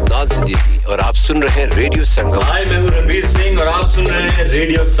मैं हूँ अदनान सिद्दीकी और आप सुन रहे हैं रेडियो संगम. Hi, मैं हूँ रणवीर सिंह और आप सुन रहे हैं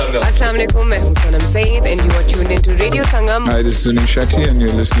रेडियो संगम. अस्सलाम वालेकुम मैं हूँ सनम Saeed and you are tuned into Radio Sangam. Hi, this is H Shadye and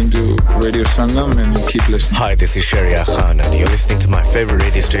you're listening to Radio Sangam and keep listening. Hi, this is Sharia Khan and you're listening to my favorite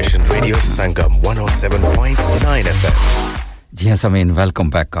radio station Radio Sangam 107.9 FM. जी हाँ सामीन welcome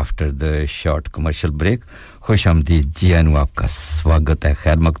back after the short commercial break खुशामदीद जी आनू आपका स्वागत है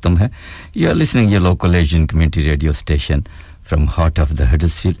खैर मकदम है you are listening your local Asian community radio station from heart of the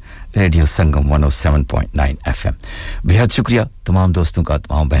Huddersfield radio Sangam 107.9 FM। बेहद शुक्रिया तमाम दोस्तों का,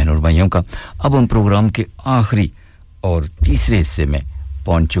 तमाम बहनों और भाइयों का। अब हम प्रोग्राम के आखिरी और तीसरे हिस्से में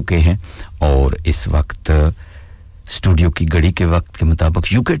पहुंच चुके हैं और इस वक्त स्टूडियो की घड़ी के वक्त के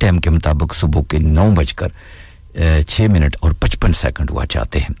मुताबिक यूके टाइम के मुताबिक सुबह के 9:06 और 55 सेकंड हुआ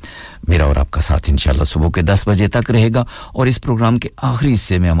चाहते हैं। मेरा और आपका साथ इंशाल्लाह सुबह के 10 बजे तक रहेगा और इस प्रोग्राम के आखिरी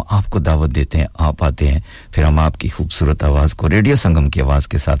हिस्से में हम आपको दावत देते हैं, आप आते हैं, फिर हम आपकी खूबसूरत आवाज़ को रेडियो संगम की आवाज़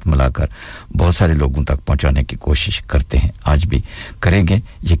के साथ मिलाकर बहुत सारे लोगों तक पहुंचाने की कोशिश करते हैं। आज भी करेंगे,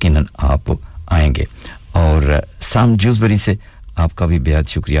 यकीनन आप आएंगे। और साम जूसबरी से आपका भी बेहद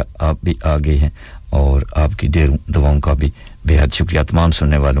शुक्रिया, आप भी आ गए हैं और आपकी ढेरों दुआओं का भी बेहद शुक्रिया। तमाम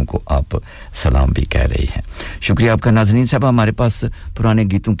सुनने वालों को आप सलाम भी कह रही हैं। शुक्रिया आपका नाज़रीन साहब। हमारे पास पुराने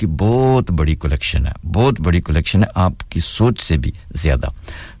गीतों की बहुत बड़ी कलेक्शन है, बहुत बड़ी कलेक्शन है, आपकी सोच से भी ज़्यादा।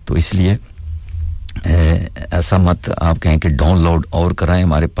 तो इसलिए ऐसा मत आप कहें कि डाउनलोड और कराएं,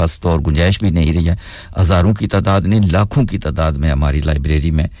 हमारे पास तो और गुंजाइश भी नहीं रही है। हज़ारों की तादाद नहीं, लाखों की तादाद में हमारी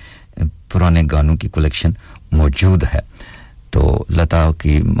लाइब्रेरी में पुराने गानों की कलेक्शन मौजूद है। तो लता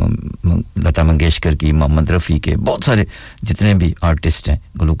मंगेशकर की, मोहम्मद रफ़ी के, बहुत सारे जितने भी आर्टिस्ट हैं,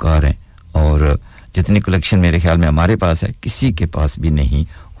 गुलकार हैं, और जितनी कलेक्शन मेरे ख्याल में हमारे पास है किसी के पास भी नहीं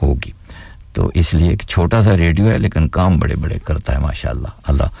होगी। तो इसलिए एक छोटा सा रेडियो है लेकिन काम बड़े बड़े करता है माशाल्लाह।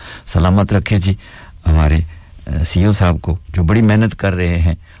 अल्लाह सलामत रखे जी हमारे सीईओ साहब को, जो बड़ी मेहनत कर रहे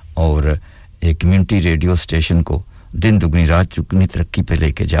हैं और एक कम्युनिटी रेडियो स्टेशन को दिन दुगनी रात चुगनी तरक्की पे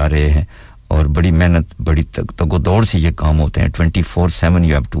लेके जा रहे हैं। और बड़ी मेहनत, बड़ी तगो-दौड़ से ये काम होते हैं। 24/7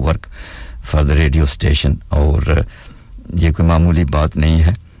 you have to work for the radio station, और ये कोई मामूली बात नहीं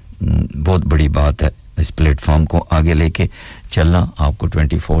है, बहुत बड़ी बात है। इस प्लेटफॉर्म को आगे लेके चलना आपको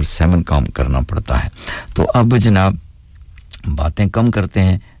 24/7 काम करना पड़ता है। तो अब जनाब बातें कम करते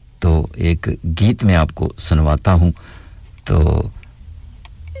हैं, तो एक गीत मैं आपको सुनवाता हूँ। तो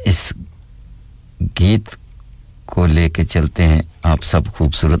इस गीत को लेके चलते हैं आप सब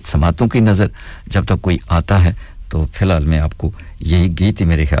खूबसूरत समातों की नज़र। जब तक कोई आता है तो फिलहाल मैं आपको यही गीत ही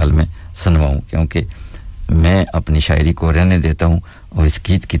मेरे ख्याल में सुनवाऊं, क्योंकि मैं अपनी शायरी को रहने देता हूं और इस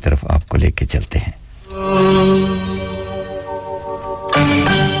गीत की तरफ आपको लेके चलते हैं।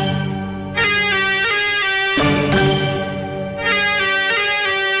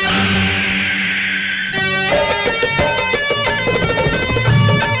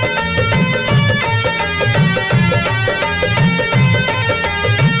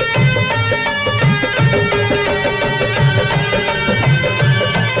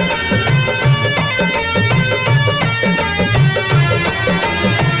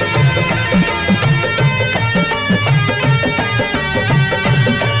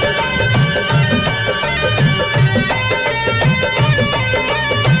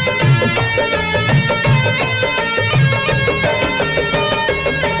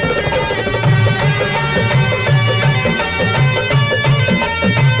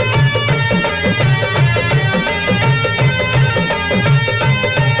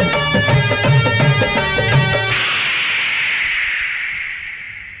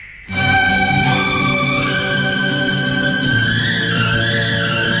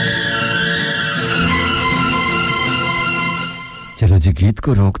 गीत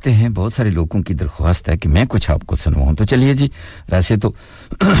को रोकते हैं। बहुत सारे लोगों की दरख्वास्त है कि मैं कुछ आपको सुनवाऊं, तो चलिए जी। वैसे तो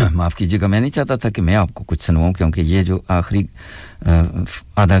माफ कीजिएगा, मैं नहीं चाहता था कि मैं आपको कुछ सुनवाऊं, क्योंकि ये जो आखिरी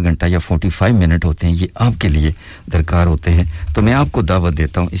आधा घंटा या 45 मिनट होते हैं ये आपके लिए दरकार होते हैं। तो मैं आपको दावत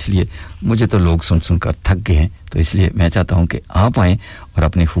देता हूं, इसलिए मुझे तो लोग सुन सुनकर थक गए हैं, तो इसलिए मैं चाहता हूं कि आप आएं और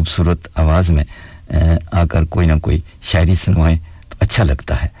अपनी खूबसूरत आवाज़ में आकर कोई ना कोई शायरी सुनवाएं, तो अच्छा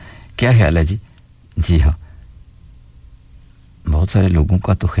लगता है। क्या ख्याल है जी? जी हाँ, बहुत सारे लोगों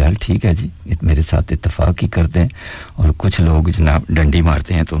का तो ख्याल ठीक है जी, मेरे साथ इत्तेफाक ही करते हैं, और कुछ लोग जनाब डंडी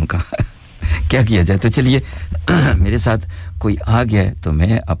मारते हैं, तो उनका क्या किया जाए। तो चलिए मेरे साथ कोई आ गया है तो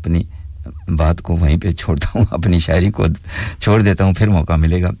मैं अपनी बात को वहीं पे छोड़ता हूँ, अपनी शायरी को छोड़ देता हूँ, फिर मौका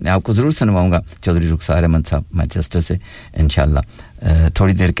मिलेगा मैं आपको ज़रूर सुनवाऊंगा। चौधरी रुखसार अहमद साहब मैनचेस्टर से इंशाल्लाह।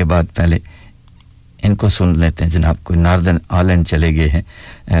 थोड़ी देर के बाद पहले इनको सुन लेते हैं जनाब। कोई नॉर्दर्न आयरलैंड चले गए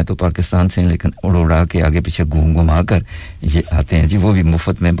हैं, तो पाकिस्तान से, लेकिन उड़ उड़ा के आगे पीछे घूम घुमा कर ये आते हैं जी, वो भी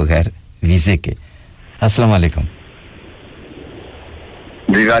मुफ्त में बगैर वीज़े के। अस्सलाम वालेकुम।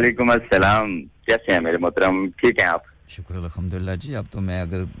 जी वालेकुम अस्सलाम। कैसे हैं मेरे मोहतरम? ठीक हैं आप? शुक्र अल्हम्दुलिल्लाह जी। अब तो मैं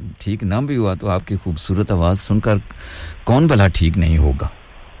अगर ठीक ना भी हुआ तो आपकी खूबसूरत आवाज़ सुनकर कौन भला ठीक नहीं होगा।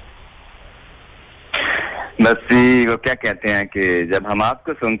 बस जी, वो क्या कहते हैं कि जब हम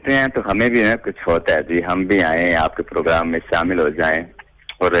आपको सुनते हैं तो हमें भी ना कुछ होता है जी, हम भी आए आपके प्रोग्राम में शामिल हो जाएं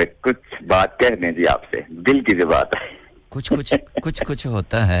और कुछ बात कह दें जी आपसे, दिल की जो बात है। कुछ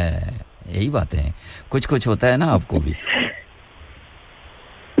होता है, यही बात है, कुछ होता है ना आपको भी।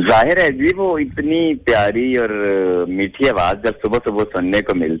 जाहिर है जी वो इतनी प्यारी और मीठी आवाज जब सुबह सुबह सुनने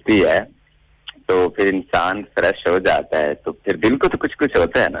को मिलती है तो फिर इंसान फ्रेश हो जाता है तो फिर दिल को तो कुछ कुछ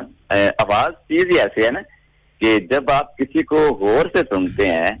होता है ना आवाज चीज ही ऐसी है ना कि जब आप किसी को गौर से सुनते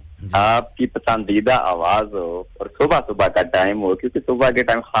हैं आपकी पसंदीदा आवाज हो और सुबह सुबह का टाइम हो क्योंकि सुबह के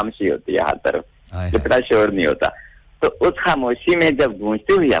टाइम खामोशी होती है हर तरफ इतना शोर नहीं होता तो उस खामोशी में जब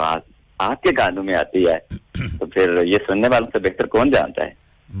गूंजती हुई आवाज आपके कानों में आती है तो फिर ये सुनने वालों से बेहतर कौन जानता है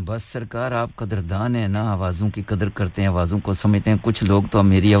बस सरकार आप कदरदान है ना आवाज़ों की कदर करते हैं आवाज़ों को समझते हैं कुछ लोग तो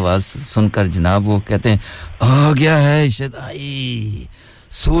मेरी आवाज़ सुनकर जनाब वो कहते हैं आ गया है शदाई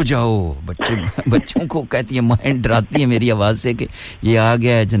सो जाओ बच्चों को कहती है माइंड डराती है मेरी आवाज़ से कि ये आ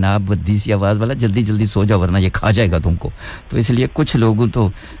गया है जनाब बद्दी सी आवाज़ वाला जल्दी जल्दी सो जाओ वरना ये खा जाएगा तुमको तो इसलिए कुछ लोग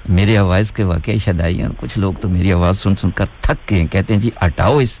तो मेरी आवाज़ के वाकई शदाई हैं कुछ लोग तो मेरी आवाज़ सुन सुनकर थक गए कहते हैं जी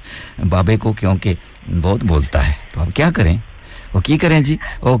हटाओ इस बाबे को क्योंकि बहुत बोलता है तो अब क्या करें वो की करें जी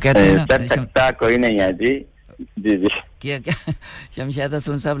वो कहते हैं ना कर सकता कोई नहीं है जी जी जी क्या क्या शमशाद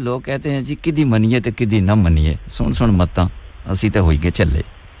असलम साहब लोग कहते हैं जी किदी मनिए ते किदी ना मनिए सुन सुन मत्ता ਅਸੀਂ ਤੇ ਹੋਈ ਗਏ ਚੱਲੇ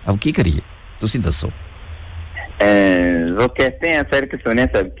अब की करिए तुसी दसो वो कहते हैं सर कि सुने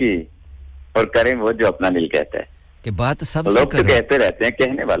सबकी और करें वो जो अपना दिल कहता है कि बात सबसे लोग तो कहते रहते हैं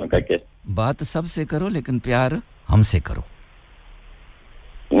कहने वालों का क्या बात सबसे करो लेकिन प्यार हमसे करो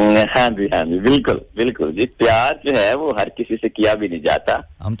हाँ जी बिल्कुल बिल्कुल जी प्यार जो है वो हर किसी से किया भी नहीं जाता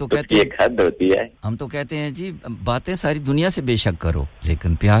हम तो कहते हैं एक हद होती है हम तो कहते हैं जी बातें सारी दुनिया से बेशक करो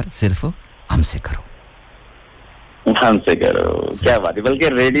लेकिन प्यार सिर्फ हमसे करो हमसे करो क्या बात है बल्कि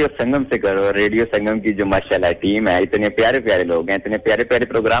रेडियो संगम से करो रेडियो संगम की जो माशाल्लाह टीम है इतने प्यारे प्यारे लोग हैं इतने प्यारे प्यारे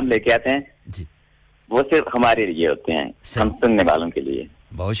प्रोग्राम लेके आते हैं जी वो सिर्फ हमारे लिए होते हैं हम सुनने वालों के लिए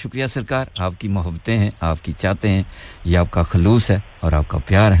बहुत शुक्रिया सरकार आपकी मोहब्बतें हैं आपकी चाहते हैं ये आपका खलूस है और आपका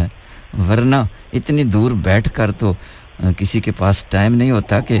प्यार है वरना इतनी दूर बैठकर तो किसी के पास टाइम नहीं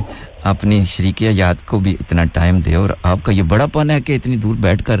होता कि अपनी शरीकियात को भी इतना टाइम दे और आपका ये बड़ापन है कि इतनी दूर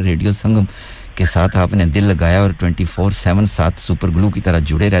बैठकर रेडियो संगम के साथ आपने दिल लगाया और 24/7 साथ सुपर ग्लू की तरह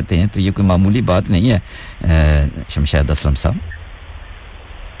जुड़े रहते हैं तो ये कोई मामूली बात नहीं है शमशाद असलम साहब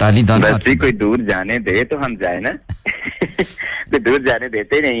ताली दाना कोई दूर जाने दे तो हम जाए ना कोई दूर जाने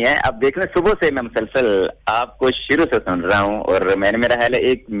देते नहीं है अब देखना सुबह से मैं मुसलसल आपको शुरू से सुन रहा हूँ और मैंने मेरा ख्याल है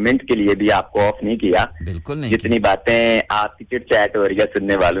 1 मिनट के लिए भी आपको ऑफ नहीं किया बिल्कुल नहीं जितनी बातें आपकी चिट चैट हो रही है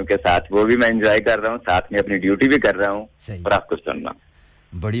सुनने वालों के साथ वो भी मैं एंजॉय कर रहा हूँ साथ में अपनी ड्यूटी भी कर रहा हूँ और आपको सुनना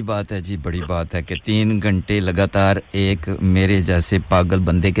बड़ी बात है जी बड़ी बात है कि 3 घंटे लगातार एक मेरे जैसे पागल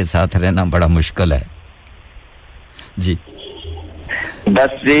बंदे के साथ रहना बड़ा मुश्किल है जी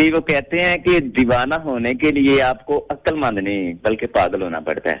बस जी वो कहते हैं कि दीवाना होने के लिए आपको अक्लमंद नहीं बल्कि पागल होना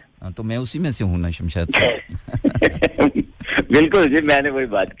पड़ता है तो मैं उसी में से हूं ना शमशाद साहब बिल्कुल जी मैंने वही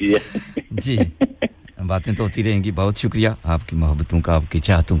बात की है जी बातें तो होती रहेंगी बहुत शुक्रिया आपकी मोहब्बतों का आपकी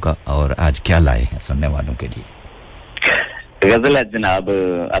चाहतों का और आज क्या लाए हैं सुनने वालों के लिए गजल है जनाब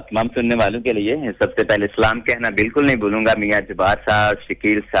तमाम सुनने वालों के लिए सबसे पहले सलाम कहना बिल्कुल नहीं भूलूंगा मियां जबार साहब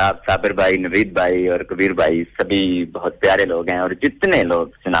शकील साहब साबिर भाई नवीद भाई और कबीर भाई सभी बहुत प्यारे लोग हैं और जितने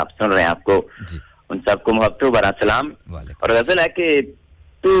लोग जनाब सुन रहे हैं आपको उन सबको मोहब्बतों भरा सलाम और गजल है कि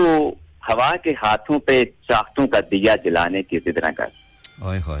तू हवा के हाथों पे चाहतों का दिया जलाने की जिद न कर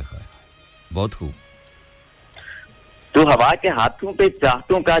ओए होए होए बहुत खूब तू हवा के हाथों पे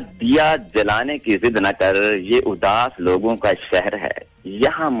चाहतों का दिया जलाने की जिद न कर ये उदास लोगों का शहर है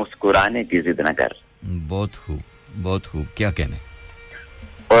यहाँ मुस्कुराने की जिद न कर बहुत खूब क्या कहने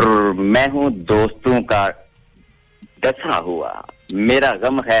और मैं हूँ दोस्तों का डसा हुआ मेरा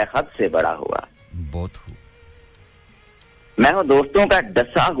गम है हद से बड़ा हुआ बहुत खूब मैं हूँ दोस्तों का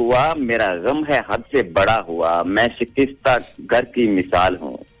डसा हुआ मेरा गम है हद से बड़ा हुआ मैं शिकस्ता घर की मिसाल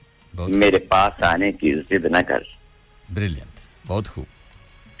हूँ मेरे पास आने की जिद न कर ब्रिलियंट बहुत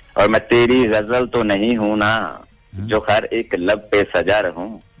खूब और मैं तेरी गजल तो नहीं हूं ना जो हर एक लब पे सजा रहूं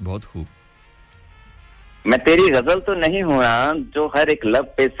बहुत खूब मैं तेरी गजल तो नहीं हूं ना जो हर एक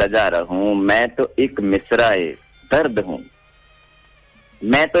लब पे सजा रहूं मैं तो एक मिसराए दर्द हूं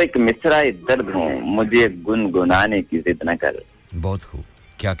मैं तो एक मिसराए दर्द हूं मुझे गुनगुनाने की जिद न कर बहुत खूब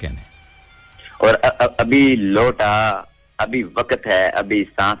क्या कहने और अभी लौटा अभी वक्त है अभी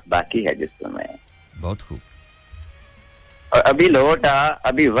सांस बाकी है जिसमें बहुत खूब और अभी लौटा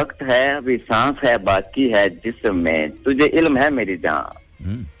अभी वक्त है अभी सांस है बाकी है जिसमें तुझे इल्म है मेरी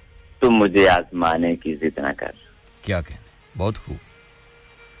जान तुम मुझे आजमाने की जिद न कर क्या कहने बहुत खूब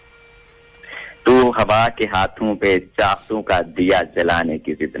तू हवा के हाथों पे चाहतों का दिया जलाने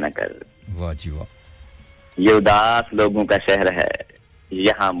की जिद न कर वाह जी वाह ये उदास लोगों का शहर है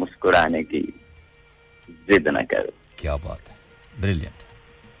यहाँ मुस्कुराने की जिद न कर क्या बात है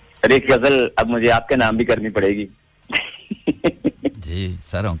ब्रिलियंट अरे गजल अब मुझे आपके नाम भी करनी पड़ेगी जी जी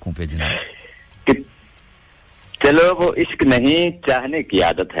सर आंखों पे जनाब चलो वो इश्क नहीं चाहने की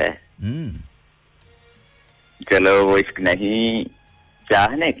आदत है चलो वो इश्क नहीं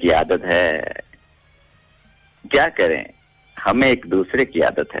चाहने की आदत है क्या करें हमें एक दूसरे की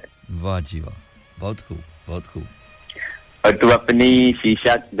आदत है वाह जी वाह बहुत खूब और तू अपनी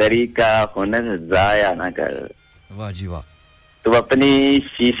शीशा गरी का हुनर जाया ना कर वाह जी वाह तू अपनी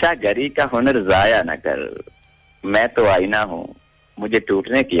शीशा गरी का हुनर जाया ना कर मैं तो आईना हूँ मुझे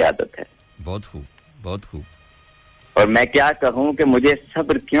टूटने की आदत है बहुत खूब और मैं क्या कहूँ कि मुझे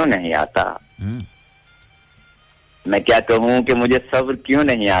सब्र क्यों नहीं आता मैं क्या कहूँ कि मुझे सब्र क्यों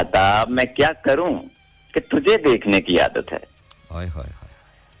नहीं आता मैं क्या करूँ कि तुझे देखने की आदत है हाय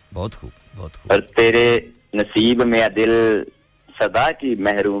बहुत खूब और तेरे नसीब में दिल सदा की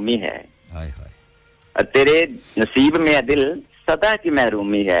महरूमी है हाय और तेरे नसीब में दिल सदा की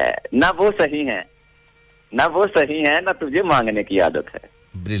महरूमी है ना वो सही है ना तुझे मांगने की आदत है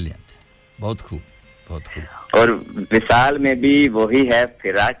ब्रिलियंट बहुत खूब और विशाल में भी वही है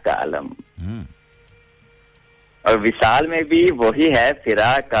फिराक का आलम और विशाल में भी वही है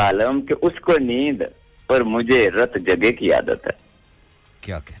फिराक का आलम कि उसको नींद और मुझे रत जगे की आदत है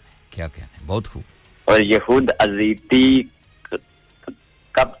क्या कहने बहुत खूब और ये खुद अजीती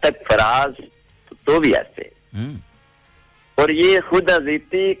कब तक फराज तो भी ऐसे और ये खुद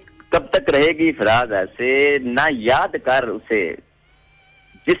अजीती कब तक रहेगी फराज ऐसे ना याद कर उसे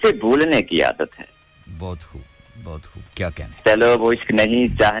जिसे भूलने की आदत है बहुत खूब क्या कहने चलो वो इश्क नहीं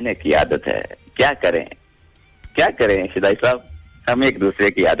चाहने की आदत है क्या करें शिदाई साहब हमें एक दूसरे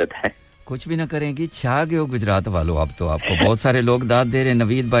की आदत है कुछ भी ना करेंगी छा गए हो गुजरात वालों आप तो आपको बहुत सारे लोग दाद दे रहे हैं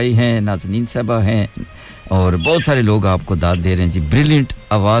नवीद भाई हैं नाज़नीन साहबा हैं और बहुत सारे लोग आपको दाद दे रहे हैं जी ब्रिलियंट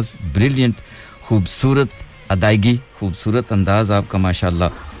आवाज ब्रिलियंट खूबसूरत अदायगी खूबसूरत अंदाज आपका माशाल्लाह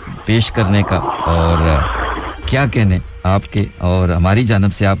पेश करने का और क्या कहने आपके और हमारी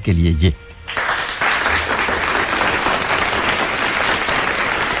जानिब से आपके लिए ये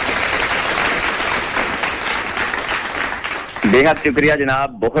बेहद शुक्रिया जनाब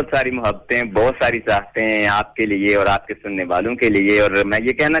बहुत सारी मोहब्बतें बहुत सारी चाहतें आपके लिए और आपके सुनने वालों के लिए और मैं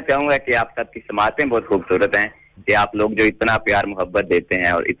ये कहना चाहूंगा कि आप सबकी समातें बहुत खूबसूरत हैं कि आप लोग जो इतना प्यार मोहब्बत देते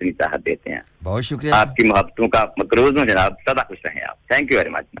हैं और इतनी चाहत देते हैं बहुत शुक्रिया आपकी मोहब्बतों का मकरूज हूं जनाब सदा खुश रहें आप थैंक यू वेरी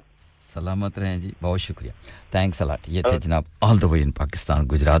मच सलामत रहें जी बहुत शुक्रिया थैंक्स अ लॉट ये थे जनाब all the way in Pakistan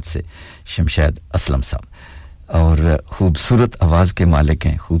Gujarat से शमशेद असलम साहब और खूबसूरत आवाज के मालिक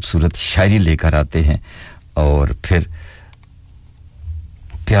हैं खूबसूरत शायरी लेकर आते हैं और फिर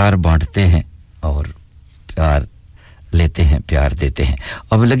प्यार बांटते हैं और प्यार लेते हैं प्यार देते हैं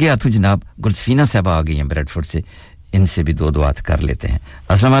अब लगे हाथों जनाब गुलसफीना साहबा आ गई हैं ब्रेडफोर्ड से इनसे भी दो बात कर लेते हैं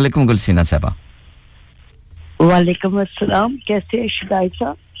अस्सलाम वालेकुम गुलसफीना साहबा वालेकुम अस्सलाम कैसे हैं शदाई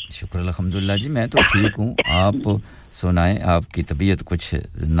साहब शुक्र अल्हम्दुलिल्लाह जी मैं तो ठीक हूं आप सुनाएं आपकी तबीयत कुछ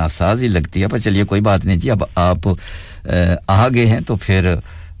नासाज ही लगती है पर चलिए कोई बात नहीं जी अब आप आ गए हैं तो फिर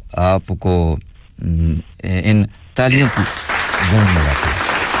आपको इन तालियों की गूंज लगाते हैं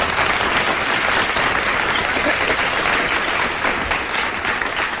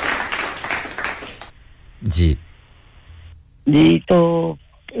जी तो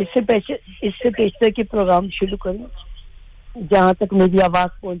इससे पहले कि प्रोग्राम शुरू करें जहां तक मेरी आवाज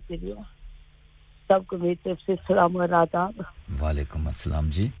पहुंच रही है सबको मेरी तरफ से सलाम और आदाब वालेकुम अस्सलाम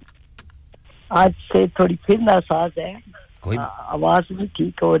जी आज से थोड़ी फिर नासाज है कोई आवाज भी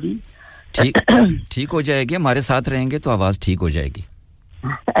ठीक हो रही ठीक हो जाएगी हमारे साथ रहेंगे तो आवाज ठीक हो जाएगी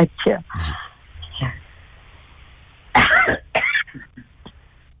अच्छा जी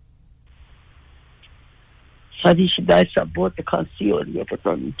सारी शिदायत सब बहुत खांसी हो रही है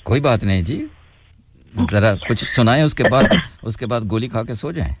पता नहीं कोई बात नहीं जी जरा कुछ सुनाएं उसके बाद गोली खा के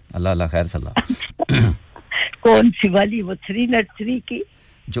सो जाएं अल्लाह अल्लाह खैर सलाह कौन सी वाली वो 3 नर्सरी की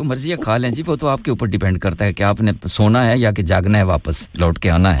जो मर्जी है खा लें जी वो तो आपके ऊपर डिपेंड करता है कि आपने सोना है या कि जागना है वापस लौट के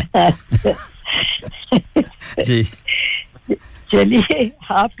आना है जी चलिए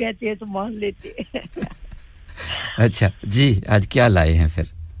आप कहते हैं तो मान लेते हैं अच्छा जी आज क्या लाए हैं फिर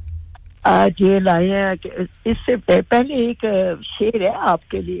आज ये लाए हैं कि इससे पहले एक शेर है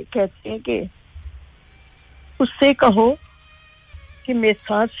आपके लिए कहते हैं कि उससे कहो कि मैं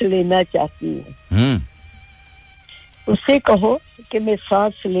सांस लेना चाहती हूँ उससे कहो कि मैं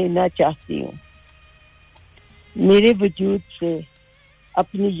सांस लेना चाहती हूँ मेरे वजूद से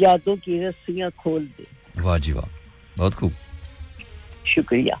अपनी यादों की रस्सियां खोल दे वाह जी वाह बहुत खूब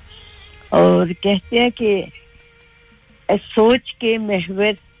शुक्रिया और कहते हैं कि सोच के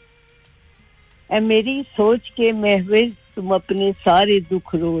महवर मेरी सोच के महवर तुम अपने सारे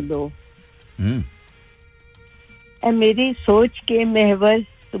दुख रो लो मेरी सोच के महवर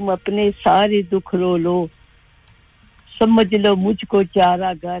तुम अपने सारे दुख रो लो समझ लो मुझको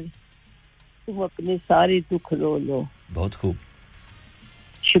चारागर तुम अपने सारे दुख रो लो बहुत खूब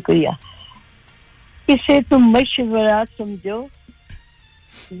शुक्रिया इसे तुम मशवरा समझो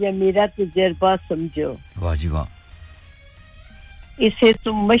या मेरा तजुर्बा समझो वाह जी वाह इसे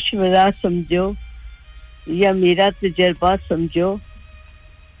तुम मशवरा समझो या मेरा तजुर्बा समझो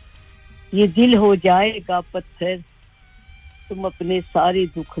ये दिल हो जाएगा पत्थर तुम अपने सारे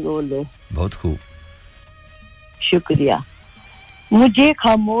दुख रो लो बहुत खूब शुक्रिया मुझे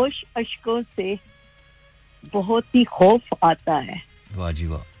खामोश अश्कों से बहुत ही खौफ आता है वाह जी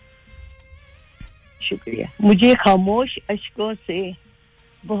वाह शुक्रिया मुझे खामोश अश्कों से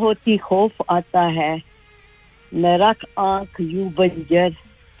बहुत ही खौफ आता है न रख आंख यूं बंजर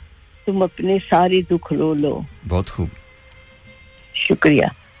तुम अपने सारे दुख रो लो बहुत खूब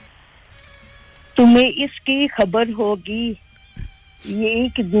शुक्रिया तुम्हें इसकी खबर होगी ये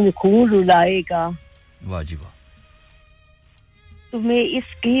एक दिन खून रुलाएगा वाह जी वाह तुम्हें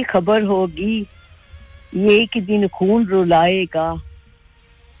इसकी खबर होगी ये एक दिन खून रुलाएगा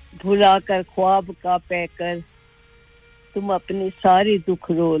भुलाकर ख्वाब का पैकर तुम अपने सारे दुख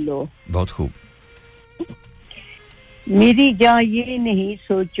रो लो बहुत खूब मेरी जान ये नहीं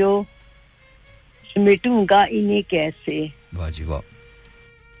सोचो समेटूंगा इन्हें कैसे वाह जी वाह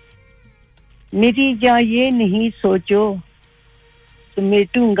मेरी जान ये नहीं सोचो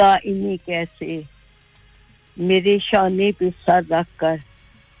समेटूंगा इन्हें कैसे मेरे शाने पे सर रख कर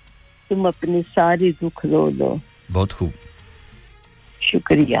तुम अपने सारे दुख रो लो बहुत खूब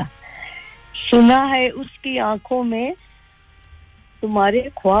शुक्रिया सुना है उसकी आंखों में तुम्हारे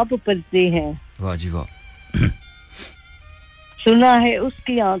ख्वाब पलते हैं वाह जी वाह सुना है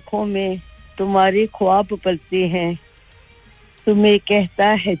उसकी आंखों में तुम्हारे ख्वाब पलते हैं तुम्हें कहता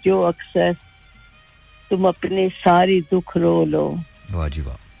है जो अक्सर तुम अपने सारे दुख रो लो वाह जी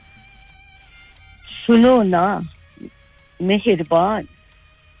वाह सुनो ना मेहरबान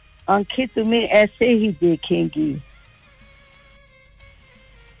आंखें तुम्हें ऐसे ही देखेंगी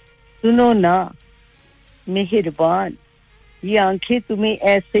सुनो ना मेहरबान ये आंखें तुम्हें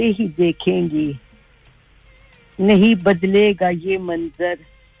ऐसे ही देखेंगी नहीं बदलेगा ये मंजर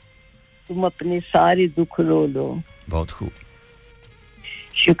तुम अपने सारे दुख रो लो बहुत खूब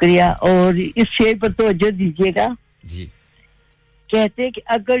शुक्रिया और इस शेर पर तवज्जो दीजिएगा जी कहते कि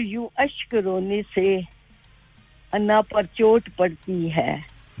अगर यूं अश्क रोने से अन्ना पर चोट पड़ती है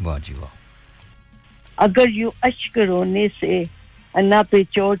वाह जी वाह अगर यूं अश्क रोने से अन्ना पे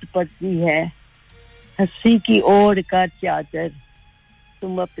चोट पड़ती है हंसी की ओढ़ का चादर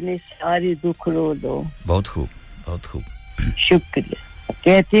तुम अपने सारे दुख रो लो बहुत खूब बहुत खूब शुक्रिया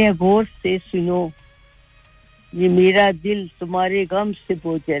कहते हैं गौर से सुनो ये मेरा दिल तुम्हारे गम से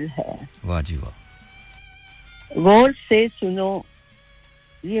बोझल है वाह जी वाह गौर से सुनो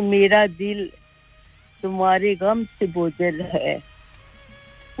ये मेरा दिल तुम्हारे गम से बोझल है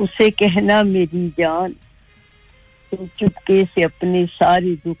उसे कहना मेरी जान तुम चुपके से अपने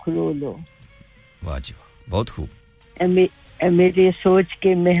सारे दुख रो लो वाह जी वाह बहुत खूब मेरे सोच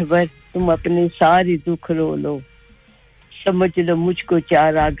के महवर तुम अपने सारे दुख रो लो समझ लो मुझको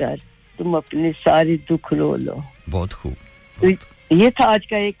चारागर तुम अपने सारे दुख रो लो बहुत खूब तो ये था आज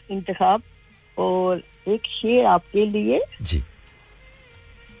का एक इंतखाब और एक शेर आपके लिए जी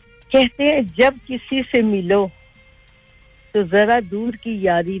कहते हैं जब किसी से मिलो तो जरा दूर की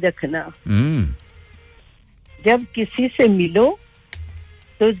यारी रखना जब किसी से मिलो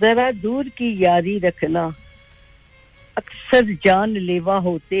तो जरा दूर की यारी रखना अक्सर जानलेवा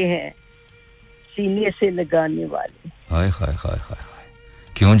होते हैं सीने से लगाने वाले हाय हाय हाय हाय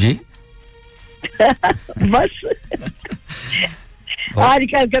क्यों जी बस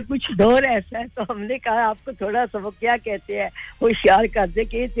आजकल का कुछ दौर ऐसा है तो हमने कहा आपको थोड़ा सा वो क्या कहते हैं होशियार कर दे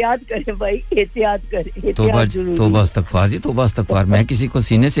कि एहतियात करें भाई एहतियात करें तौबा इस्तगफार जी तौबा इस्तगफार मैं किसी को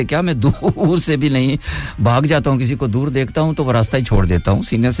सीने से क्या मैं दूर से भी नहीं भाग जाता हूँ किसी को दूर देखता हूँ तो वो रास्ता ही छोड़ देता हूँ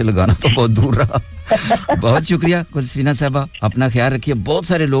सीने से लगाना तो बहुत दूर रहा बहुत शुक्रिया गुलसफीना साहबा अपना ख्याल रखिए बहुत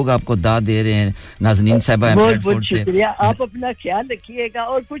सारे लोग आपको दाद दे रहे हैं नाज़नीन साहबा बहुत शुक्रिया आप अपना ख्याल रखिएगा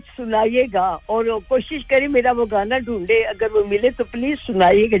और कुछ सुनाइएगा और कोशिश करें मेरा वो गाना ढूंढे अगर वो मिले तो प्लीज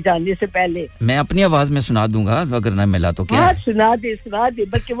सुनाइएगा जाने से पहले मैं अपनी आवाज में सुना दूंगा अगर ना मिला तो क्या हाँ सुना दे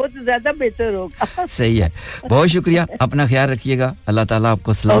बल्कि वो तो ज्यादा बेहतर होगा सही है बहुत शुक्रिया अपना ख्याल रखिएगा अल्लाह ताला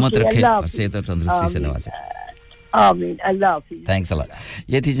आपको सलामत रखे और सेहत और तंदुरुस्ती से नवाजे आमीन अल्लाह हाफिज थैंक्स अ लॉट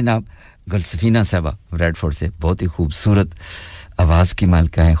ये थी जनाब गुलसफीना साहबा रेडफोर्ड से बहुत ही खूबसूरत आवाज की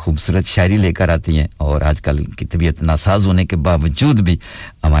मालिका हैं खूबसूरत शायरी लेकर आती हैं और आजकल की तबीयत नासाज होने के बावजूद भी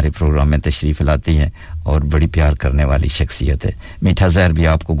हमारे प्रोग्राम में तशरीफ लाती हैं और बड़ी प्यार करने वाली शख्सियत है मीठा जहर भी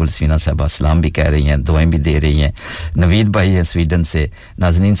आपको गुलसीना साहब सलाम भी कह रही हैं दुआएं भी दे रही हैं नवीद भाई है स्वीडन से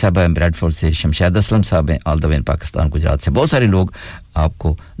नाज़नीन साहब हैं ब्रैडफोर्ड से शमशाद असलम साहब हैं all the way in Pakistan Gujarat से बहुत सारे लोग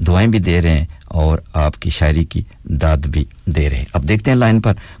आपको दुआएं भी दे रहे हैं और आपकी शायरी की दाद भी दे रहे हैं अब देखते हैं लाइन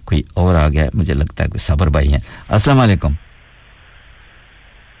पर कोई और आ गया है मुझे लगता है कोई साबर भाई हैं अस्सलाम वालेकुम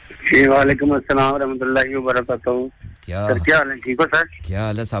जी वालेकुम अस्सलाम रहमतुल्लाहि व बरकातहू क्या हाल है ठीक हो सर क्या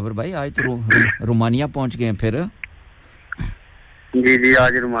हाल है साबर भाई आज तो रोमानिया पहुंच गए हैं फिर जी जी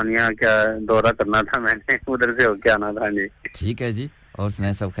आज रोमानिया क्या दौरा करना था मैंने उधर से होके आना था जी ठीक है जी और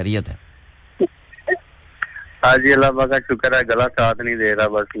सुनाए सब खैरियत है आज अल्लाह पाक का शुक्र है गला साथ नहीं दे रहा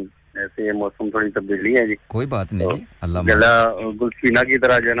बस ऐसे ये मौसम थोड़ी तब्दीली है जी कोई बात नहीं जी अल्लाह गला गुलसीना की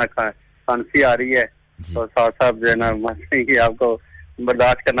तरह जो है ना खांसी आ रही है तो साथ साथ जो है ना कि आपको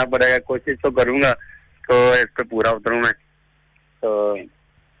बर्दाश्त करना पड़ेगा कोशिश तो करूंगा तो इस पे पूरा उतरूं मैं तो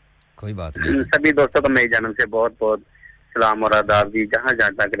कोई बात नहीं सभी दोस्तों को मेरी जानब से बहुत बहुत सलाम और आदाब जी जहाँ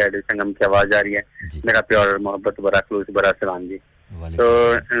जहाँ तक रेडियो संगम की आवाज आ रही है मेरा प्यार और मोहब्बत भरा खलूस भरा सलाम जी तो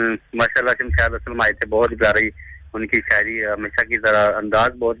माशाल्लाह शमशाद असलम आए थे बहुत प्यारी उनकी शायरी हमेशा की तरह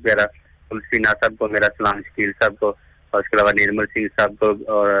अंदाज बहुत प्यारा तुलसीना साहब को मेरा सलाम शकील साहब को और उसके अलावा निर्मल सिंह साहब को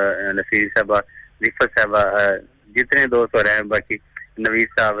और नसीर साहब रिफत साहब जितने दोस्त हो रहे हैं बाकी नवीद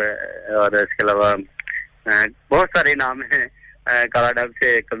साहब और इसके अलावा बहुत सारे नाम हैं काला डब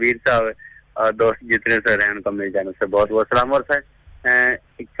से कबीर साहब और दोस्त जितने से रहे हैं उनको मेरी जानब से बहुत बहुत सलाम और सर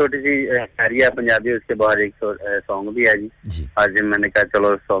एक छोटी सी शायरी है पंजाबी उसके बाद एक सॉन्ग भी है जी आज मैंने कहा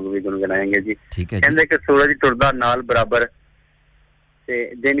चलो सॉन्ग भी गुनगुनाएंगे जी कहते कि सूरज टुरदा नाल बराबर ते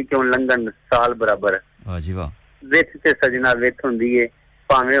दिन क्यों लंघन साल बराबर वाह जी वाह विथ ते सजना विथ हुंदी है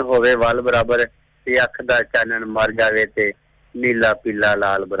भावें होवे वाल बराबर ते अख दा चानन मर जावे ते नीला पीला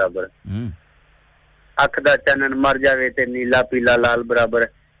लाल बराबर अख दा चानन मर जावे ते नीला पीला लाल बराबर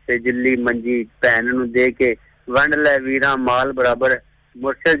ते जिल्ली मंजी भैन नु दे के वंड ले वीरा माल बराबर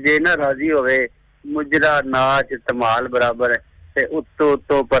मुर्शद जे ना राजी होवे मुजरा नाच तमाल बराबर ते उत्तो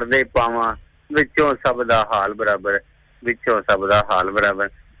उत्तो पर्दे पावा विचों सब दा हाल बराबर विचों सब दा हाल बराबर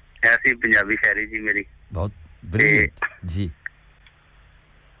ऐसी पंजाबी शायरी जी मेरी बहुत ब्रिलियंट जी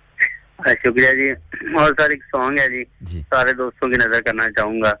शुक्रिया जी और सर एक सॉन्ग है जी सारे दोस्तों की नजर करना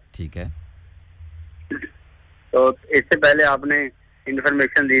चाहूंगा ठीक है तो इससे पहले आपने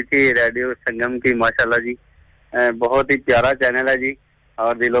इन्फॉर्मेशन दी थी रेडियो संगम की माशाल्लाह जी बहुत ही प्यारा चैनल है जी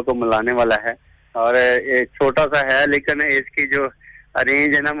और दिलों को मिलाने वाला है और ये छोटा सा है लेकिन इसकी जो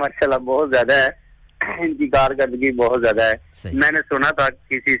रेंज है ना माशाल्लाह बहुत ज्यादा है इनकी कारकर्दगी बहुत ज्यादा है मैंने सुना था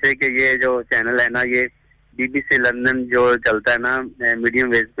किसी से कि ये जो चैनल है ना ये BBC लंदन जो चलता है ना मीडियम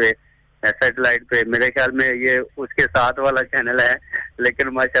वेव पे सैटेलाइट पे मेरे ख्याल में ये उसके साथ वाला चैनल है लेकिन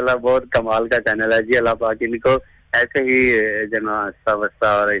माशाल्लाह बहुत कमाल का चैनल है जी अल्लाह पाक इनको ऐसे ही जना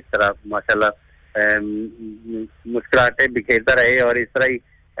अवस्था और इस तरह माशाल्लाह मुस्कुराहटे बिखेरता रहे और इस तरह ही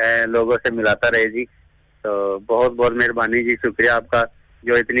लोगों से मिलाता रहे जी तो बहुत बहुत मेहरबानी जी शुक्रिया आपका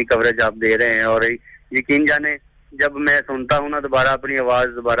जो इतनी कवरेज आप दे रहे हैं और यकीन जाने जब मैं सुनता हूँ ना दोबारा अपनी आवाज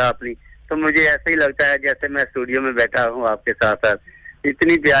दोबारा अपनी तो मुझे ऐसा ही लगता है जैसे मैं स्टूडियो में बैठा हूँ आपके साथ साथ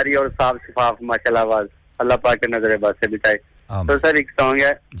इतनी प्यारी और साफ शफाफ माशाल्लाह आवाज अल्लाह पाक के नजर बात से बिताए तो सर एक सॉन्ग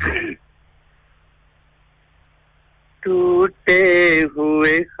है टूटे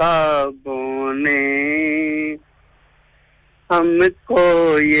हुए ख्वाबों ने हमको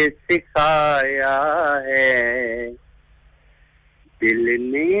ये सिखाया है दिल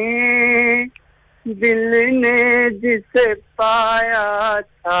ने जिसे पाया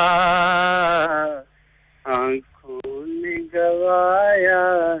था आंखों ने गवाया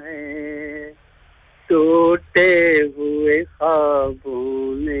है टूटे हुए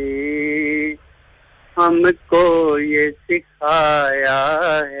ख्वाबों ने हमको ये सिखाया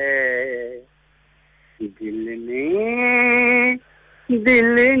है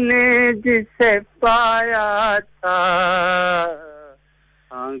दिल ने जिसे पाया था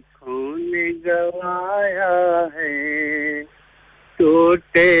आंखों ने गवाया है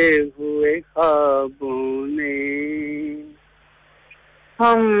टूटे हुए ख्वाबों ने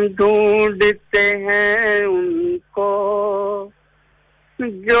हम ढूंढते हैं उनको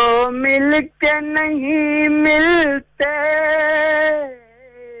जो मिल के नहीं मिलते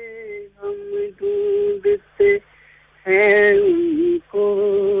हम ढूंढते हैं उनको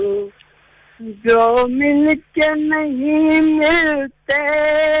जो मिल के नहीं मिलते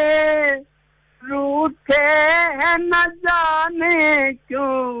रूठे हैं न जाने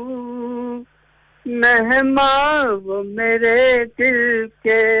क्यों मेहमान वो मेरे दिल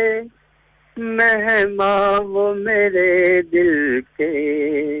के मेहमान वो मेरे दिल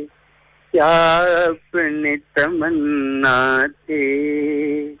के क्या अपनी तमन्ना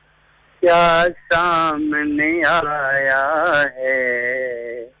थी क्या सामने आया है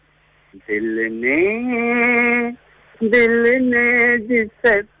दिल ने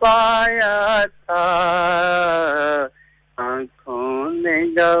जिसे पाया था आँखों ने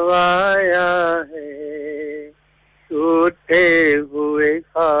गवाया है टूटे हुए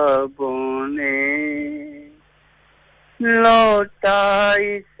ख्वाबों ने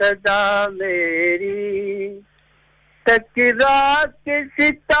लौटाई सदा मेरी टकरा के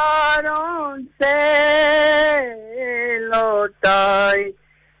सितारों से लौटाई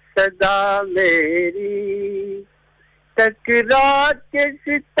सदा मेरी टकरा के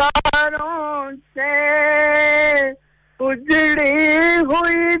सितारों से उजड़ी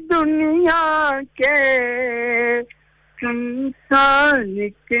हुई दुनिया के सुनसान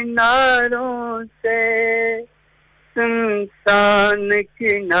किनारों से सुनसान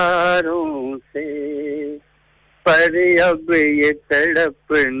किनारों से पर अब ये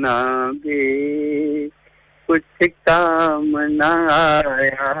तड़पना भी कुछ काम न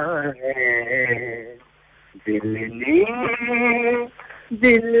आया है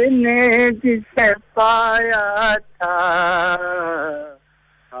दिल ने जिसे पाया था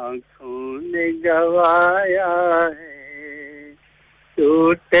आँखों ने गवाया है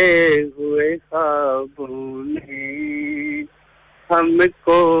टूटे हुए ख्वाबों ने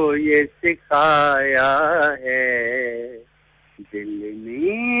हमको ये सिखाया है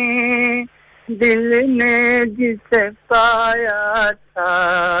दिल ने जिसे पाया था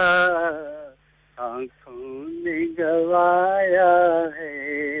आँखों ने गवाया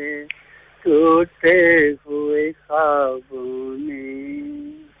है टूटे हुए ख्वाबों ने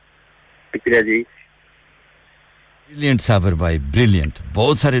शुक्रिया जी ब्रिलियंट साबर भाई ब्रिलियंट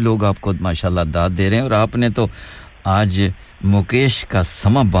बहुत सारे लोग आपको माशाल्लाह दाद दे रहे हैं और आपने तो आज मुकेश का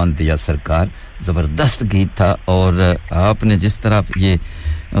समा बांध दिया सरकार जबरदस्त गीत था और आपने जिस तरह ये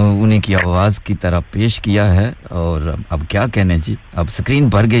उन्हीं की आवाज की तरह पेश किया है और अब क्या कहने जी अब स्क्रीन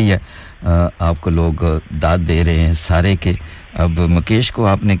भर गई है आपको लोग दाद दे रहे हैं सारे के अब मुकेश को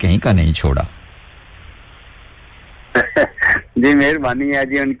आपने कहीं का नहीं छोड़ा जी मेहरबानी है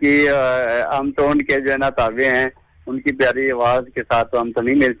जी उनकी हम तो उनके जो है ना ताबे हैं उनकी प्यारी आवाज के साथ तो हम तो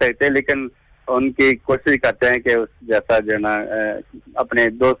नहीं मिल सकते लेकिन उनकी कोशिश करते हैं कि उस जैसा जो ना अपने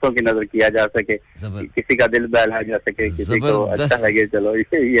दोस्तों की नजर किया जा सके किसी का दिल बहला जा सके किसी को अच्छा लगे चलो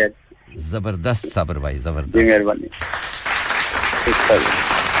यही है जबरदस्त साबर भाई जबरदस्त जी मेहरबानी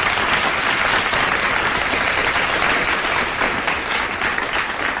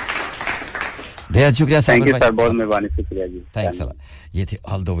बेहद शुक्रिया साबर भाई सर बहुत मेहरबानी शुक्रिया जी थैंक्स अ ये थे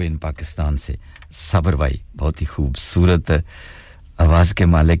all the way in Pakistan से साबर भाई बहुत ही खूबसूरत आवाज के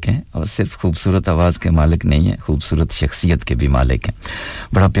मालिक हैं और सिर्फ खूबसूरत आवाज के मालिक नहीं हैं खूबसूरत शख्सियत के भी मालिक हैं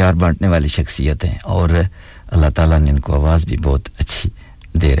बड़ा प्यार बांटने वाली शख्सियत हैं और अल्लाह ताला ने इनको आवाज भी बहुत अच्छी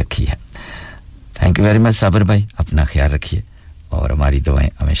दे रखी है थैंक यू वेरी मच साबर भाई अपना ख्याल रखिए और हमारी दुआएं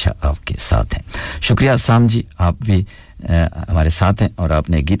हमेशा आपके साथ हैं शुक्रिया साम जी आप भी हमारे साथ हैं और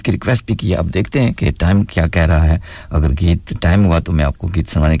आपने गीत की रिक्वेस्ट भी की अब देखते हैं कि टाइम क्या कह रहा है अगर गीत टाइम हुआ तो मैं आपको गीत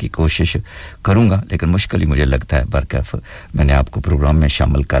सुनाने की कोशिश करूंगा लेकिन मुश्किल ही मुझे लगता है बरकफ मैंने आपको प्रोग्राम में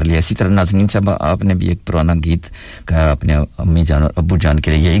शामिल कर लिया इसी तरह नाज़नीन साहब आपने भी एक पुराना गीत का अपने अम्मी जान और अब्बू जान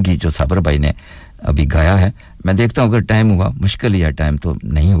के लिए यही गीत जो साबर भाई ने अभी गाया है मैं देखता हूं अगर टाइम हुआ मुश्किल ही है टाइम तो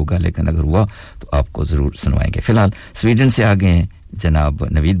नहीं होगा लेकिन अगर हुआ तो आपको जरूर सुनवाएंगे फिलहाल स्वीडन से आ गए हैं जनाब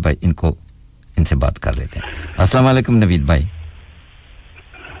नवीद भाई इनसे बात कर लेते हैं अस्सलाम वालेकुम नवीद भाई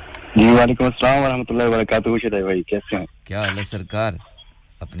जी वालेकुम अस्सलाम व रहमतुल्लाहि व बरकातहू शदय भाई कैसे हैं क्या हाल है सरकार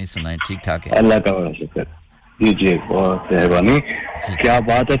अपनी सुनाएं ठीक ठाक है अल्लाह का बड़ा शुक्र जी बहुत मेहरबानी क्या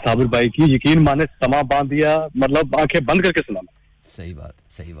बात है साबिर भाई की यकीन माने समा बांध दिया मतलब आंखें बंद करके सुना सही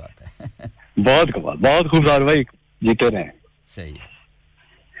बात है बहुत कमाल बहुत खूबसूरत भाई जीते रहे सही है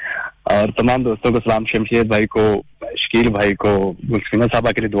और तमाम दोस्तों को सलाम शमशेद भाई को शकील भाई को मुस्किना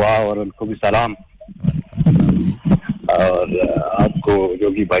साहबा के लिए दुआ और उनको भी सलाम और आपको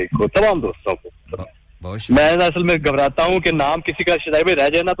योगी भाई को तमाम दोस्तों को मैं असल में घबराता हूँ कि नाम किसी का शदाई में रह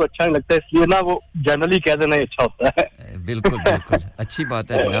जाए ना तो अच्छा नहीं लगता इसलिए ना वो जनरली कह देना ही अच्छा होता है बिल्कुल अच्छी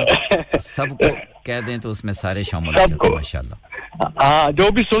बात है जनाब सबको कह दें तो उसमें सारे शामिल हो जाते हैं माशाल्लाह हाँ जो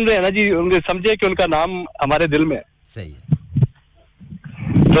भी सुन रहे हैं ना जी उनके समझे कि उनका नाम हमारे दिल में सही है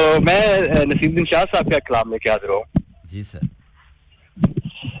तो मैं नसीरुद्दीन शाह साहब का कलाम लेके हाजिर हूँ जी सर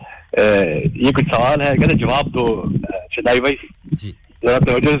ये कुछ सवाल है कहते जवाब दो शदाई भाई जी जरा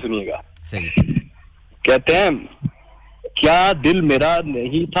तवज्जो से सुनिएगा सही कहते हैं क्या दिल मेरा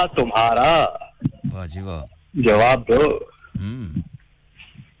नहीं था तुम्हारा वाह जी वाह जवाब दो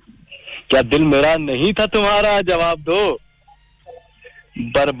क्या दिल मेरा नहीं था तुम्हारा जवाब दो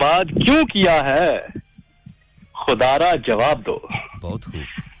बर्बाद क्यों किया है खुदारा जवाब दो बहुत खूब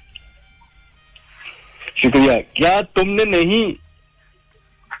शुक्रिया क्या तुम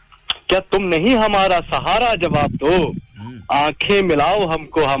नहीं हमारा सहारा जवाब दो आंखें मिलाओ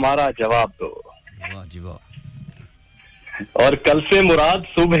हमको हमारा जवाब दो वाह जी वाह और कल से मुराद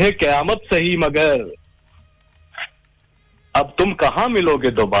सुबह क़यामत सही मगर अब तुम कहां मिलोगे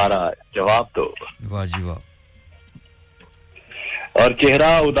दोबारा जवाब दो वाह जी वाह और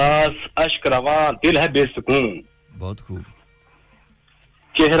चेहरा उदास अश्क रवां दिल है बेसुकून बहुत खूब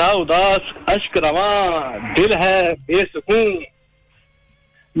चेहरा उदास अश्क रवां दिल है बेसुकून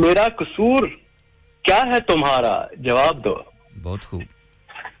मेरा कसूर क्या है तुम्हारा जवाब दो बहुत खूब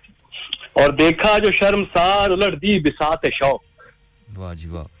और देखा जो शर्मसार उलट दी बिसात शौक वाह जी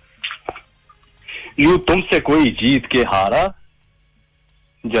वाह यूं तुमसे कोई जीत के हारा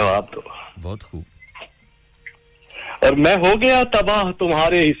जवाब दो बहुत खूब और मैं हो गया तबाह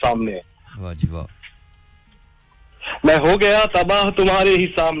तुम्हारे ही सामने वाह जी वाह मैं हो गया तबाह तुम्हारे ही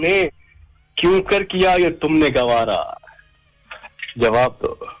सामने क्यों कर किया ये तुमने गवारा जवाब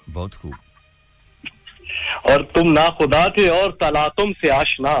दो बहुत खूब और तुम ना खुदा थे और तला तुम से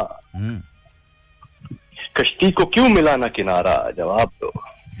आशना कश्ती को क्यों मिला ना किनारा जवाब दो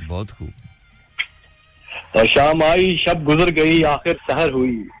बहुत खूब और शाम आई शब गुजर गई आखिर सहर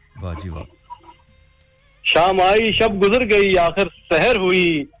हुई वाह जी वाह शाम आई शब गुजर गई आखिर सहर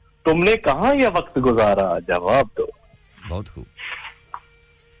हुई तुमने कहां यह वक्त गुजारा जवाब दो बहुत खूब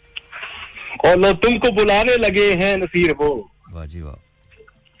और लो तुमको बुलाने लगे हैं नसीर वो वाह जी वाह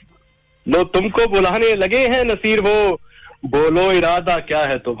लो तुमको बुलाने लगे हैं नसीर वो बोलो इरादा क्या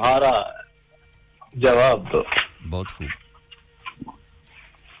है तुम्हारा जवाब दो बहुत खूब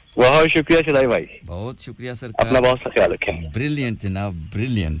बहुत शुक्रिया शदाई भाई बहुत शुक्रिया सर अपना बहुत सा ख्याल रखें ब्रिलियंट जनाब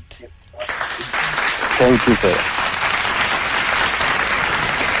ब्रिलियंट थैंक यू सर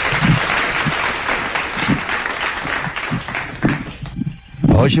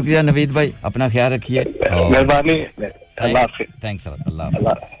बहुत शुक्रिया नवीद भाई अपना ख्याल रखिए मेहरबानी अल्लाह हाफिज़ थैंक्स अल्लाह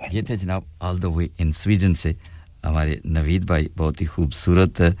ये थे जनाब all the way in Sweden से हमारे नवीद भाई बहुत ही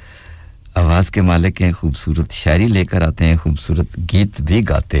खूबसूरत आवाज के मालिक हैं खूबसूरत शायरी लेकर आते हैं खूबसूरत गीत भी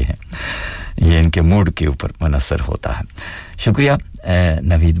गाते हैं ये इनके मूड के ऊपर मुनसर होता है शुक्रिया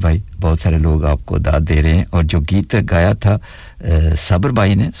नवीद भाई बहुत सारे लोग आपको दाद दे रहे हैं और जो गीत गाया था साबर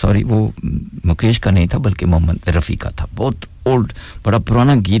भाई ने सॉरी वो मुकेश का नहीं था बल्कि मोहम्मद रफी का था बहुत ओल्ड बड़ा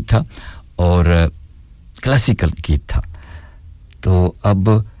पुराना गीत था और क्लासिकल गीत था तो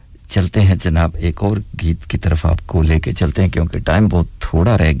अब चलते हैं जनाब एक और गीत की तरफ आपको लेके चलते हैं क्योंकि टाइम बहुत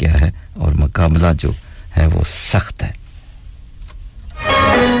थोड़ा रह गया है और मुकाबला जो है वो सख्त है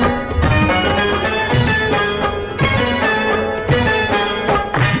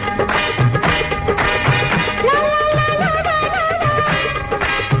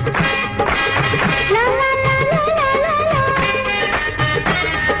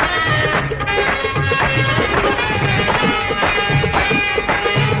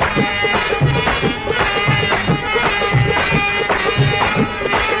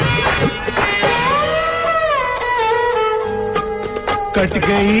कट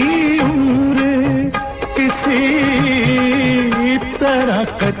गई उम्र किसी तरह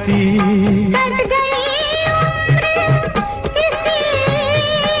कटी कट गई उम्र किसी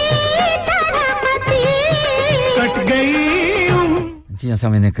तरह कटी कट गई जी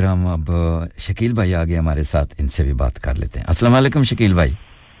सामीन इकराम अब शकील भाई आ गए हमारे साथ इनसे भी बात कर लेते हैं अस्सलाम वालेकुम शकील भाई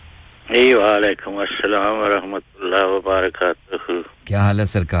जी वालेकुम अस्सलाम व रहमतुल्लाहि व बरकातहू क्या हाल है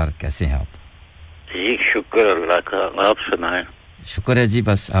सरकार कैसे हैं आप जी शुक्र अल्लाह का आप सुनाएं शुक्र है जी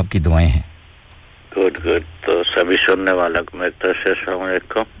बस आपकी दुआएं हैं गुड गुड तो सभी सुनने वालों को मेरी तरफ से अस्सलाम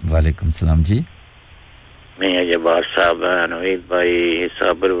वालेकुम वालेकुम सलाम जी मैं ये बात साहब नवीद भाई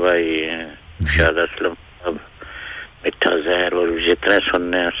साबिर भाई शाद असलम अब मिठा जहर और जितने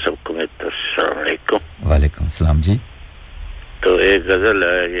सुनने हैं सबको मेरी तरफ से अस्सलाम वालेकुम वालेकुम सलाम जी तो एक गजल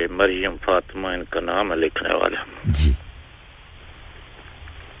है ये मरियम फातिमा इनका नाम है लिखने वाला जी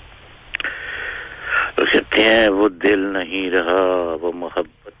तो कहते हैं वो दिल नहीं रहा वो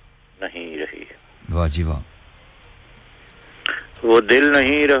मोहब्बत नहीं रही वाह जी वाह वो दिल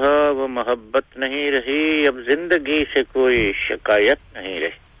नहीं रहा वो मोहब्बत नहीं रही अब जिंदगी से कोई शिकायत नहीं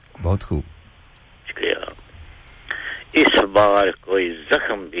रही बहुत खूब शुक्रिया इस बार कोई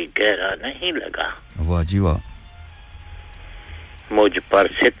जख्म भी गहरा नहीं लगा वाह जी वाह मुझ पर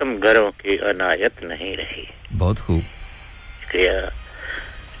सितमगरों की अनायत नहीं रही बहुत खूब शुक्रिया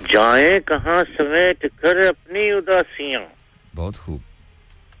जाएं कहां समेट कर अपनी उदासियां बहुत खूब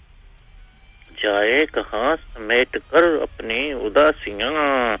जाए कहां समेट कर अपनी उदासियां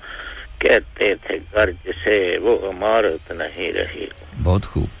कहते थे गर्ज से वो इमारत नहीं रही बहुत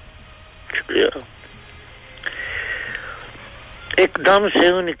खूब शुक्रिया एकदम से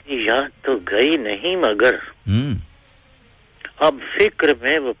उनकी याद तो गई नहीं मगर अब फिक्र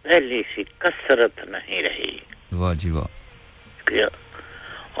में वो पहली सी कसरत नहीं रही वाह जी वाह शुक्रिया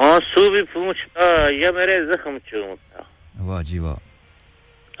आंसू भी पूछता या मेरे जख्म चूमता वाह जी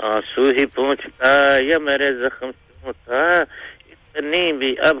वाह आंसू ही पूछता या मेरे जख्म चूमता इतनी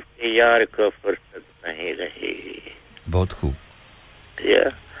भी अब के यार को फुर्सत नहीं रही बहुत खूब या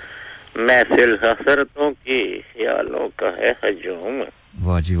महफिल हसरतों की ख्यालों का है हजूम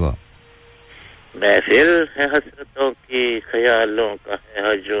वाह जी वाह महफिल है हसरतों की ख्यालों का है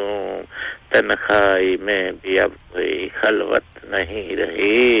हजूम तन्हाई में भी अब कोई खलवत नहीं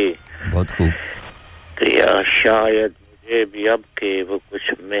रही बहुत खूब या शायद मुझे भी अब के वो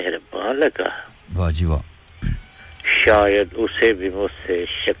कुछ मेहरबान लगा वाह जी वाह शायद उसे भी मुझसे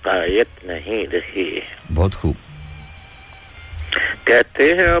शिकायत नहीं रही बहुत खूब कहते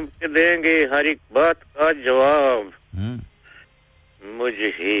हैं अब के देंगे हर एक बात का जवाब मुझे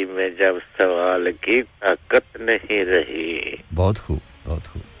ही में जब सवाल की ताकत नहीं रही बहुत खूब बहुत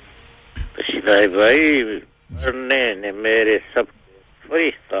खूब शिदाई भाई मरने ने मेरे सबको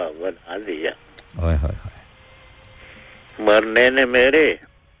फरिश्ता बना दिया ओए होए मरने ने मेरे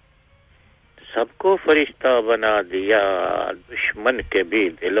सबको फरिश्ता बना दिया दुश्मन के भी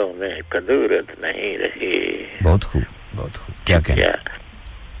दिलों में कदूरत नहीं रही बहुत खूब क्या कहना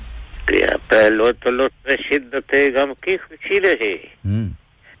क्या पहलो तो लुत्फ़ शिद्दत गम की खुशी रही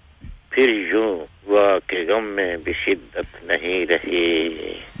फिर यूं हुआ के गम में भी शिद्दत नहीं रही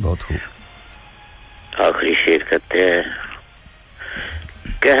बहुत खूब आखिरी शेर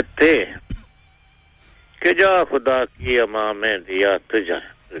कहते कि जा खुदा की अमा में दिया तुझे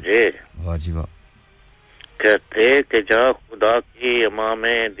वाह जी वाह कहते कि जा खुदा की अमा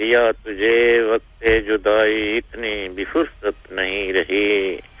में दिया तुझे वक्त जुदाई इतनी भी फुर्सत नहीं रही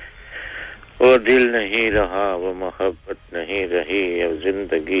वो दिल नहीं रहा वो मोहब्बत नहीं रही अब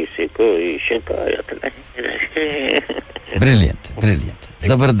जिंदगी से कोई शिकायत नहीं रही ब्रिलियंट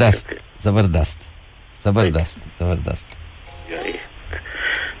जबरदस्त जबरदस्त जबरदस्त जबरदस्त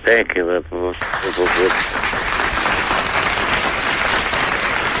थैंक यू बहुत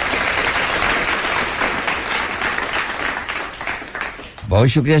बहुत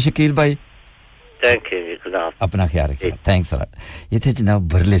शुक्रिया शकील भाई थैंक यू अपना ख्याल रखिए थैंक्स अलॉट ये थे जनाब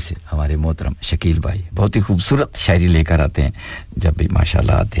बरले से हमारे मोहतरम शकील भाई बहुत ही खूबसूरत शायरी लेकर आते हैं जब भी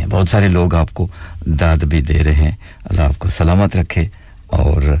माशाल्लाह आते हैं बहुत सारे लोग आपको दाद भी दे रहे हैं अल्लाह आपको सलामत रखे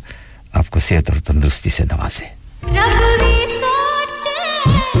और आपको सेहत और तंदुरुस्ती से नवाजे रब भी सोचे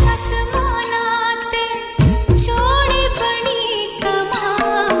आसमानाते छोड़ी बड़ी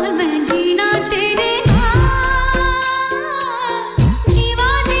कमाल मैं जीना तेरे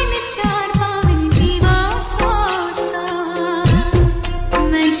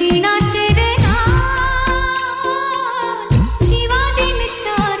जीना तेरे नाल जीवा दिन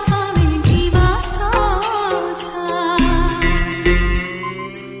चार पावे जीवा सौ साल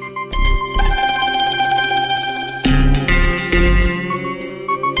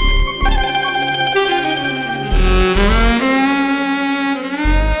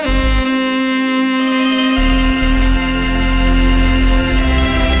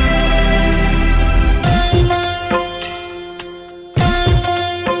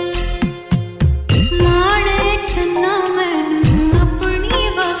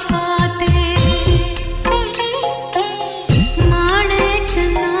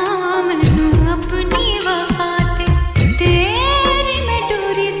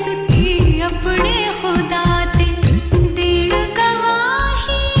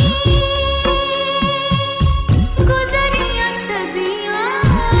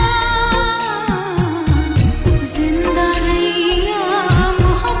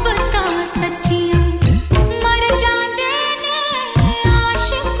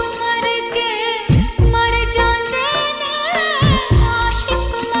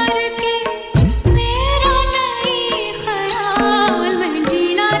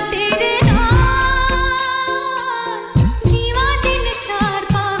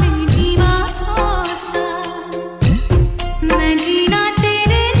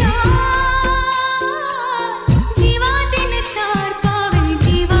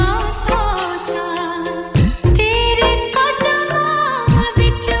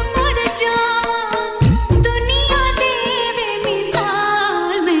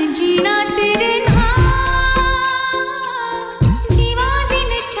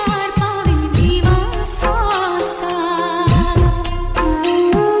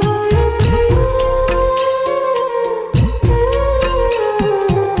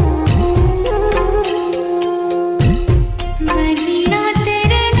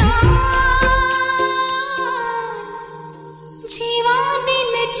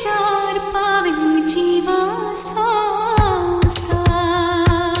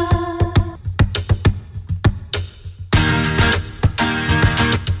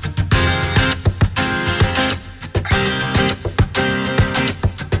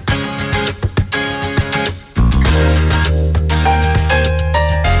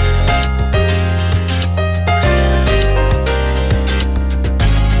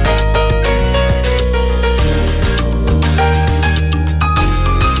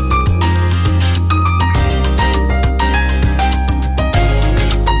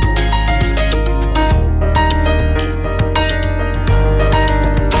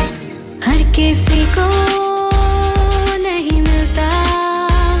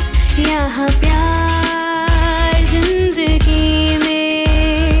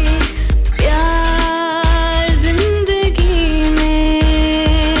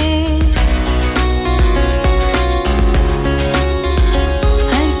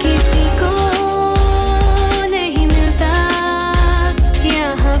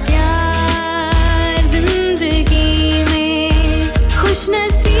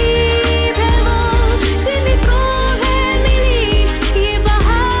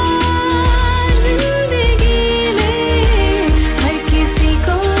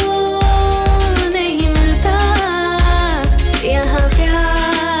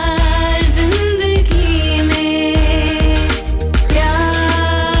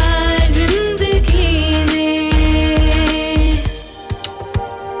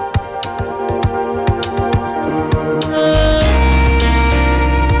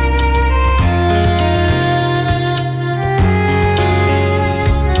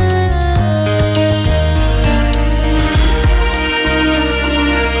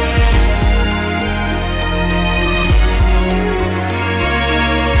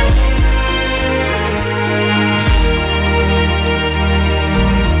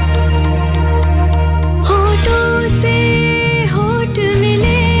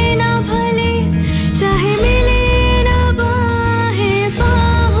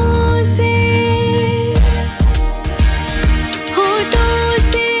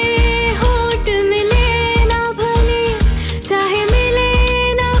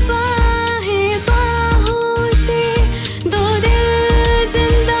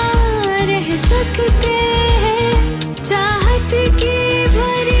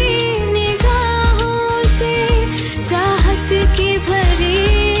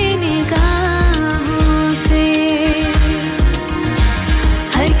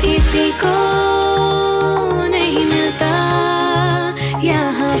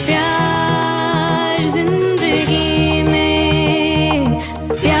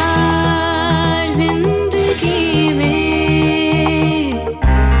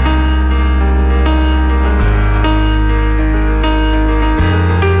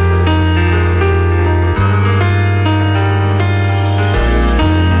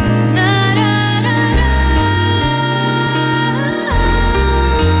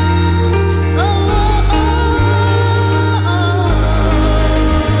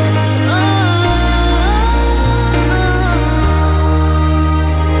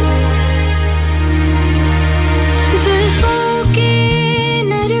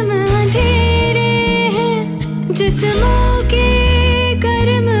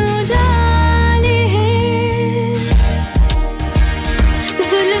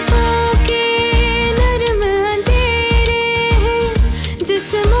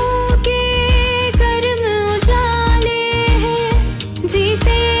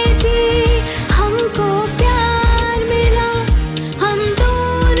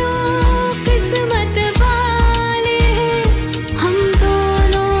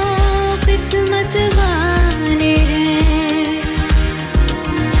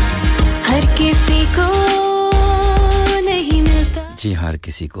प्यार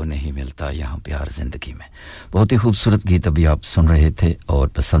किसी को नहीं मिलता यहाँ प्यार जिंदगी में बहुत ही खूबसूरत गीत अभी आप सुन रहे थे और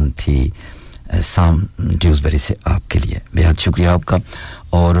पसंद थी साम ड्यूसबरी से आपके लिए बेहद शुक्रिया आपका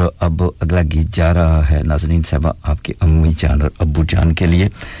और अब अगला गीत जा रहा है नाज़रीन साहबा आपके अम्मी जान और अब्बू जान के लिए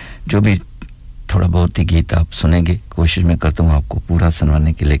जो भी थोड़ा बहुत ही गीत आप सुनेंगे कोशिश मैं करता हूँ आपको पूरा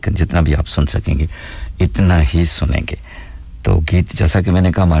सुनवाने की लेकिन जितना भी आप सुन सकेंगे इतना ही सुनेंगे तो गीत जैसा कि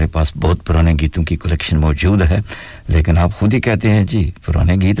मैंने कहा हमारे पास बहुत पुराने गीतों की कलेक्शन मौजूद है लेकिन आप खुद ही कहते हैं जी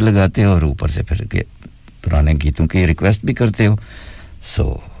पुराने गीत लगाते हो और ऊपर से फिर पुराने गीतों की रिक्वेस्ट भी करते हो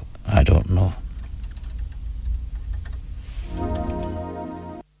सो आई डोंट नो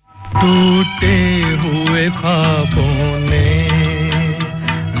टूटे हुए ख्वाबों ने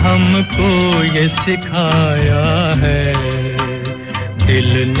हमको ये सिखाया है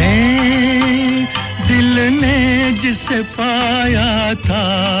दिल ने जिसे पाया था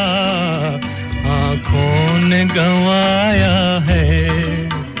आँखों ने गंवाया है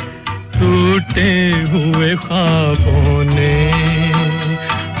टूटे हुए ख्वाबों ने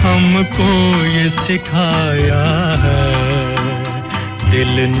हमको ये सिखाया है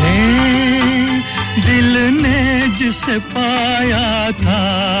दिल ने जिसे पाया था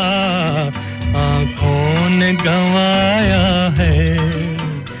आँखों ने गंवाया है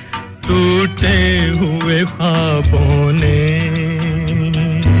टूटे हुए ख्वाबों ने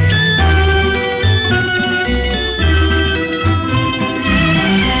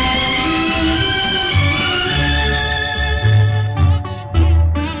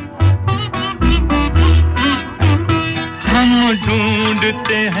हम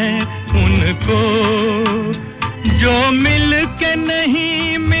ढूंढते हैं उनको जो मिल के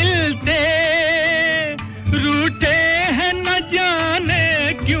नहीं मिलते रूठे हैं न जाने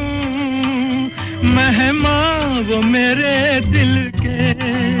क्यों मेहमान वो मेरे दिल के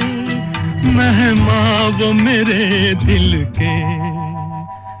मेहमान वो मेरे दिल के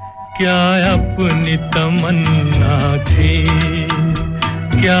क्या अपनी तमन्ना थी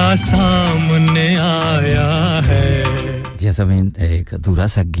क्या सामने आया है जैसा मैं एक अधूरा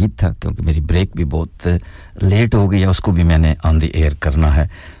सा गीत था क्योंकि मेरी ब्रेक भी बहुत लेट हो गई है उसको भी मैंने ऑन द एयर करना है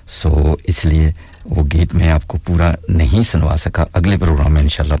सो इसलिए वो गीत मैं आपको पूरा नहीं सुनवा सका अगले प्रोग्राम में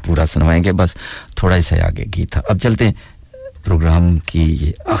इंशाल्लाह पूरा सुनवाएंगे बस थोड़ा सा आगे गीत था अब चलते हैं प्रोग्राम की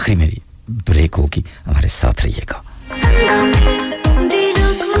ये आखिरी मेरी ब्रेक होगी हमारे साथ रहिएगा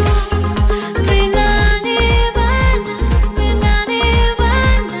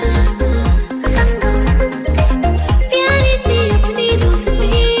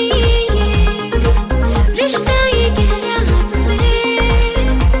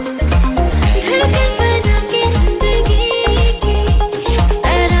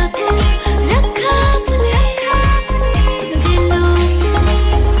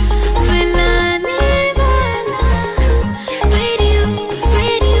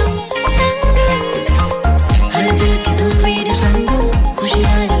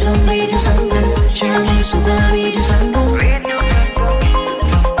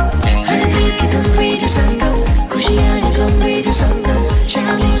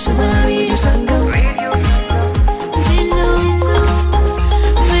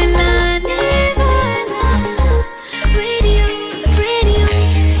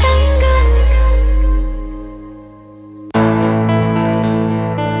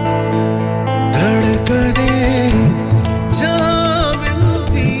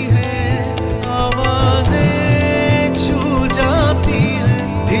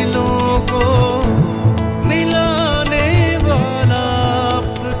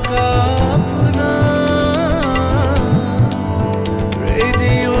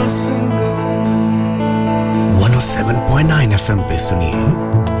FM पे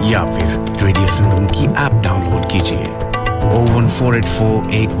सुनिए या फिर रेडियो संगम की ऐप डाउनलोड कीजिए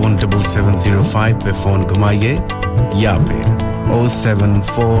 01484817705 पे फोन घुमाइए या फिर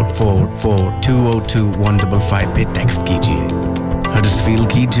 07444202155 पे टेक्स्ट कीजिए हडर्सफील्ड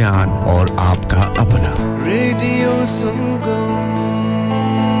की जान और आपका अपना रेडियो संगम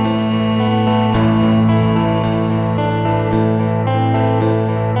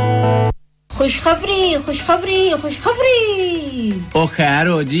खुशखबरी खुशखबरी खुशखबरी ओ खैर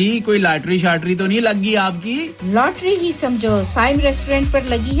हो जी कोई लॉटरी शाटरी तो नहीं लगी आपकी लॉटरी ही समझो साइम रेस्टोरेंट पर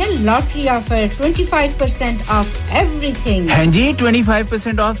लगी है लॉटरी ऑफर 25% ऑफ एवरीथिंग हां जी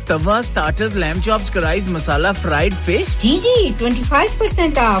 25% off tawa starters lamb chops karahis masala fried fish ji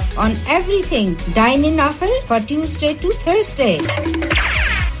 25% off on everything dine in offer for Tuesday to Thursday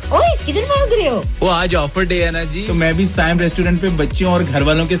ओए किधर भाग रहे हो? वो आज ऑफर डे है ना जी, तो मैं भी साइम रेस्टोरेंट पे बच्चों और घर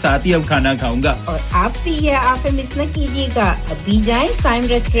वालों के साथ ही अब खाना खाऊंगा। और आप भी ये ऑफर मिस न कीजिएगा। अभी जाएं Saim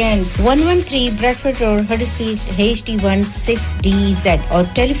restaurant 113 Bradford road Huddersfield HD1 6DZ और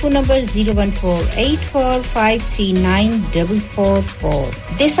telephone number 01484539444.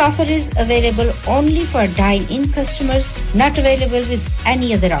 This offer is available only for dine-in customers, not available with any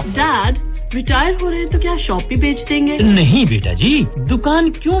other offer. Dad, retire हो रहे हैं तो क्या शॉप भी बेच देंगे? नहीं बेटा जी, दुकान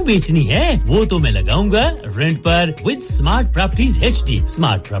क्यों बेचनी है? वो तो मैं लगाऊंगा रेंट पर with smart properties HD।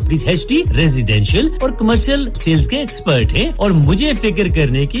 Smart properties HD residential और कमर्शियल सेल्स के एक्सपर्ट हैं और मुझे फिक्र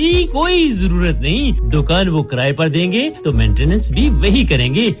करने की कोई जरूरत नहीं। दुकान वो किराए पर देंगे तो मेंटेनेंस भी वही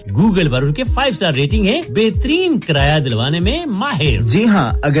करेंगे। गूगल पर उनके 5 स्टार रेटिंग है, बेहतरीन किराया दिलवाने में माहिर। जी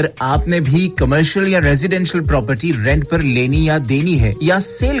हां, अगर आपने भी कमर्शियल या रेजिडेंशियल प्रॉपर्टी रेंट पर लेनी या देनी है या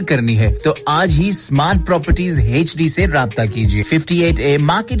सेल करनी है तो आज ही स्मार्ट प्रॉपर्टीज HD से राब्ता कीजिए। 58A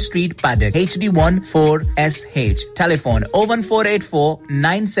market street Paddock HD14SH। Telephone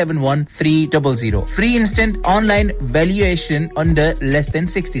 01484971300। Free instant online valuation under less than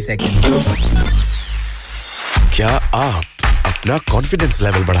 60 seconds. क्या आप अपना कॉन्फिडेंस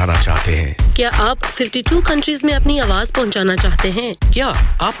लेवल बढ़ाना चाहते हैं? क्या आप 52 कंट्रीज में अपनी आवाज पहुंचाना चाहते हैं? क्या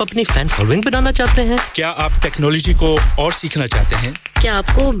आप अपनी फैन फॉलोइंग बनाना चाहते हैं? क्या आप टेक्नोलॉजी को और सीखना चाहते हैं? क्या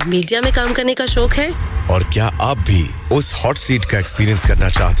आपको मीडिया में काम करने का शौक है? और क्या आप भी उस हॉट सीट का एक्सपीरियंस करना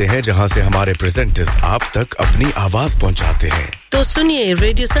चाहते हैं जहां से हमारे प्रेजेंटर्स आप तक अपनी आवाज पहुंचाते हैं? तो सुनिए,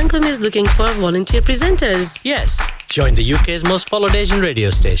 radio Sangam is looking for volunteer presenters. Yes, join the UK's most followed Asian radio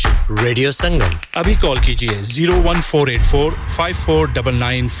station, Radio Sangam. अभी कॉल कीजिए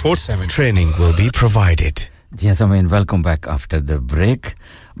 01484549947. Training will be provided. जी हां सामीन, welcome back after the break.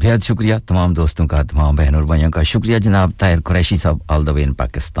 बेहद शुक्रिया तमाम दोस्तों का, तमाम बहन और भाइयों का शुक्रिया। जनाब ताहिर कुरैशी साहब all the way in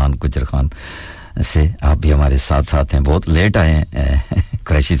Pakistan गुजर खान से आप भी हमारे साथ हैं। बहुत लेट आए हैं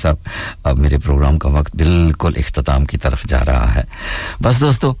कुरैशी साहब, अब मेरे प्रोग्राम का वक्त बिल्कुल इख्तिताम की तरफ जा रहा है। बस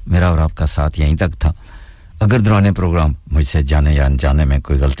दोस्तों, मेरा और आपका साथ यहीं तक था। अगर दौरान प्रोग्राम मुझसे जाने या अनजाने में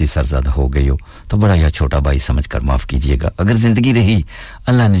कोई गलती सरजद हो गई हो तो बड़ा या छोटा भाई समझकर माफ कीजिएगा। अगर जिंदगी रही,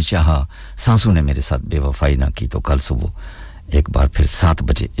 अल्लाह ने चाहा, सांसों ने मेरे साथ बेवफाई ना की तो कल सुबह एक बार फिर 7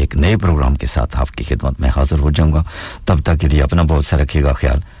 बजे एक नए प्रोग्राम के साथ आपकी खिदमत में हाजिर हो जाऊंगा। तब तक के लिए अपना बहुत सा रखिएगा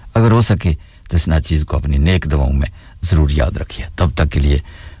ख्याल। अगर हो सके तो इस नाचीज को अपनी नेक दुआओं में जरूर याद रखिए। तब तक के लिए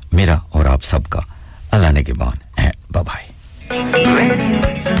मेरा और आप सबका अल्लाह ने के बान है। Bye bye.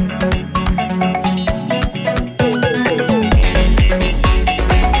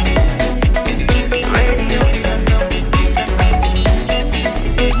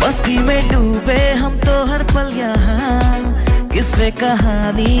 मस्ती में डूबे हम तो हर पल यहाँ, किस्से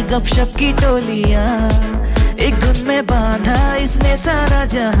कहानी गपशप की टोलियां, एक धुन में बांधा इसने सारा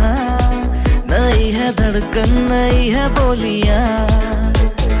जहां। नई है धड़कन, नई है बोलियां,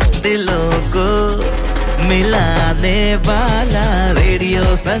 दिलों को मिलाने वाला रेडियो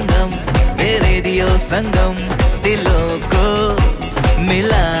संगम, ये रेडियो संगम। दिलों को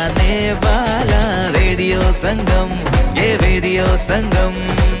मिलाने वाला रेडियो संगम, ये radio Sangam.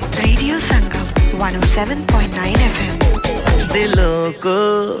 Radio Sangam 107.9 FM। दिलों को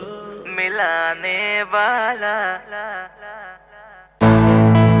मिलाने वाला।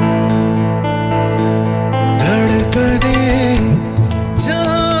 धड़कनें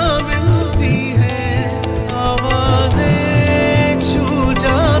जहाँ मिलती हैं, आवाजें छू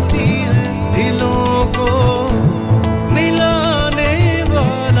जाती हैं, दिलों को मिलाने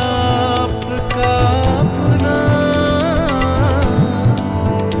वाला आपका अपना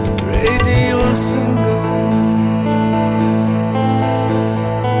रेडियो संगम।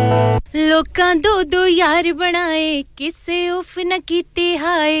 लोकां दो दो यार बनाए, किसे उफ न कीते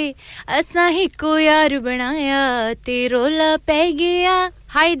हाय, असां ही को यार बनाया ते रोला पै गया।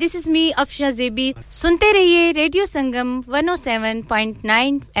 Hi, this is me Afsha Zebi. सुनते रहिए रेडियो संगम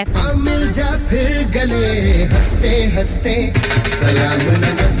 107.9 FM। मिल जा फिर गले हंसते हंसते, सलाम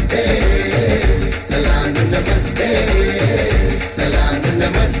नमस्ते, सलाम नमस्ते, सलाम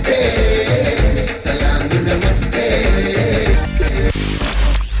नमस्ते, सलाम नमस्ते।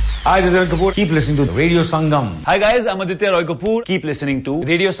 Hi, this is Anil Kapoor. Keep listening to Radio Sangam. Hi guys, I'm Aditya Roy Kapoor. Keep listening to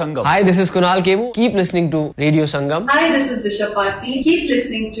Radio Sangam. Hi, this is Kunal Kebu. Keep listening to Radio Sangam. Hi, this is Disha Patni. Keep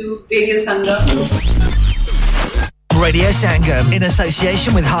listening to Radio Sangam. Radio Sangam in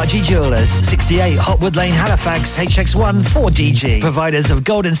association with Haji Jewellers, 68 Hotwood Lane, Halifax, HX1 4DG. Providers of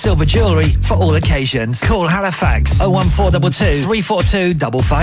gold and silver jewellery for all occasions. Call Halifax 01422 342 555.